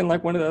 they're looking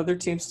like one of the other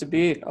teams to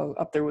beat,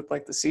 up there with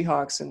like the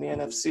Seahawks in the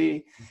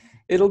NFC.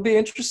 It'll be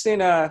interesting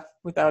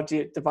without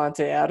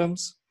Devontae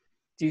Adams.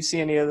 Do you see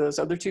any of those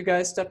other two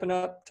guys stepping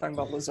up? Talking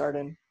about Lazard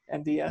and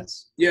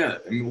MVS. Yeah,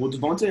 I mean, well,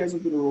 Devontae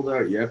hasn't been ruled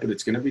out yet, but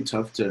it's going to be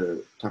tough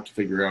to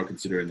figure out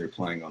considering they're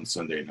playing on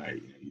Sunday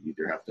night. You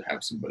either have to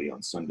have somebody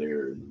on Sunday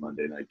or in the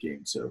Monday night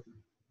game. So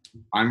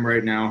I'm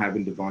right now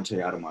having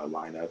Devontae out of my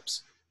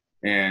lineups,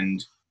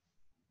 and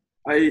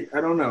I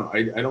don't know.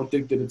 I don't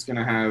think that it's going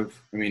to have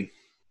 – I mean,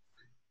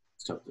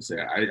 it's tough to say.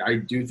 I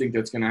do think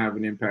that's going to have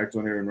an impact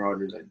on Aaron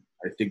Rodgers.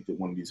 I think that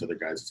one of these other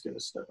guys is going to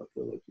step up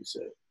there, like you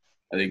said.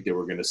 I think that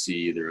we're going to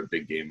see either a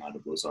big game out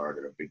of Lazard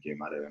or a big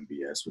game out of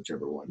MVS,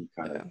 whichever one he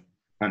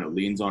kind of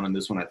leans on in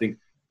this one. I think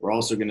we're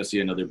also going to see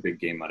another big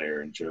game out of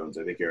Aaron Jones.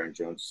 I think Aaron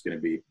Jones is going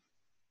to be –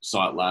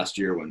 saw it last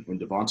year when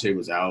Devontae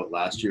was out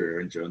last year.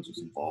 Aaron Jones was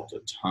involved a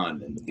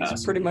ton in the past.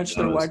 He's pretty much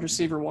their wide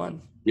receiver one.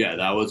 Yeah,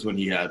 that was when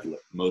he had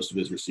most of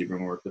his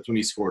receiving work. That's when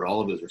he scored all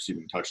of his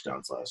receiving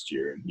touchdowns last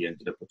year, and he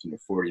ended up with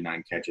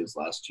 49 catches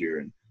last year,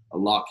 and a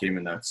lot came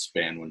in that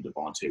span when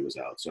Devontae was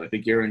out. So I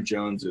think Aaron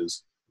Jones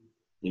is,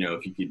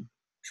 if he could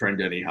trend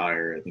any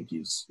higher, I think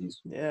he's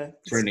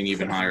trending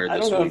even higher. I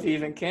don't know if he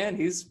even can.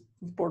 He's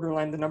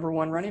borderline the number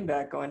one running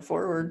back going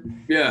forward.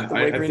 Yeah, the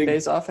way Green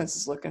Bay's offense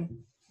is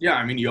looking. Yeah,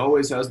 I mean, he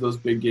always has those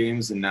big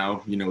games, and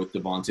now, with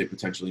Devontae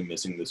potentially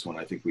missing this one,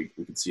 I think we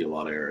could see a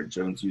lot of Aaron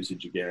Jones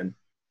usage again.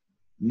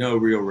 No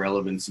real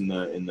relevance in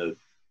the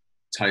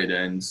tight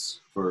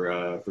ends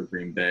for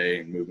Green Bay,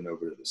 and moving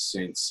over to the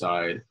Saints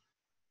side.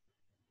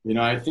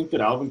 I think that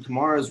Alvin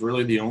Kamara is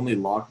really the only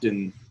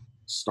locked-in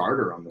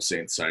starter on the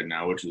Saints side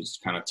now, which is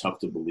kind of tough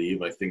to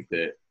believe. I think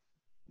that,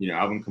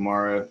 Alvin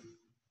Kamara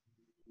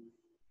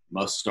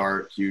must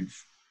start,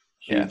 huge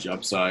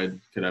upside,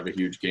 could have a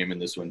huge game in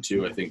this one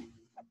too. I think,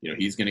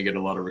 he's going to get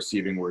a lot of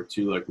receiving work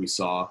too, like we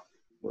saw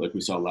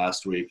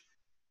last week.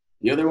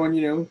 The other one,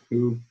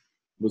 who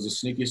was a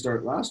sneaky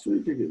start last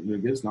week, I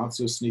guess not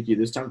so sneaky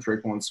this time,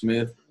 Tre'Quan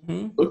Smith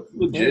looked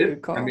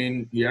legit. I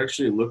mean, he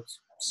actually looked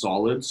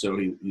solid, so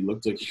he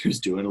looked like he was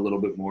doing a little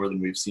bit more than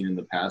we've seen in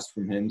the past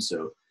from him.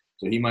 So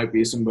he might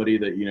be somebody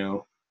that,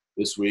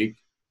 this week,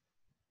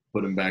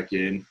 put him back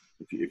in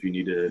if you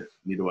need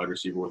a wide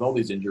receiver. With all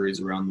these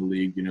injuries around the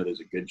league,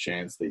 there's a good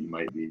chance that you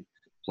might be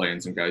playing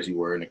some guys you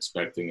weren't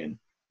expecting, and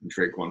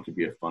Tre'Quan could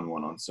be a fun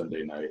one on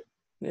Sunday night.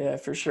 Yeah,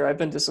 for sure. I've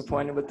been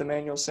disappointed with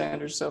Emmanuel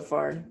Sanders so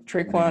far.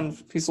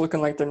 Tre'Quan, he's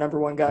looking like their number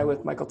one guy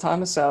with Michael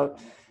Thomas out.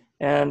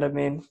 And, I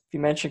mean, if you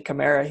mentioned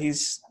Kamara,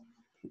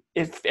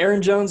 if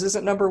Aaron Jones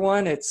isn't number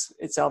one, it's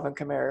Alvin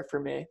Kamara for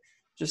me.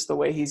 Just the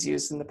way he's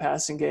used in the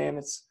passing game.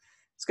 It's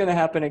going to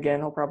happen again.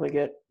 He'll probably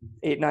get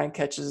 8-9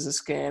 catches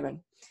this game. And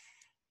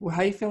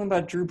how are you feeling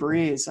about Drew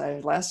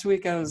Brees? Last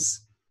week I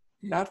was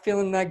not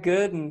feeling that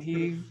good, and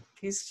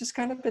he's just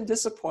kind of been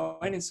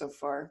disappointing so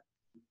far.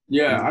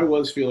 Yeah, I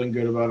was feeling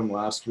good about him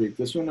last week.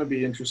 This one will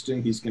be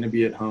interesting. He's going to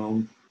be at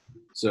home.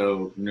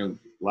 So,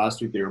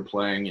 last week they were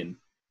playing, and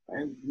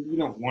I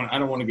don't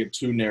want to get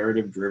too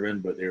narrative driven,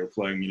 but they were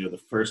playing,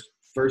 the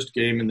first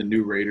game in the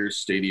new Raiders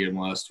stadium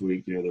last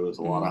week. There was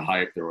a lot of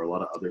hype. There were a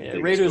lot of other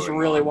things. Raiders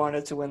really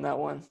wanted to win that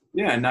one.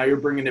 Yeah, and now you're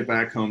bringing it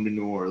back home to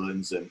New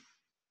Orleans, and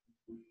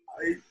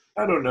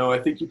I don't know. I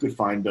think you could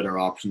find better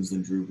options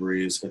than Drew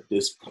Brees at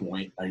this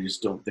point. I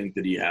just don't think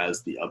that he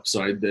has the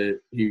upside that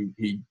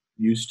he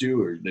used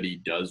to, or that he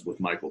does with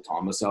Michael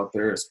Thomas out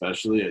there,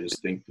 especially. I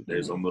just think that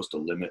there's almost a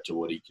limit to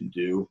what he can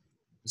do,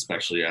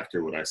 especially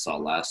after what I saw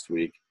last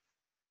week.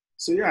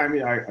 So, yeah, I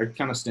mean, I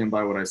kind of stand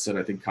by what I said.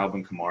 I think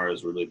Calvin Kamara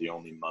is really the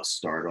only must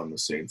start on the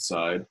Saints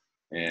side,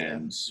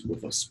 and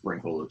with a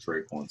sprinkle of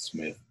Tre'Quan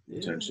Smith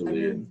potentially.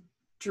 I mean,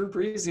 Drew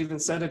Brees even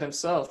said it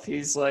himself.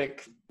 He's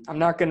like, I'm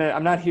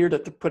not here to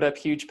put up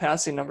huge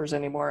passing numbers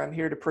anymore. I'm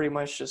here to pretty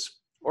much just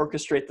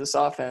orchestrate this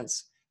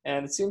offense.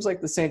 And it seems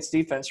like the Saints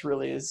defense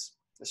really is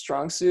a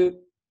strong suit,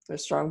 a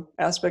strong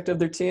aspect of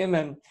their team.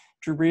 And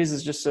Drew Brees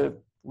is just a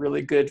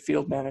really good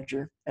field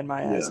manager in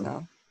my eyes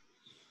now.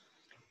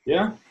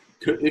 Yeah,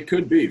 it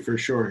could be for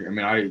sure. I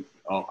mean,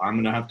 I'm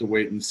gonna have to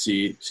wait and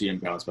see him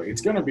bounce back.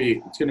 It's gonna be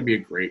a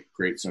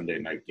great Sunday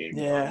night game.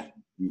 Yeah.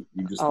 You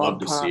just love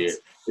to see it.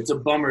 It's a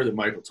bummer that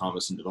Michael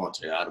Thomas and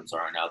Devontae Adams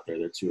aren't out there.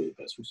 They're two of the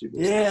best receivers.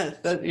 Yeah,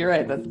 you're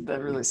right.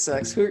 That really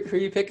sucks. Who are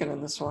you picking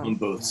in this one? On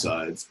both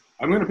sides.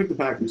 I'm going to pick the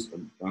Packers.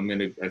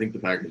 I think the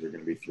Packers are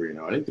going to be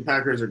 3-0. I think the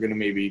Packers are going to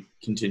maybe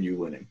continue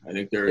winning. I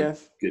think they're a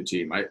good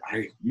team.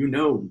 You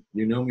know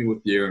me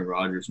with the Aaron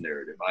Rodgers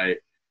narrative.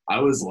 I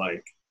was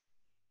like,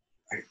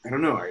 I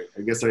don't know.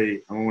 I guess I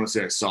don't want to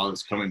say I saw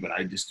this coming, but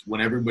when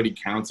everybody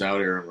counts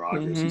out Aaron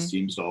Rodgers, he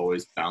seems to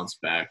always bounce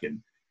back.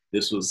 And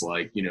this was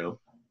like,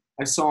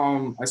 I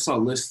saw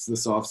lists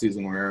this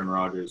offseason where Aaron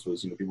Rodgers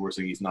was, people were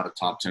saying he's not a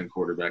top 10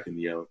 quarterback in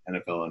the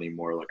NFL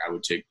anymore. Like, I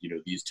would take,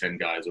 these 10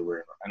 guys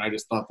over. And I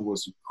just thought that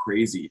was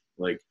crazy.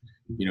 Like,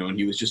 and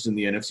he was just in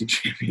the NFC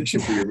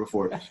Championship the year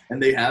before.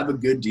 And they have a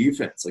good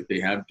defense. Like, they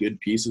have good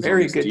pieces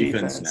Very on this good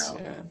defense now.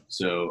 Yeah.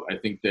 So I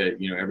think that,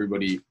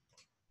 everybody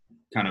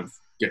kind of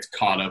gets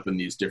caught up in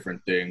these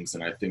different things.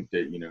 And I think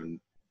that,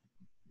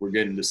 we're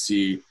getting to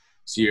see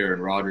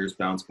Aaron Rodgers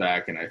bounce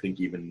back. And I think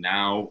even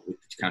now with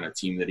the kind of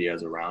team that he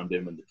has around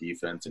him and the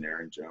defense and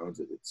Aaron Jones,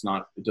 it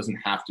doesn't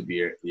have to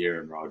be the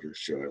Aaron Rodgers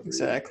show.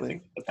 Exactly. I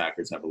think the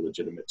Packers have a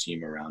legitimate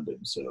team around him.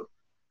 So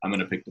I'm going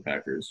to pick the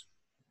Packers.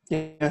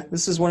 Yeah,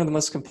 this is one of the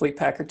most complete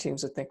Packer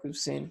teams I think we've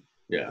seen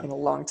in a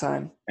long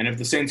time. And if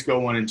the Saints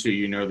go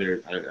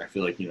 1-2, I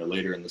feel like,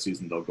 later in the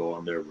season they'll go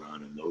on their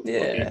run and they'll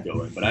get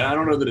going. But I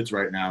don't know that it's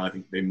right now. I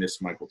think they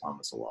miss Michael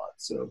Thomas a lot.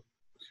 So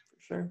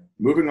for sure.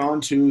 Moving on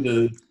to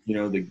the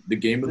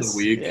game of the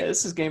week. Yeah,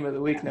 this is game of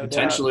the week, no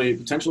doubt.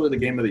 Potentially the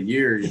game of the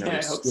year,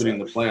 excluding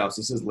so. The playoffs.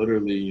 This is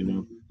literally,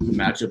 the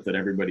matchup that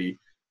everybody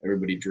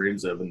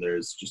dreams of, and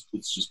it's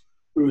just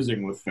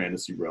oozing with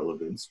fantasy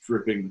relevance,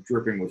 dripping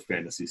with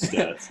fantasy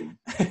stats. And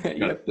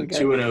yep, the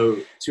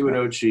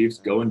 2-0 Chiefs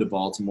going to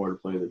Baltimore to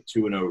play the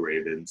 2-0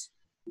 Ravens.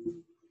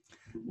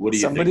 What do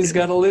you think? Somebody's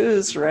got to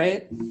lose,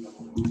 right?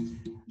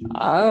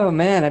 Oh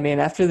man, I mean,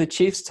 after the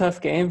Chiefs' tough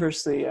game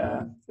versus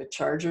the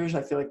Chargers,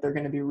 I feel like they're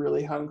going to be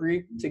really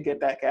hungry to get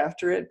back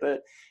after it.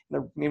 But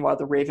meanwhile,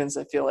 the Ravens,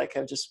 I feel like,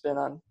 have just been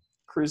on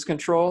cruise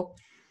control.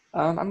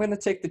 I'm going to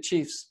take the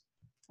Chiefs.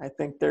 I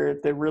think they're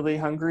really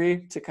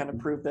hungry to kind of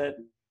prove that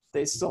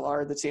they still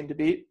are the team to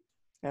beat,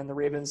 and the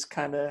Ravens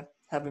kind of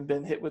haven't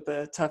been hit with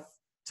a tough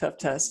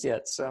test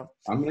yet. So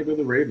I'm going to go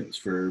the Ravens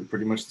for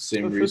pretty much the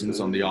same reasons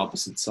on the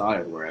opposite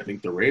side, where I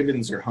think the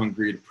Ravens are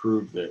hungry to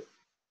prove that,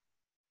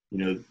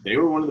 they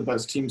were one of the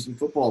best teams in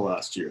football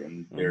last year,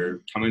 and they're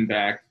coming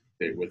back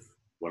with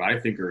what I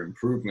think are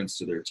improvements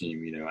to their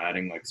team,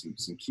 adding like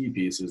some key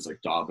pieces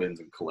like Dobbins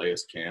and Calais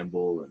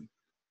Campbell and,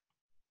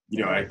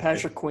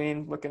 Patrick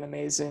Queen looking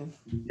amazing.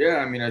 Yeah.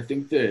 I mean, I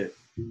think the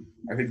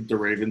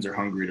Ravens are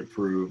hungry to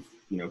prove,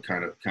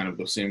 kind of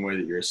the same way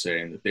that you're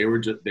saying that they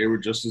were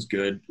just as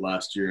good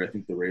last year. I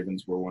think the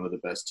Ravens were one of the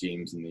best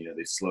teams, and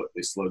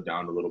they slowed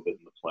down a little bit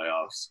in the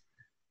playoffs,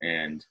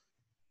 and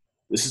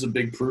this is a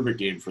big prove-it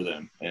game for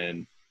them,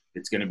 and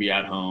it's going to be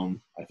at home.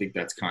 I think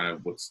that's kind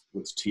of what's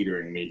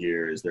teetering me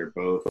here is they're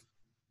both,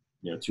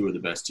 two of the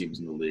best teams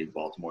in the league.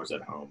 Baltimore's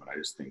at home, and I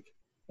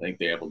think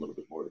they have a little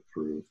bit more to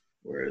prove.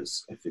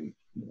 Whereas I think,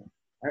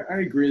 I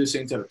agree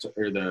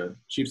the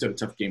Chiefs had a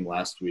tough game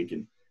last week,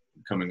 and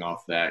coming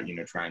off that,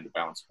 trying to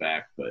bounce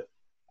back. But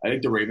I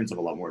think the Ravens have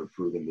a lot more to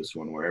prove in this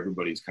one, where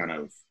everybody's kind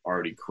of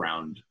already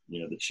crowned,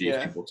 the Chiefs.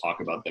 Yeah. People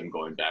talk about them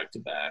going back to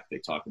back. They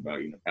talk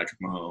about,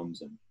 Patrick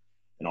Mahomes and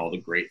all the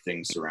great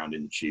things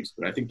surrounding the Chiefs.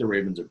 But I think the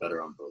Ravens are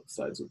better on both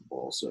sides of the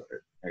ball. So,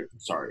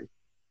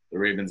 the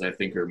Ravens, I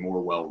think, are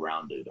more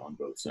well-rounded on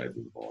both sides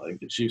of the ball. I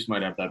think the Chiefs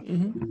might have that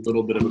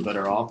little bit of a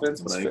better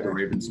offense, but I think the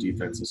Ravens'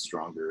 defense is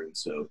stronger. And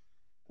so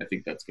I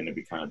think that's going to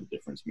be kind of the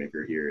difference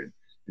maker here.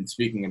 And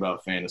speaking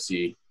about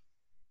fantasy,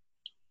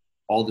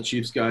 all the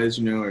Chiefs guys,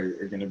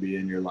 are going to be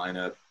in your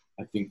lineup.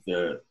 I think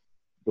the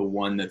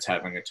one that's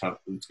going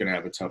to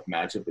have a tough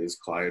matchup is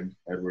Clyde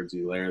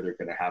Edwards-Helaire. They're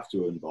going to have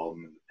to involve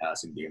him in the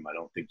passing game. I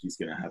don't think he's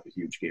going to have a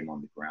huge game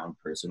on the ground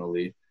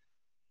personally,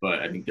 but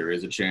I think there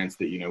is a chance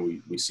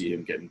that, we see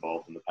him get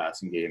involved in the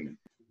passing game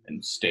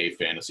and stay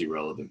fantasy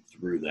relevant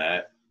through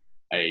that.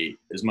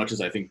 As much as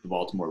I think the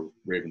Baltimore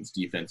Ravens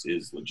defense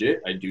is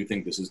legit, I do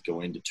think this is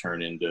going to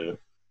turn into,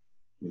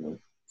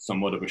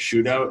 somewhat of a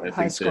shootout.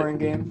 High scoring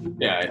game.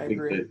 Yeah, I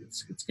think that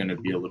it's going to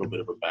be a little bit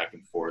of a back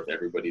and forth.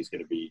 Everybody's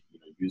going to be,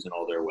 using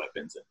all their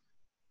weapons. And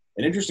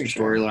an interesting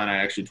storyline I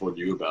actually told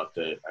you about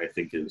that I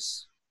think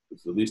is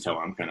at least how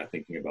I'm kind of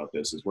thinking about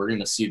this is we're going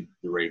to see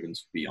the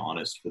Ravens be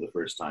honest for the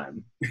first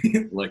time,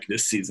 like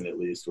this season at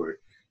least, where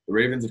the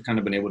Ravens have kind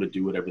of been able to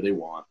do whatever they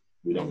want.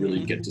 We don't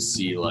really get to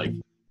see like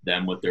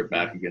them with their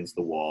back against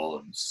the wall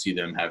and see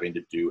them having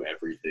to do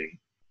everything.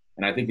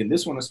 And I think in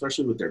this one,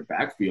 especially with their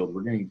backfield,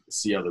 we're going to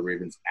see how the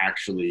Ravens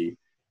actually,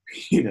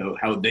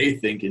 how they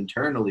think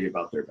internally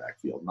about their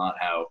backfield, not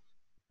how,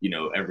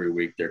 every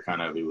week they're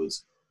it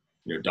was,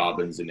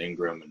 Dobbins and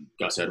Ingram and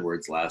Gus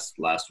Edwards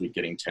last week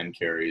getting 10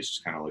 carries,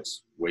 just kind of like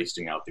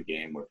wasting out the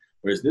game.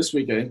 Whereas this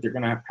week, I think they're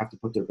going to have to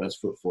put their best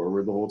foot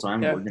forward the whole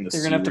time. Yeah, we're going to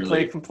they're going to have to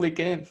play a complete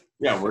game.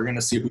 Yeah, we're going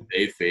to see who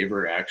they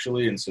favor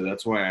actually. And so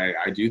that's why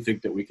I do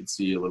think that we could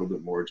see a little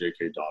bit more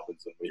J.K.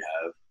 Dobbins than we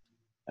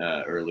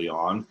have early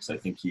on, because I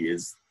think he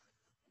is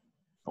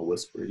a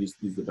whisper. He's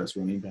the best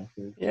running back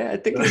there. Yeah, I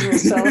think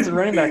he's a solid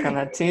running back on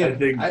that team.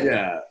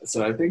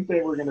 So I think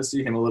that we're going to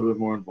see him a little bit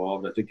more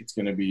involved. I think it's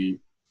going to be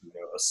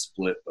a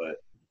split,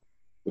 but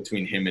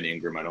between him and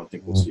Ingram, I don't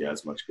think we'll see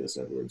as much Gus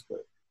Edwards.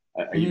 But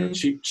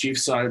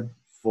Chiefs side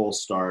full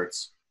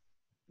starts.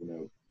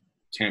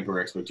 Tamper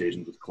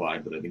expectations with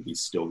Clyde, but I think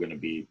he's still going to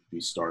be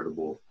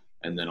startable.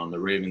 And then on the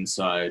Ravens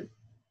side,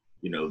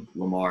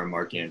 Lamar,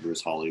 Mark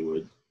Andrews,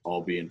 Hollywood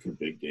all being for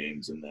big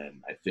games. And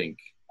then I think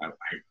I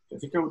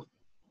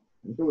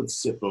would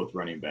sit both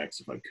running backs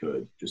if I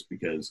could, just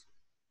because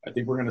I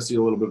think we're going to see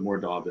a little bit more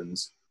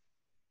Dobbins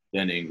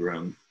than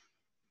Ingram.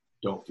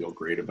 Don't feel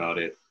great about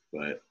it,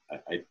 but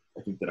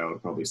I think that I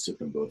would probably sit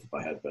them both if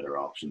I had better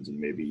options, and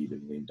maybe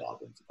even lean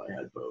Dobbins if I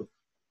had both.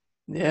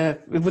 Yeah,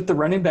 with the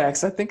running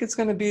backs, I think it's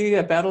going to be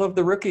a battle of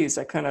the rookies.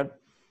 I kind of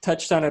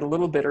touched on it a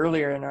little bit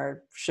earlier in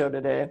our show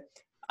today.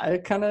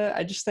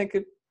 I just think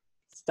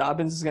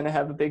Dobbins is going to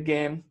have a big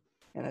game,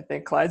 and I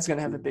think Clyde's going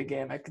to have a big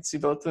game. I could see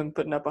both of them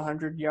putting up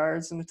 100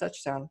 yards and a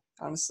touchdown.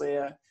 Honestly,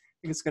 I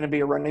think it's going to be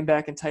a running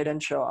back and tight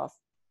end show-off.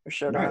 A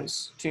showdown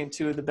between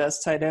two of the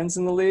best tight ends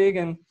in the league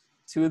and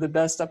two of the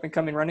best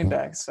up-and-coming running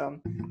backs. So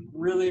I'm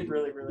really,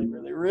 really, really,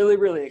 really, really,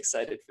 really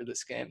excited for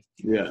this game.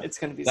 Yeah, it's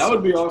going to be. That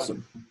would be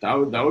awesome.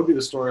 Fun. That would be the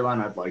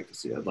storyline I'd like to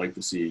see. I'd like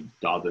to see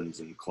Dobbins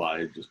and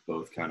Clyde just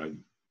both kind of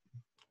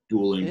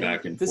dueling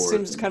back and forth. This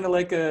seems kind of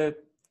like a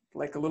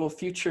little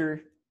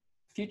future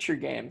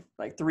game.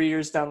 Like 3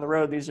 years down the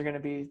road, these are going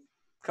to be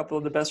a couple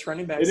of the best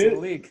running backs in the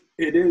league.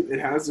 It is. It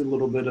has a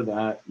little bit of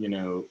that.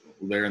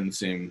 They're in the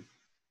same.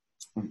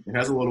 It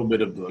has a little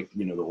bit of the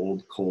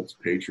old Colts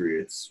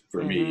Patriots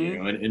for me,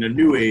 in a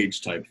new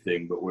age type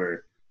thing, but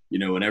where,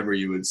 whenever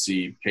you would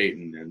see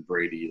Peyton and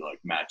Brady like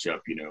match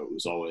up, it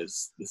was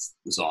always this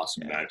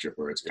awesome matchup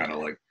where it's kind of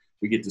like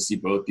we get to see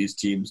both these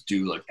teams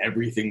do like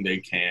everything they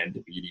can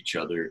to beat each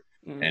other.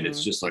 And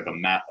it's just like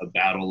a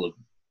battle of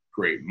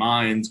great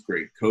minds,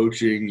 great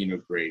coaching,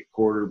 great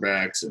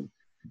quarterbacks. And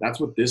that's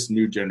what this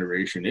new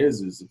generation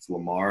is it's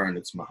Lamar and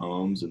it's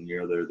Mahomes, and,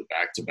 they're the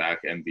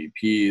back-to-back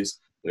MVPs.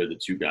 They're the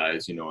two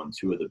guys, on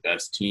two of the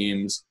best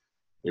teams.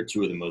 They're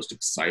two of the most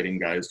exciting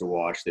guys to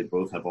watch. They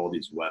both have all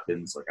these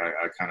weapons. Like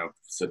I kind of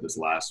said this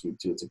last week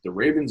too. It's like the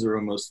Ravens are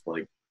almost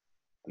like,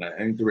 and I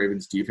think the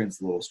Ravens defense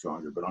is a little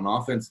stronger, but on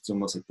offense, it's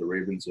almost like the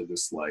Ravens are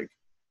this like,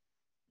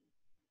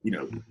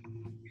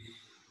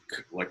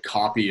 like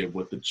copy of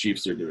what the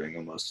Chiefs are doing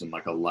almost, in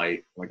like a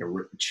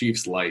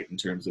Chiefs light in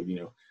terms of,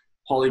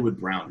 Hollywood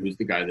Brown, who's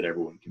the guy that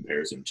everyone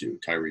compares him to,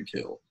 Tyreek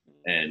Hill,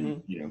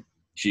 and,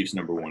 Chiefs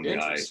number one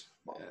guy.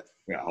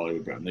 Yeah,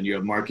 Hollywood Brown. Then you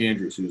have Mark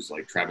Andrews, who's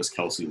like Travis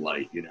Kelce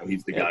light.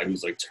 He's the guy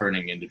who's like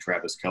turning into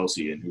Travis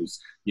Kelce and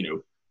who's,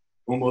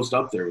 almost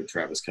up there with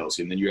Travis Kelce.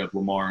 And then you have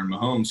Lamar and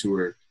Mahomes, who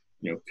are,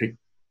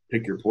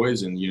 pick your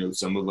poison.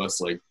 Some of us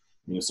like,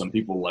 some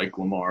people like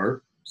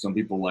Lamar, some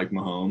people like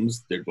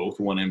Mahomes. They both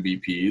won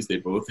MVPs. They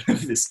both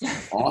have these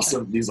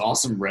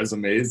awesome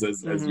resumes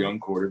as young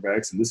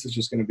quarterbacks. And this is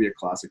just going to be a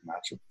classic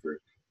matchup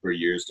for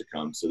years to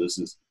come. So this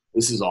is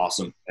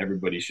awesome.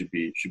 Everybody should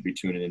be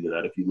tuning into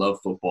that. If you love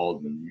football,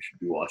 then you should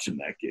be watching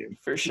that game.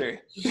 For sure.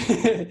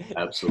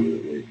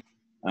 Absolutely.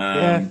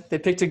 They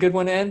picked a good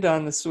one to end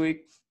on this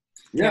week.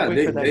 Yeah,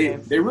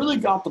 they really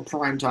got the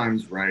prime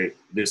times right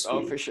this week.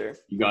 Oh, for sure.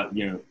 You got,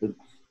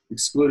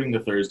 excluding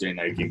the Thursday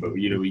night game, but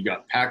we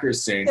got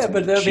Packers Saints. Yeah,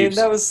 but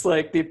that was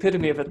like the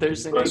epitome of a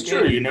Thursday night game. That's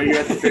true.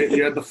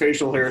 You had the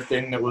facial hair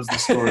thing that was the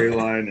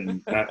storyline,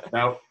 and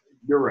that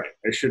you're right.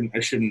 I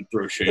shouldn't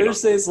throw shade.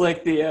 Thursday's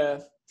like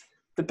the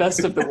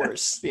best of the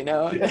worst,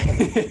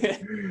 Yeah,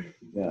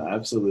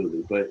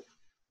 absolutely. But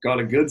got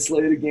a good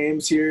slate of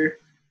games here.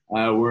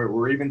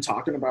 We're even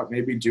talking about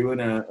maybe doing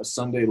a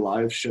Sunday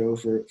live show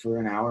for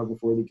an hour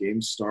before the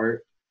games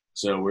start.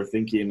 So we're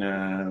thinking,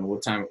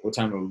 what time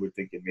are we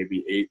thinking?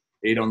 Maybe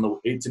 8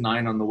 to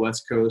 9 on the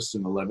West Coast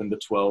and 11 to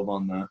 12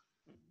 on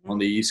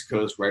the East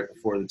Coast, right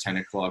before the 10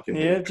 o'clock.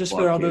 And just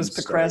for all those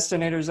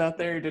procrastinators out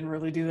there who didn't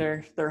really do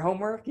their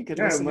homework, you could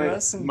listen to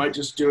us. Might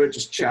just do it.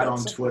 Just chat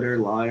on Twitter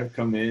live.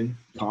 Come in,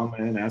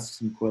 comment, ask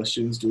some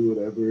questions, do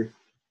whatever.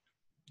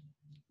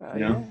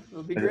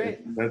 It'll be great.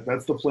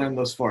 That's the plan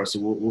thus far. So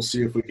we'll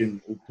see if we can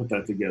put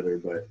that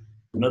together. But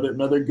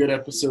another good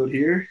episode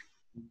here.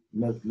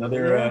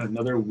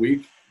 Another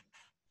week.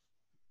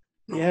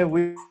 Yeah,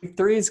 week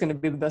 3 is going to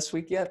be the best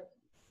week yet.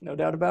 No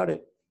doubt about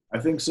it. I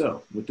think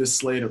so. With this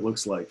slate, it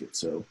looks like it.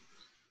 So,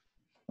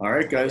 all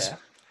right, guys.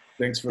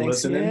 Thanks for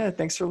listening. Yeah,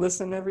 thanks for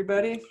listening,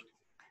 everybody.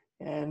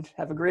 And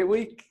have a great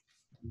week.